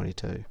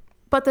 2022.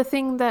 But the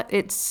thing that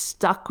it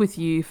stuck with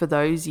you for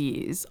those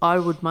years, I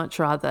would much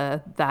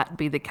rather that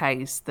be the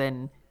case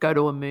than go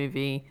to a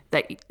movie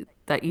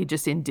that you're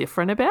just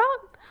indifferent about.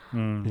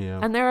 Yeah.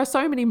 And there are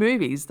so many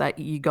movies that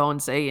you go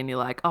and see and you're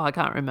like, oh, I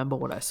can't remember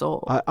what I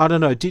saw. I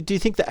don't know. Do you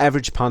think the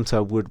average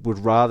punter would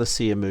rather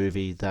see a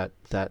movie that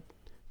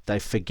they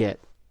forget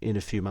in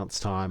a few months'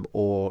 time,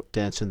 or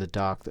Dancer in the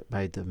Dark that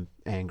made them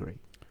angry?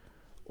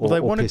 Well, they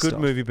want a pissed good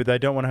off? movie, but they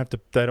don't want to have to.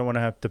 They don't want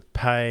to have to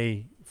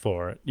pay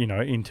for it, you know,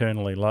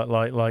 internally,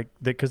 like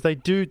because they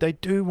do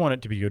want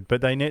it to be good, but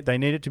they need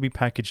it to be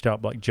packaged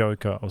up like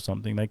Joker or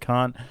something. They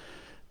can't.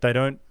 They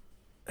don't.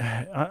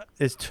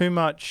 There's too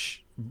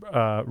much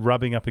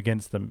rubbing up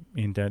against them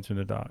in Dancer in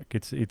the Dark.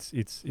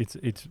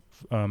 It's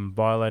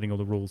violating all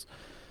the rules.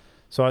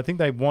 So I think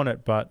they want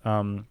it, but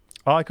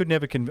I could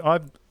never.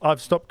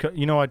 I've stopped.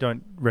 I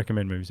don't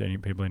recommend movies to any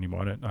people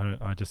anymore.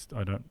 I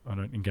don't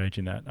engage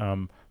in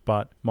that.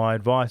 But my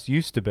advice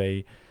used to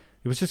be,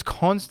 it was just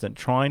constant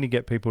trying to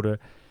get people to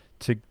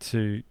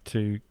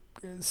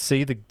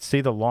see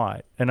the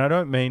light. And I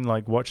don't mean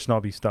like watch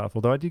snobby stuff.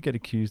 Although I did get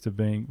accused of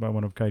being by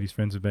one of Katie's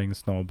friends of being a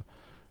snob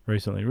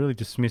recently, really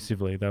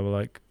dismissively. They were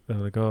like,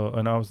 oh,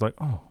 and I was like,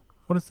 oh,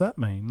 what does that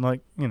mean?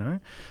 Like,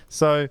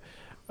 so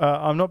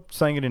I'm not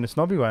saying it in a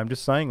snobby way. I'm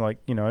just saying, like,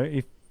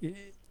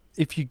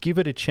 if you give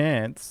it a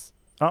chance,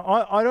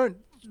 I don't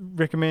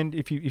recommend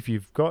if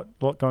you've got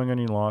a lot going on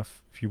in your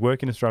life, if you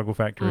work in a struggle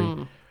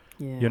factory,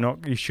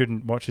 you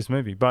shouldn't watch this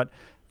movie. But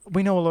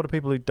we know a lot of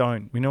people who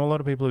don't. We know a lot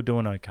of people who are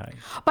doing okay.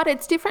 But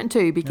it's different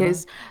too,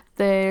 because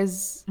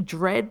there's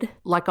dread.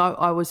 Like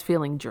I was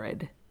feeling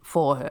dread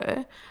for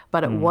her,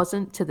 but it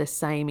wasn't to the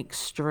same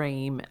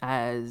extreme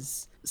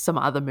as some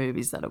other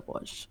movies that I've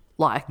watched.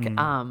 Like,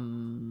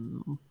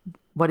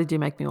 what did you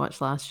make me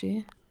watch last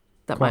year?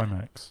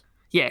 Climax.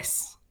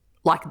 Yes.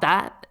 Like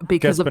that,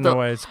 because Gaspar of the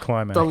Noé's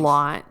Climax. The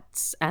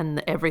lights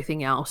and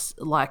everything else.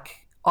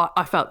 Like,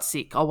 I felt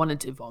sick. I wanted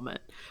to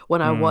vomit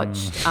when I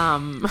watched.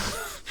 And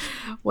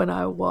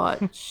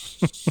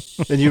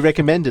you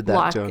recommended that,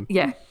 like, John?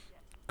 Yeah.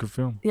 Good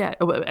film. Yeah,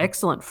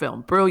 excellent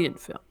film, brilliant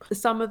film.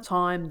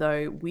 Summertime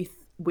though,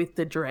 with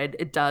the dread,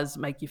 it does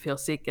make you feel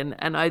sick,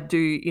 and I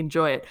do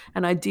enjoy it.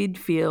 And I did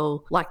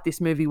feel like this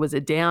movie was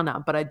a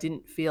downer, but I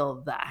didn't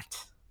feel that,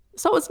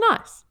 so it's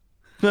nice.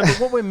 No, but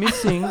what we're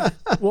missing,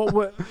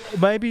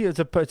 maybe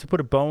to put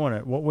a bow on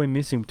it, what we're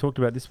missing, we talked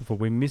about this before,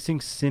 we're missing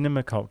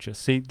cinema culture.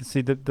 See,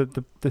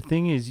 the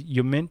thing is,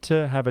 you're meant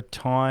to have a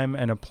time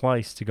and a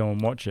place to go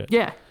and watch it.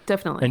 Yeah,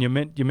 definitely.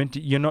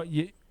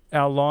 And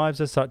our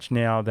lives are such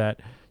now that,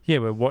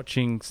 we're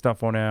watching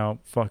stuff on our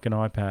fucking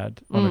iPad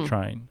on a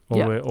train,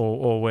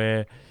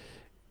 or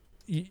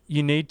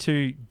you need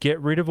to get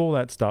rid of all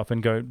that stuff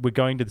and go, we're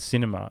going to the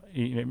cinema,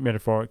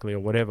 metaphorically or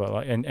whatever,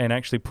 like, and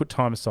actually put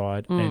time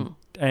aside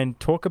and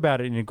talk about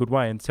it in a good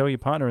way, and tell your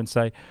partner and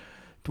say,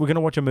 we're going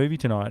to watch a movie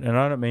tonight. And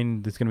I don't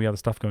mean there's going to be other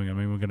stuff going on. I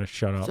mean, we're going to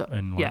shut up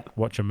and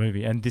watch a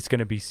movie, and this is going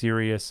to be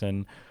serious,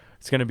 and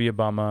it's going to be a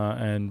bummer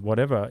and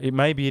whatever.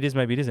 Maybe it is,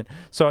 maybe it isn't.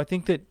 So I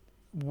think that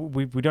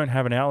we don't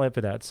have an outlet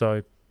for that.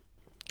 So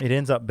it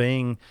ends up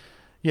being,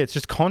 it's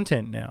just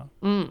content now.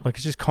 Like,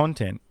 it's just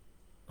content.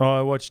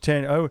 I watched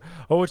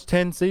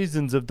 10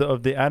 seasons of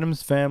the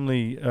Addams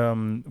Family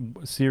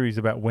series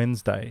about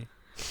Wednesday.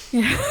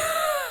 Yeah.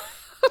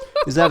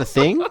 Is that a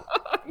thing?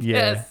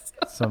 Yeah. Yes.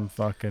 Some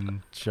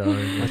fucking show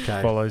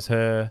that follows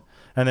her.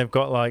 And they've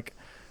got like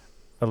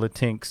a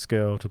Latinx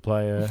girl to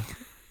play her.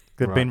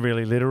 They've been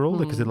really literal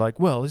because they're like,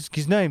 well,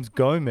 his name's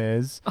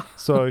Gomez,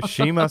 so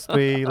she must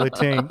be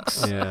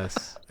Latinx.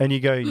 Yes. And you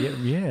go,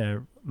 yeah,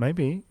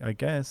 maybe, I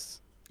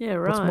guess. Yeah,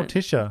 right. What's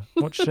Morticia?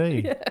 What's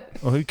she?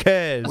 Well, who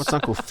cares? What's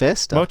Uncle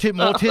Fester?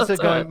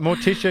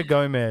 Morticia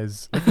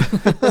Gomez.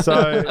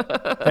 So,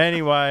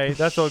 anyway,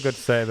 that's all I've got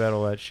to say about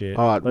all that shit.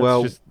 All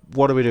right,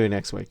 what are we doing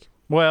next week?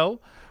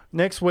 Well,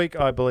 next week,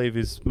 I believe,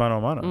 is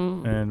Mano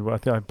Mano. And I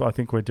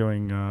think we're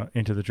doing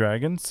Into the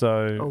Dragon.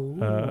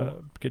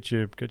 So, get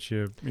your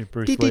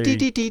Bruce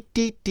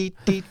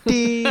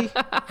Lee.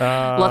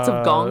 Lots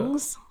of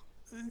gongs.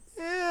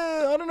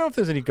 Yeah, I don't know if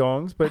there's any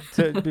gongs, but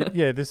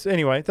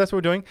anyway, that's what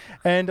we're doing.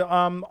 And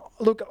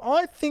look,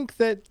 I think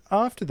that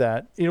after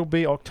that, it'll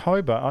be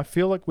October. I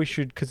feel like we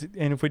should,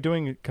 and if we're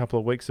doing a couple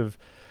of weeks of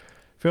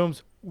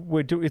films,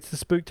 it's the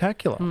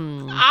Spooktacular.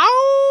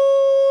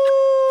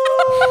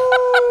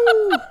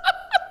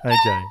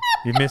 AJ,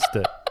 you missed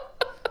it.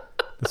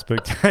 The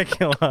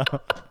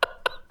Spooktacular.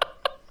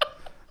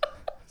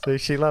 See,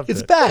 she loved it.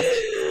 It's back.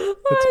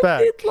 It's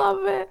back. I did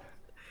love it.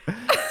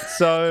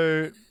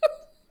 So,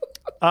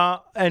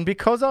 and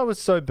because I was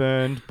so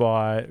burned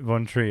by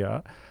Von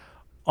Trier,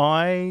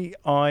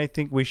 I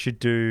think we should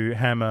do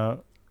Hammer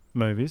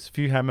movies, a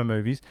few Hammer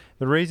movies.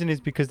 The reason is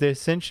because they're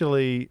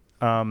essentially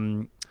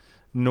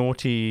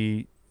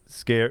naughty,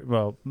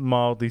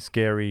 mildly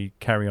scary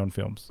carry-on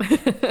films.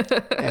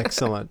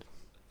 Excellent.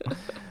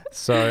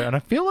 So, and I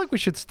feel like we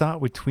should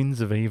start with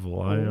Twins of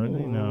Evil. I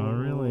really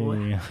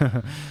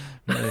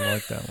really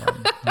like that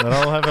one. But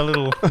I'll have a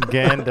little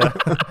gander.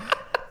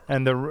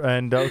 And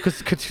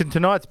because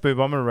tonight's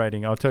Boobometer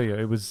rating, I'll tell you,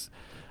 it was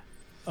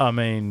a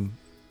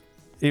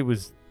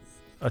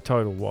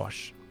total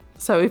wash.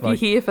 So if you're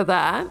here for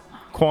that,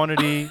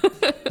 quantity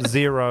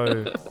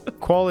 0,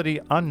 quality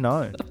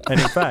unknown, and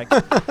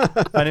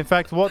in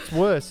fact, what's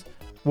worse,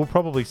 we'll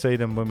probably see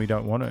them when we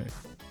don't want to.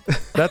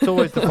 That's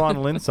always the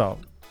final insult,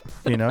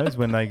 is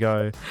when they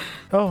go,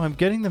 "Oh, I'm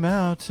getting them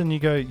out," and you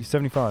go, "You're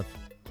 75."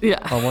 Yeah.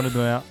 I wanted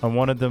them out. I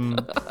wanted them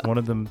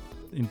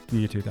in the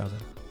year 2000.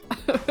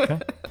 Okay.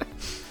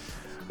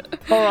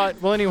 All right.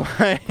 Well,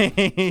 anyway,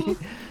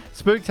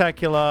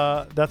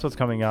 Spooktacular. That's what's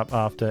coming up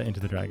after Into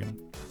the Dragon.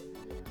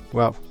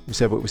 Well, we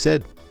said what we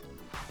said.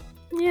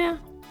 Yeah,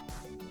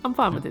 I'm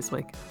fine with this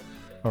week.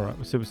 All right,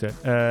 we're super set.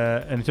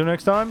 And until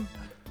next time,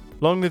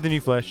 long live the new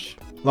flesh.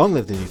 Long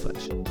live the new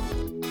flesh.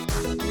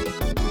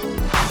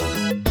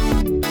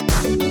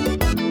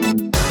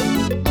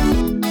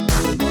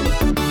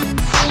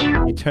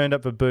 He turned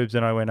up for boobs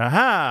and I went,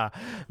 aha,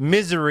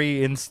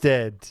 misery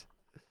instead.